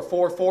 4,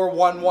 4, 4,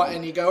 1, 1,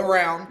 and you go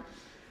around.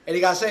 And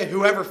you gotta say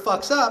whoever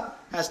fucks up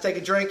has to take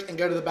a drink and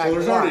go to the back of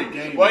There's the already a line.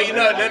 game. Well,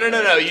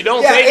 no. You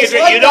don't Yeah, take a it's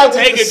drink. like You that don't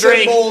with take the a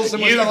drink. symbols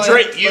and You stuff like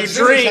drink. that, You but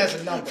Zoomies has a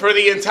drink number. for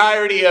the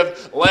entirety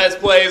of let's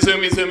play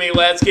Zoomy Zoomy.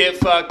 Let's get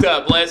fucked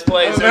up. Let's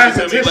play I'm a Zoomy Zoomy.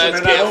 mathematician, Let's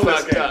and I get know this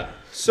fucked game. up.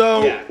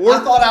 So Yeah. I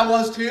thought I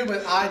was too,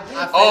 but I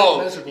failed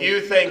Oh, miserably. you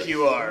think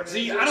you are?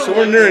 See, I don't So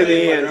we're like nearing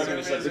playing the end. drunk and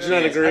it's like Would you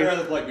not chance. agree? I'd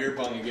rather play beer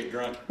pong and get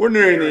drunk. we're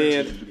nearing the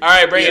end. All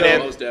right, bring it in.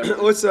 Most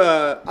definitely. Let's.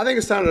 I think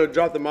it's time to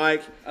drop the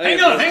mic. I think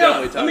Hang on, it's hang most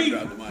on. definitely Let time me to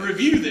drop the mic.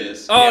 review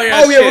this. Oh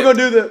yeah. Oh yeah, shit. we're gonna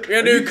do the. We're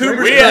gonna do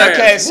Cooper's Okay,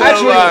 Craft. so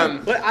Actually,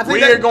 I think we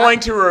that- are going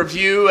to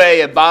review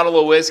a bottle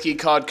of whiskey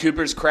called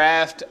Cooper's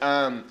Craft.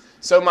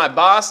 So my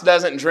boss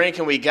doesn't drink,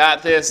 and we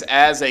got this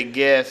as a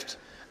gift.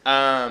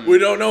 We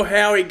don't know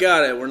how he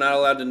got it. We're not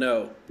allowed to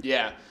know.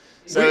 Yeah.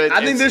 So I think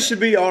it's- this should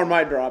be our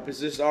mic drop. Is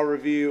this our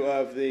review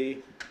of the?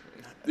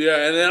 Yeah,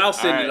 and then I'll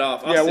send All it right.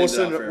 off. We'll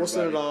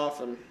send it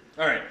off. And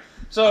All right,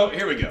 so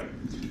here we go.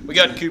 We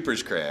got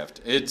Cooper's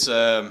Craft. It's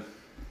blue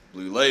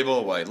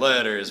label, white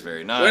letters,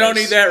 very nice. We don't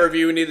need that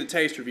review. We need the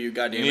taste review. You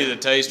Goddamn need it. a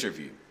taste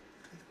review.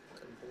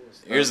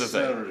 Here's the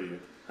thing. Review.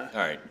 All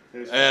right,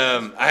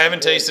 I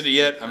haven't tasted it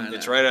yet.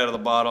 It's right out of the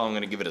bottle. I'm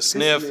gonna give it a pisses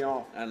sniff. me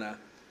off. I know.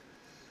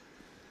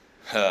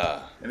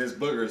 And his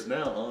booger is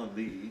now on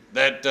the.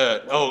 That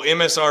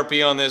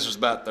MSRP on this was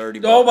about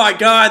 $30. Oh my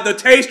God, the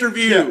taste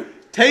review.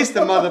 Taste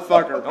the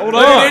motherfucker. Hold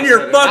Put on. it in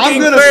your I'm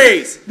fucking gonna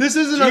face. This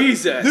isn't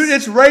Jesus. dude.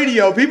 It's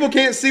radio. People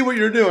can't see what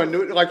you're doing.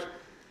 Dude, like,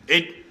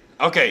 It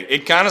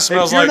kind of if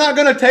smells you're like. not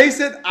gonna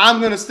taste it,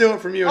 I'm gonna steal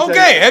it from you. and taste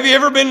Okay, it. have you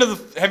ever been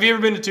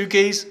to Two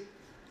Keys?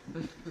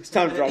 It's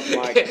time to drop the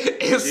mic.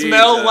 It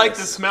smells like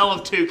the smell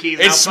of two keys.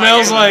 It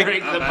smells like-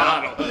 Drink the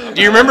bottle.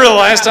 Do you remember the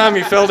last time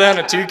you fell down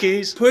at Two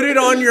Keys? Put it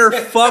on your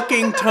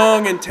fucking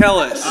tongue and tell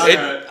us.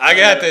 I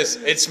got this.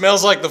 It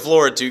smells like the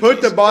floor at Two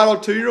Put Keys. the bottle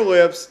to your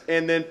lips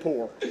and then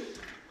pour.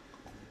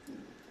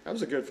 That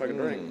was a good fucking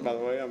drink, by the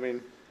way. I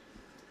mean,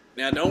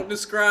 Now don't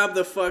describe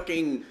the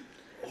fucking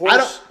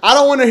horse. I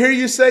don't want to hear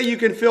you say you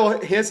can feel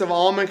hints of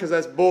almond because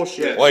that's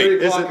bullshit. Wait.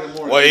 3 Is o'clock it- in the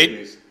morning. wait.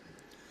 Cookies.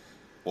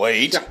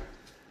 Wait. Yeah.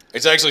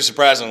 It's actually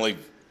surprisingly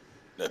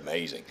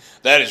amazing.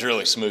 That is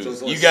really smooth. So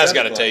it's like You guys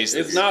got to 7 o'clock. taste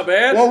It's this. not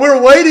bad. Well,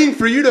 we're waiting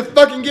for you to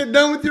fucking get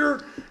done with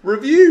your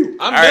review.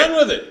 I'm All right. done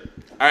with it.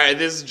 All right,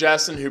 this is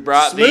Justin who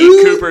brought Smooth?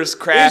 the Cooper's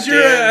Craft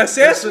Here's your in.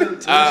 assessment.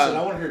 Listen,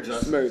 I want to hear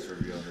Justin's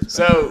review on this.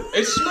 So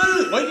It's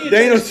smooth. What do you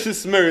Daniel's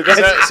just smooth.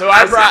 So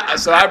I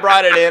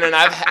brought it in, and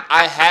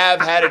I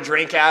have had a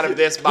drink out of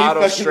this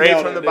bottle fucking straight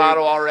nailed from it, the dude.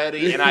 bottle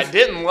already, and I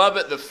didn't love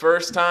it the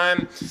first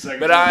time,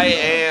 but I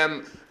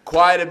am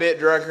quite a bit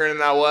drunker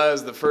than I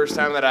was the first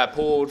time that I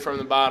pulled from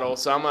the bottle.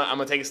 So I'm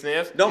gonna take a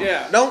sniff. Don't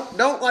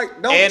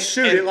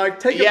shoot it. Like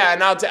take yeah, a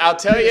and I'll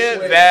tell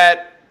you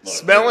that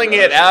smelling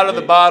it out of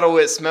the bottle,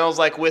 it smells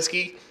like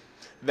whiskey.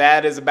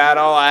 That is about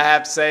all I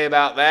have to say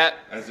about that.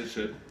 As it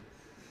should.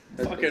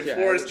 Fucking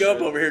Forrest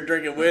Gump over here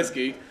drinking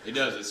whiskey. It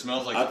does. It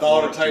smells like I the thought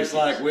floor it at Two tastes Keys.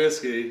 like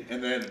whiskey,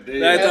 and then it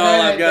did. That's And all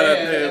then I've it got to did,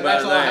 say and about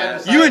that's all I had that.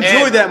 to say. You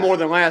enjoyed And- that more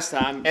than last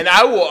time. And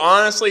I will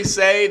honestly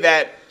say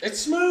that It's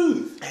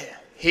smooth.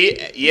 he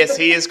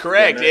is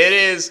correct. It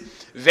is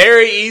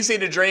very easy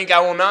to drink. I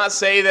will not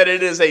say that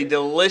it is a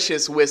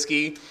delicious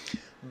whiskey,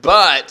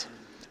 but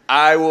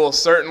I will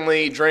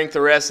certainly drink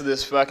the rest of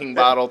this fucking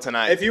bottle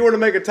tonight. If you were to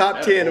make a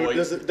top 10, boy.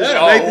 does it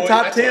That make boy. the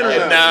top That's 10 or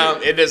what I- no?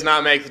 No, it does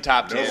not make the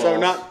top 10. So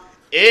not.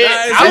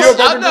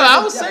 I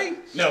will say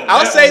No,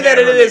 I'll that say will that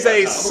it never is make a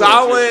my top.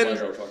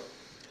 solid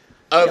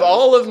of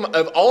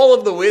all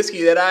of the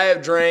whiskey that I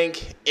have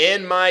drank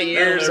in my That'll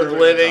years never of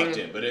make my top living.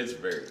 10, but it's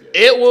very good.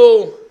 It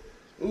will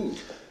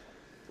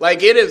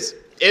like it is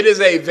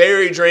a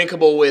very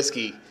drinkable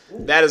whiskey.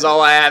 That is all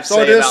I have to So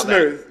say it is about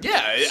smooth. that.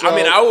 Yeah, So I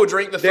mean I will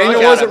drink the fuck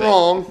Daniel out wasn't of it.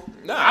 wrong.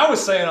 No, I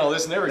was saying all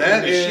this, never giving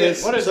That me shit.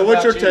 is- What is So it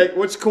what's your about you? take?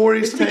 What's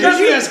Corey's take? Because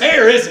he has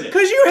hair, isn't it?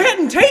 Because you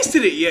hadn't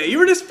tasted it yet. You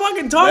were just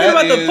fucking talking That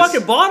about the is-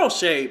 fucking bottle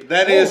shape.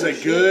 That is a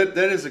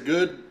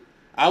good.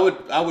 I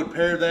would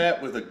pair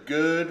that with a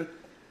good.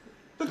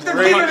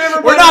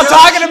 we're not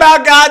talking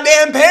about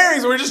goddamn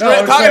pairings. We're just No,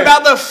 I'm talking saying-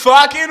 about the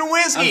fucking I'm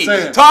whiskey.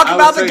 saying, Talk I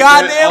would about the take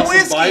goddamn that awesome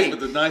whiskey. bite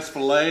with a nice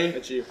fillet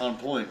That's you. on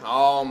point.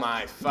 Oh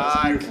my That's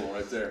fuck. beautiful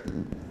right there.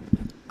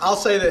 I'll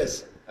say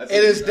this. That's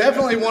It is a-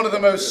 definitely that's one of the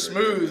most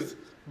very good. smooth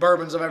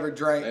bourbons I've ever That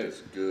drank,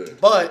 is good.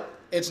 but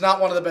it's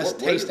not one of the best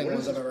What is- tasting what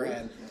ones is I've ever this?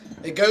 had.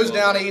 It goes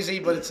down easy,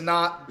 but it's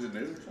not. Is it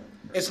new or something?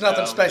 It's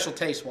nothing special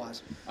taste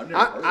wise.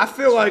 I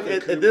feel like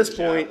at this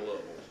point,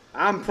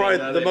 I'm probably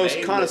the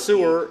most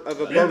connoisseur of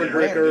a bourbon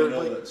drinker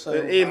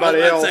than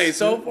anybody else. I'd say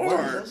so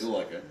far. You'll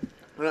like it.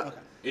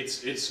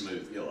 It's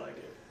smooth. You'll like it.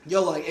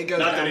 You'll like it. Goes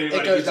Not that down. It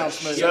anybody goes gives a down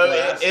smooth.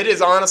 shit. So it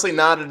is honestly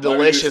not a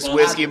delicious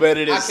whiskey, but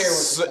it I is.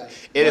 care what you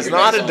say. It is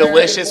not a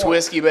delicious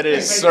whiskey, but it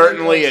is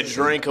certainly a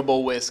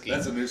drinkable whiskey.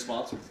 That's a new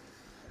sponsor.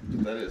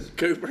 That is.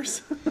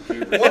 Coopers. Once they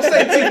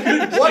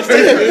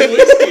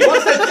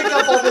pick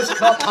up on this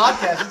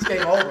podcast, it's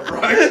game over,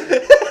 bro.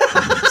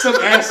 Some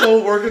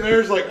asshole working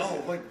there is like,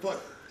 oh, like, fuck,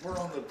 we're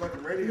on the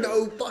fucking radio.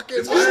 No fucking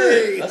It's way.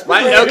 good. That's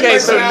Like, okay,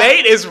 so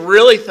Nate is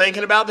really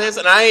thinking about this,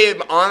 and I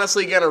am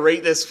honestly going to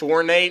rate this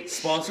for Nate.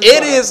 Sponsored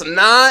It by- is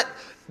not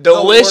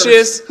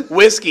delicious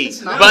whiskey,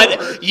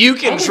 but you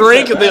can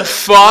drink the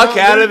fuck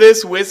out of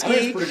this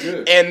whiskey pretty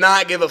good. and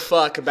not give a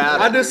fuck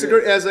about I it.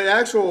 disagree. As an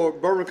actual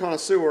bourbon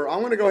connoisseur, I'm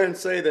going to go ahead and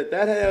say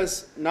that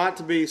has not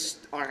to be.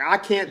 I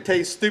can't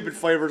taste stupid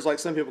flavors like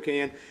some people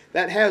can.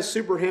 That has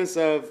super hints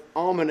of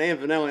almond and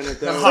vanilla in it,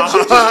 though. I'm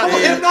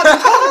not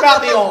talking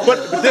about the almond.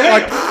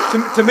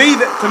 Like to me,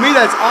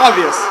 that's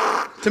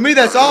obvious. To me,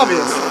 that's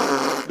obvious.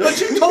 But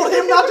you told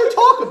him not to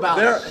talk about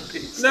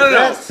it.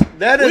 No.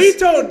 That We is.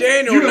 told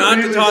Daniel You not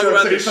to immediately talk said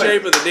about the the same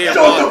shape of the damn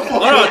bottle.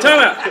 Hold on, time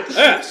out.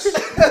 Yes.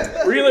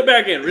 Reel it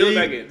back in.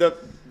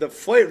 The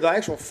flavor, the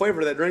actual flavor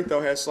of that drink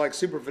though has like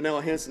super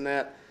vanilla hints in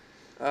that.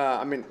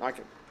 I mean, I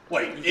can.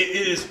 Wait, it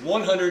is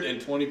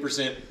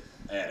 120%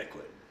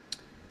 adequate.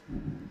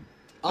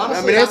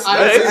 Honestly, that's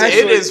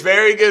It is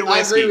very good I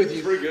whiskey. agree with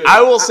you. Pretty good.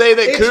 I will say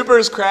that It's-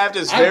 Cooper's Craft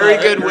is I very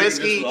love good drinking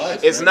whiskey. this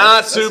life, It's man. not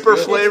That's super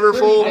good.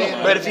 flavorful,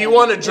 pretty but if you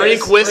want to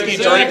drink whiskey,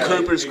 drink exactly.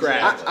 Cooper's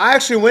Craft. I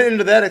actually went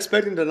into that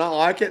expecting to not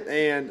like it,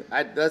 and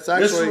that's This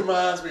actually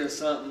reminds me of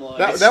something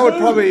like that would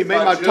probably make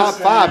If I my just top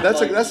had, five.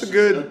 like, That's a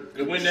good.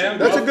 It went down.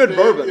 That's a rough good bed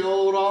bourbon. at The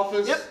old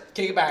office. Yep.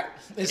 Kick it back.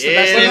 It's the It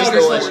best is thing There's I've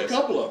delicious. ever a seen.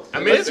 couple of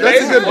them. I mean, it's That's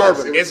very a good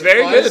bourbon. It's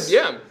very good,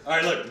 yeah. All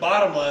right, look.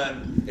 Bottom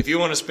line: if you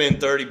want to spend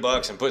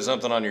 $30 and put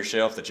something on your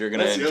shelf that you're going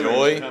to That's the other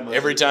enjoy reason how much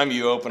every time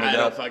you open I it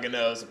don't up, fucking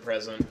know as a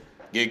present.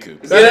 get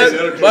Cooper.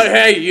 But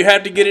hey, you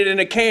have to get it in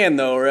a can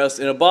though, or else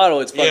in a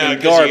bottle it's fucking Yeah,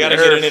 'cause garbage. you gotta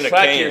get it in a Fuck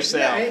can.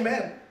 yourself.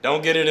 Amen.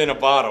 Don't get it in a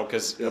bottle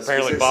because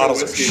apparently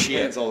bottles are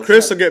shit.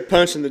 Chris will get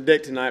punched in the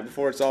dick tonight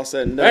before it's all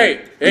said and done.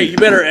 Hey, you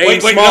better aim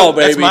Wait, small, no,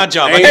 baby. that's my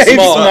job. I Aim get Aim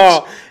small.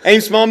 small,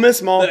 aim small, miss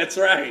small. That's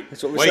right.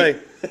 That's what we Wait.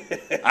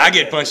 say. I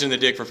get punched in the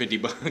dick for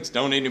 $50.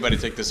 Don't anybody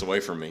take this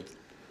away from me.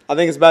 I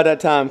think it's about that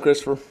time,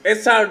 Christopher.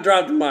 It's time to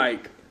drop the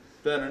mic.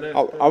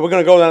 Oh, are we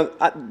gonna go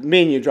down?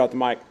 Me and you drop the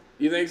mic.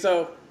 You think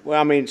so? Well,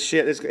 I mean,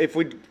 shit.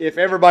 If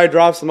everybody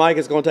drops the mic,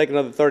 it's gonna take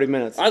another 30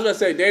 minutes. I was about to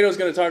say Daniel's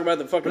going to talk about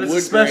the fucking But it's a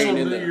wood special grain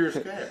in New there. Year's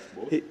catch,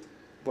 boy.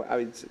 Well, I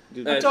mean,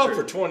 dude, That's Talk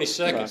true. for 20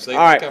 seconds. They all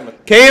right, become a-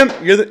 Cam,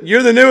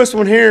 you're the newest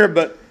one here,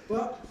 but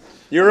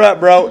you're up,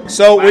 bro.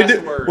 So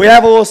Last word. we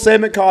have a little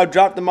segment called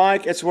 "Drop the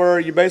Mic." It's where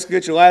you basically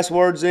get your last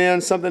words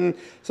in, something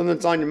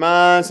that's on your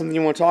mind, something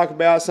you want to talk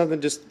about, something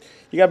just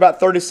you got about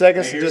 30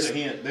 seconds to Here's just a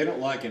hint. They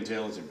don't like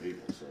intelligent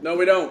people. So. No,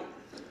 we don't.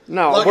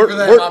 no. Lucky for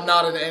them, I'm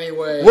not in any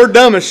way. We're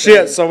dumb as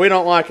shit, so we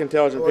don't like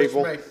intelligent Works for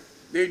people. me.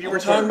 Dude, you were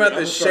talking about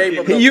the shape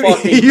of the You,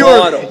 fucking you,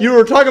 bottle. were, you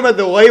were talking about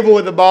the label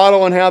of the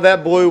bottle and how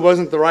that blue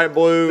wasn't the right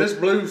blue. This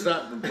blue's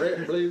not the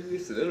red blue. You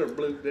said it's a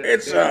blue.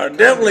 It's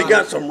definitely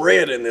got some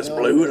red in this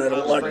blue, and I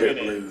don't like that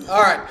blue.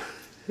 All right.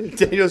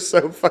 Daniel's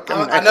so fucking.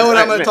 I know what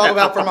I'm going to talk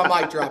about for my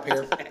mic drop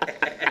here.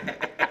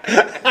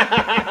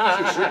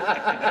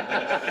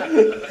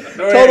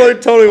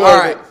 Totally All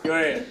worth right. it. Go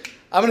ahead.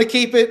 I'm going to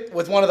keep it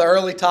with one of the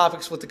early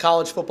topics with the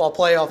college football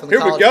playoff and the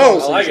Here we college go.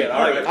 football I like season. it.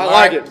 I like it. I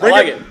like it. Bring I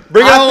like it. it.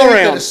 Bring it I all think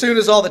that around. as soon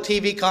as all the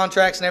TV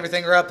contracts and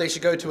everything are up, they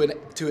should go to a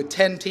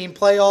 10-team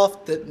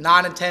playoff. The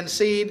 9 and 10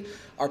 seed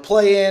are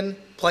play the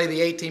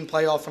 8-team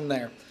playoff from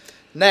there.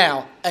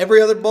 Now,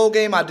 every other bowl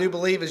game I do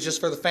believe is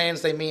just for the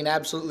fans. They mean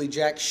absolutely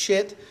jack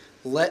shit.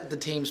 Let the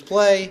teams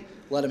play.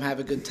 Let them have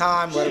a good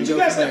time. Let them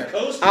go from there.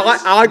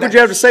 I like what you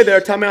have to say there.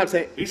 Time out.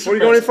 Before you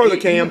go any further,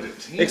 Cam,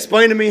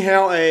 explain to me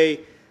how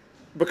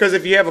because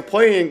if you have a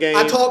play-in game.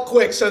 I talk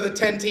quick so the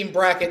 10-team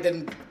bracket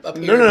didn't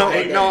appear. No.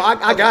 I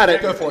Okay, got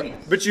it. Go for it.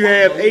 But you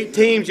have 8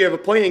 teams. You have a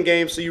play-in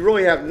game, so you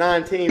really have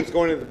 9 teams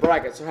going into the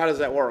bracket. So how does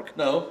that work?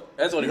 No,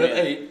 That's what he you had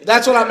meant. 8.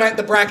 That's what I meant.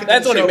 The bracket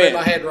That's didn't what he show in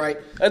meant. my head right.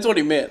 That's what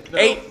he meant. No.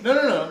 Eight.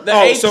 No. The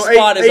eighth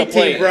spot is a 8-team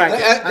play. bracket.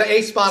 The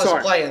 8th spot Sorry.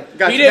 is playing.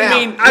 Got He you. didn't Now,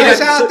 mean. I here's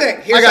got how you. I think.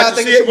 I Here's got how I you.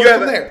 think See, it should you work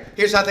have from it. there.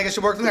 Here's how I think it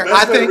should work from there. I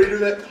Best way to think. redo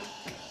that.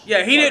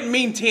 Yeah, he didn't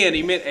mean 10.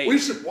 He meant 8. We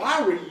should.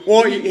 Why were you?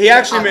 Well, he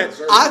actually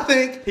meant. I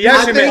think. He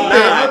actually meant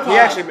that 9. He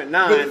actually meant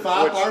 9. With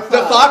 5 which- power The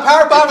 5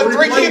 power 5 and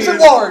 3 teams at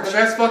large. And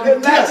that's fucking.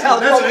 That's how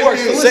the that's fuck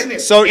works. So listen here.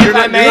 So If you're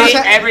I not. may,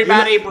 not-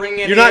 everybody bring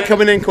it You're not in.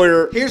 coming in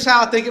clear. Here's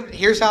how I think.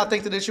 Here's how I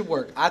think that it should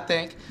work. I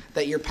think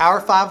that your Power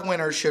 5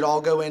 winners should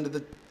all go into the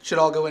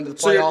playoffs.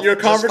 So your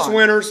just conference fine.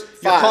 winners,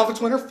 Your 5.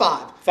 conference winner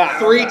 5.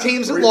 Three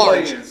teams at Three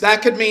large. play-ins.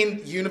 That could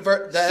mean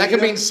that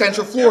could mean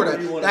Central Florida.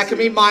 However you wanna That could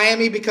see mean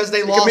Miami because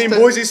they lost. mean to-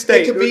 Boise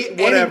State, It could be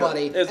whatever.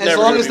 anybody, It's as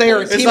never long gonna as be they are a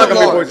Boise. It's team not at gonna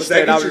be large. Boise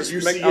State. I was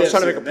That trying to gets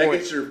make a that point.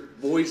 gets your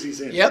Boise's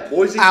in. Yep.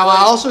 Boise's I playing.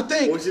 also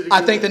think Boise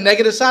I think the good.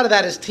 negative side of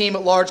that is team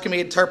at large can be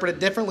interpreted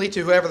differently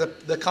to whoever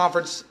the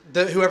conference,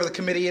 whoever the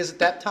committee is at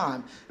that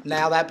time.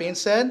 Now that being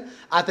said,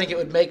 I think it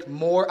would make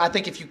more. I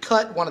think if you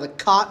cut one of the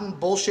cotton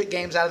bullshit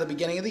games out of the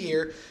beginning of the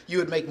year, you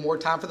would make more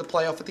time for the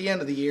playoff at the end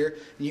of the year,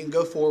 and you can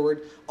go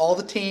forward. All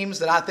the teams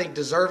that I think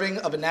deserving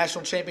of a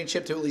national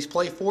championship to at least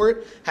play for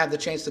it have the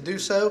chance to do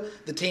so.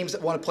 The teams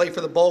that want to play for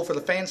the bowl for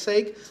the fans'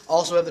 sake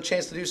also have the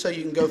chance to do so.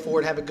 You can go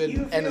forward, have a good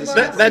end of the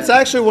season. That's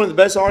actually one of the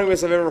best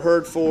arguments I've ever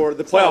heard for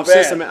the playoff not bad.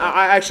 system.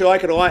 I actually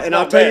like it a lot, and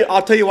not I'll tell you. bad.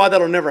 I'll tell you why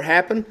that'll never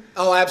happen.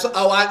 Oh,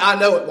 absolutely. Oh, I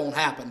know it won't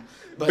happen.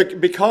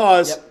 But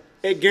Because Yep.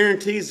 it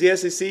guarantees the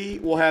SEC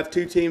will have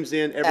two teams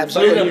in every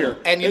Absolutely. fucking year.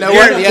 And you It know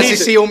what? The guarantees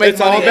SEC it. will make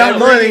it's all money about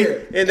every money,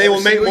 year. and they Every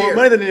will make single more year.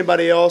 money than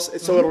anybody else.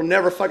 So it'll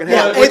never fucking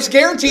happen. It's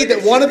guaranteed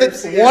that one of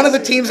the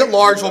teams at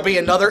large will be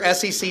another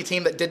SEC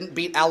team that didn't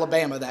beat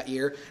Alabama that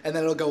year, and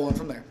then it'll go on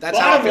from there. That's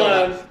how I Bottom feel.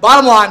 about line. it.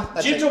 Bottom line.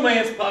 That's it.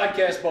 Gentleman's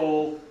Podcast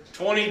Bowl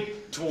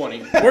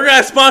 2020. We're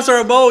gonna sponsor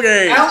a bowl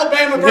game.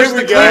 Alabama versus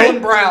we the go.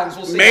 Cleveland Browns.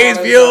 We'll see how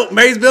those go.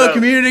 Maysville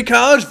Community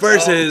College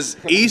versus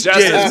East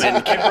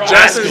Jessamine.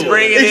 Justin's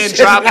bringing in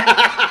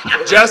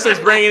Justin's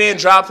bringing in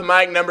drop the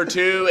mic number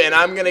 2, and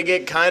I'm gonna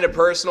get kind of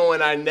personal,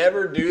 and I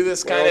never do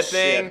this kind of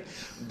thing,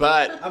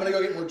 but I'm gonna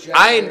go get more. Jack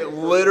I Daniels.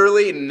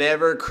 literally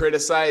never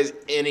criticize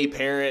any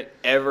parent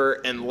ever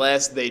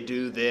unless they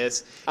do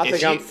this. I If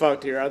think you- I'm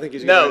fucked here. I think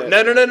he's No, gonna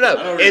no, no, no, no.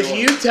 where If you're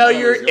you going. tell I know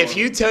your where you're if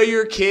you tell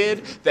your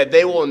kid that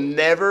they will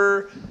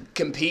never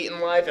compete in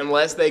life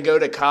unless they go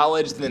to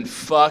college, then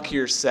fuck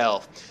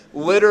yourself.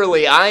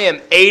 Literally, I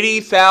am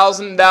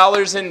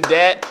 $80,000 in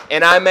debt,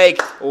 and I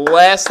make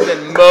less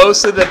than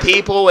most of the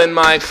people in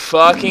my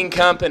fucking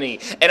company.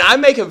 And I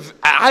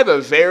have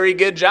a very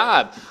good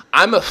job.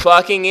 I'm a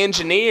fucking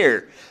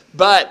engineer.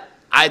 But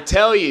I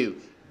tell you,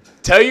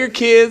 tell your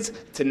kids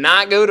to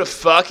not go to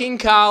fucking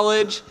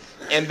college,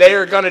 and they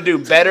are going to do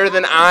better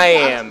than I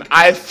am.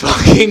 I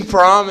fucking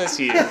promise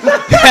you.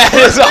 That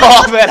is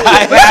all that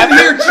I have.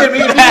 Here, Jimmy,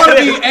 if you want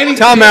to be anything,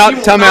 Time out, you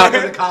will time not out.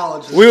 go to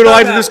college. We would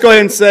like to just go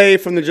ahead and say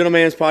from the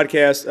Gentleman's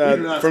Podcast,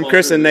 not from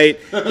Chris sponsor and Nate,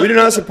 we do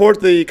not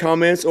support the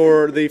comments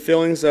or the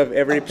feelings of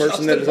every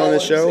person that is on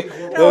this show.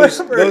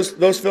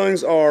 Those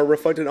feelings are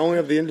reflected only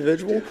of the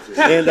individual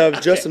and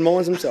of Justin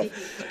Mullins himself.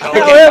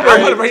 Okay, I'm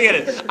going to bring it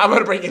in. I'm going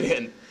to bring it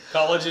in.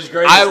 College is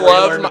great. I It's where you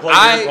love learn to my,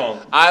 play beer pong.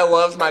 I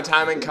love my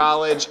time in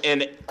college,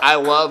 and I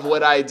love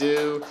what I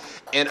do,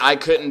 and I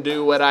couldn't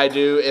do what I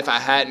do if I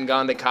hadn't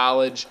gone to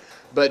college.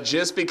 But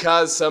just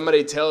because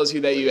somebody tells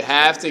you that you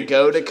have to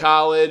go to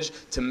college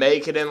to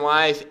make it in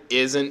life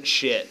isn't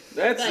shit.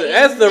 That's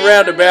the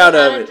roundabout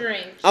of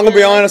it. I'm gonna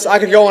be honest. I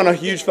could go on a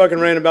huge fucking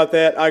rant about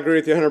that. I agree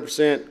with you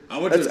 100%. I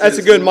went to the That's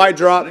a good Tennessee- mic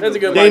drop. That's a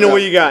good Dana, mic what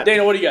drop. you got?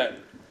 Dana, what do you got?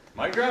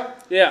 Mic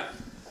drop? Yeah.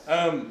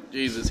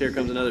 Jesus, here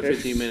comes another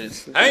 15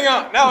 minutes. Hang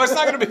on. No, it's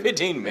not going to be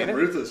 15 minutes.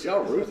 Ruthless.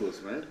 Y'all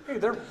ruthless, man. Hey,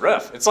 they're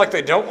rough. It's like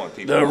they don't want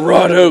people.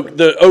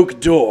 The oak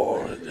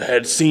door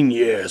had seen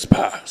years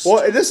past.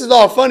 Well, this is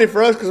all funny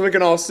for us because we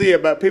can all see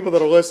it, but people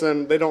that are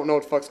listening, they don't know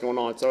what the fuck's going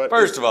on. So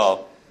First of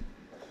all,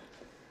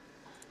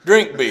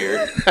 drink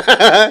beer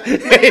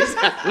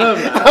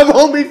I'm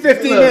only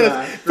 15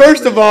 minutes.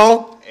 First of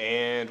all,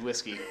 And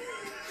whiskey.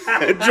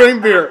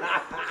 drink beer.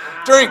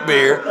 Drink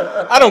beer.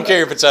 I don't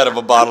care if it's out of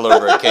a bottle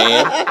or a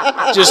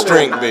can. Just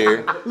drink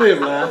beer. Live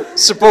life.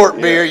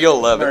 Support beer.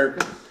 You'll love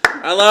it.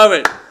 I love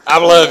it. I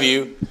love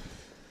you.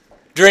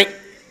 Drink,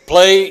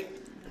 play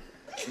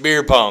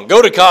beer pong.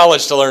 Go to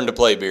college to learn to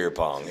play beer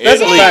pong.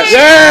 That's At a least. fact.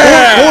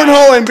 Yeah!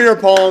 Cornhole and beer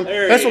pong.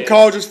 That's it what is.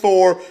 college is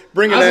for.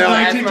 Bring it I was a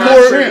out. 19-time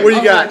Corey, champ. what do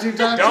you I was a got?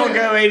 19-time Don't champ.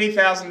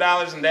 go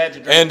 $80,000 in debt to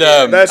drink And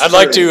beer. That's I'd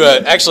like true.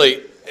 to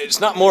actually.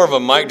 It's not more of a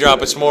mic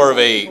drop. It's more of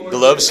a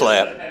glove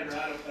slap.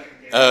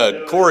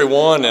 Corey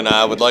 1 and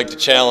I would like to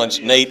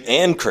challenge Nate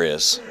and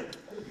Chris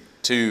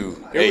to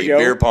Here we a go.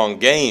 beer pong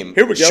game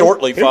Here we go.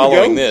 shortly Here we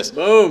following go. this.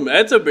 Boom.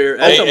 That's a beer.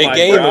 That's A mic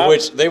game drop. in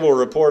which they will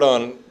report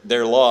on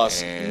their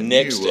loss And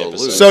next you will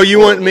episode. lose. So you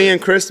want me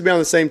and Chris to be on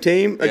the same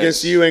team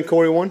against Yes. you and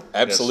Corey 1?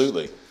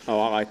 Absolutely. Oh,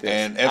 I like this.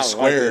 And I F like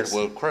squared this.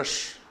 will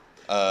crush.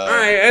 All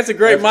right, that's a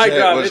great mic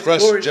drop. Was It's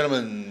crush Corey-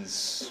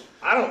 gentlemen's.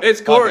 It's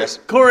Corey, Podcast.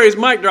 Corey's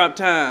mic drop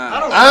time.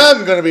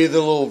 I'm gonna be the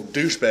little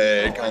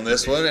douchebag on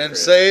this one and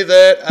say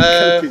that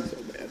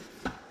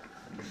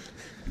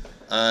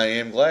I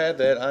am glad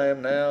that I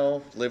am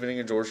now living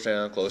in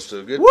Georgetown, close to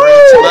a good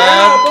friends of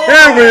mine.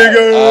 Here we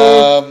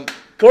go.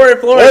 Corey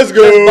Flores Let's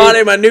go. just bought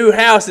him a new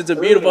house. It's a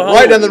beautiful home.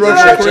 Right down the road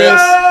from Chris. And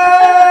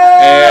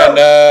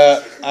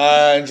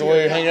I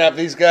enjoy hanging out with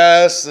these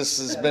guys. This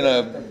has been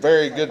a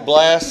very good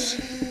blast.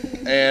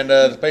 And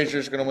the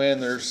Patriots are going to win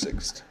their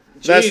 6th.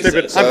 That's Jesus.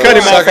 stupid. So, I'm cutting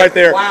him suck off right it.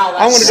 there. Wow,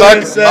 I want to that's go ahead Suck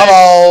and say my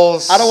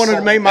balls. I don't want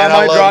to make my And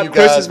I mic love drop, you guys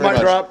Chris's very mic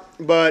much. drop,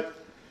 but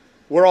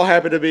we're all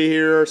happy to be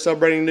here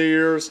celebrating New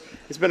Year's.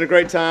 It's been a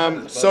great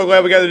time. So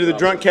glad we got to do the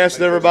drunk cast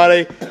with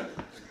everybody.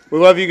 We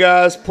love you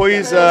guys.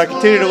 Please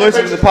continue to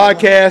listen to the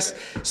podcast.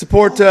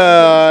 Support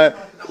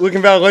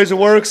Lincoln Valley Laser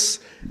Works.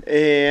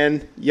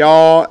 And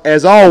y'all,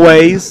 as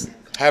always,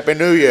 Happy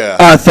New Year.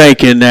 I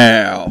thank you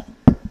now.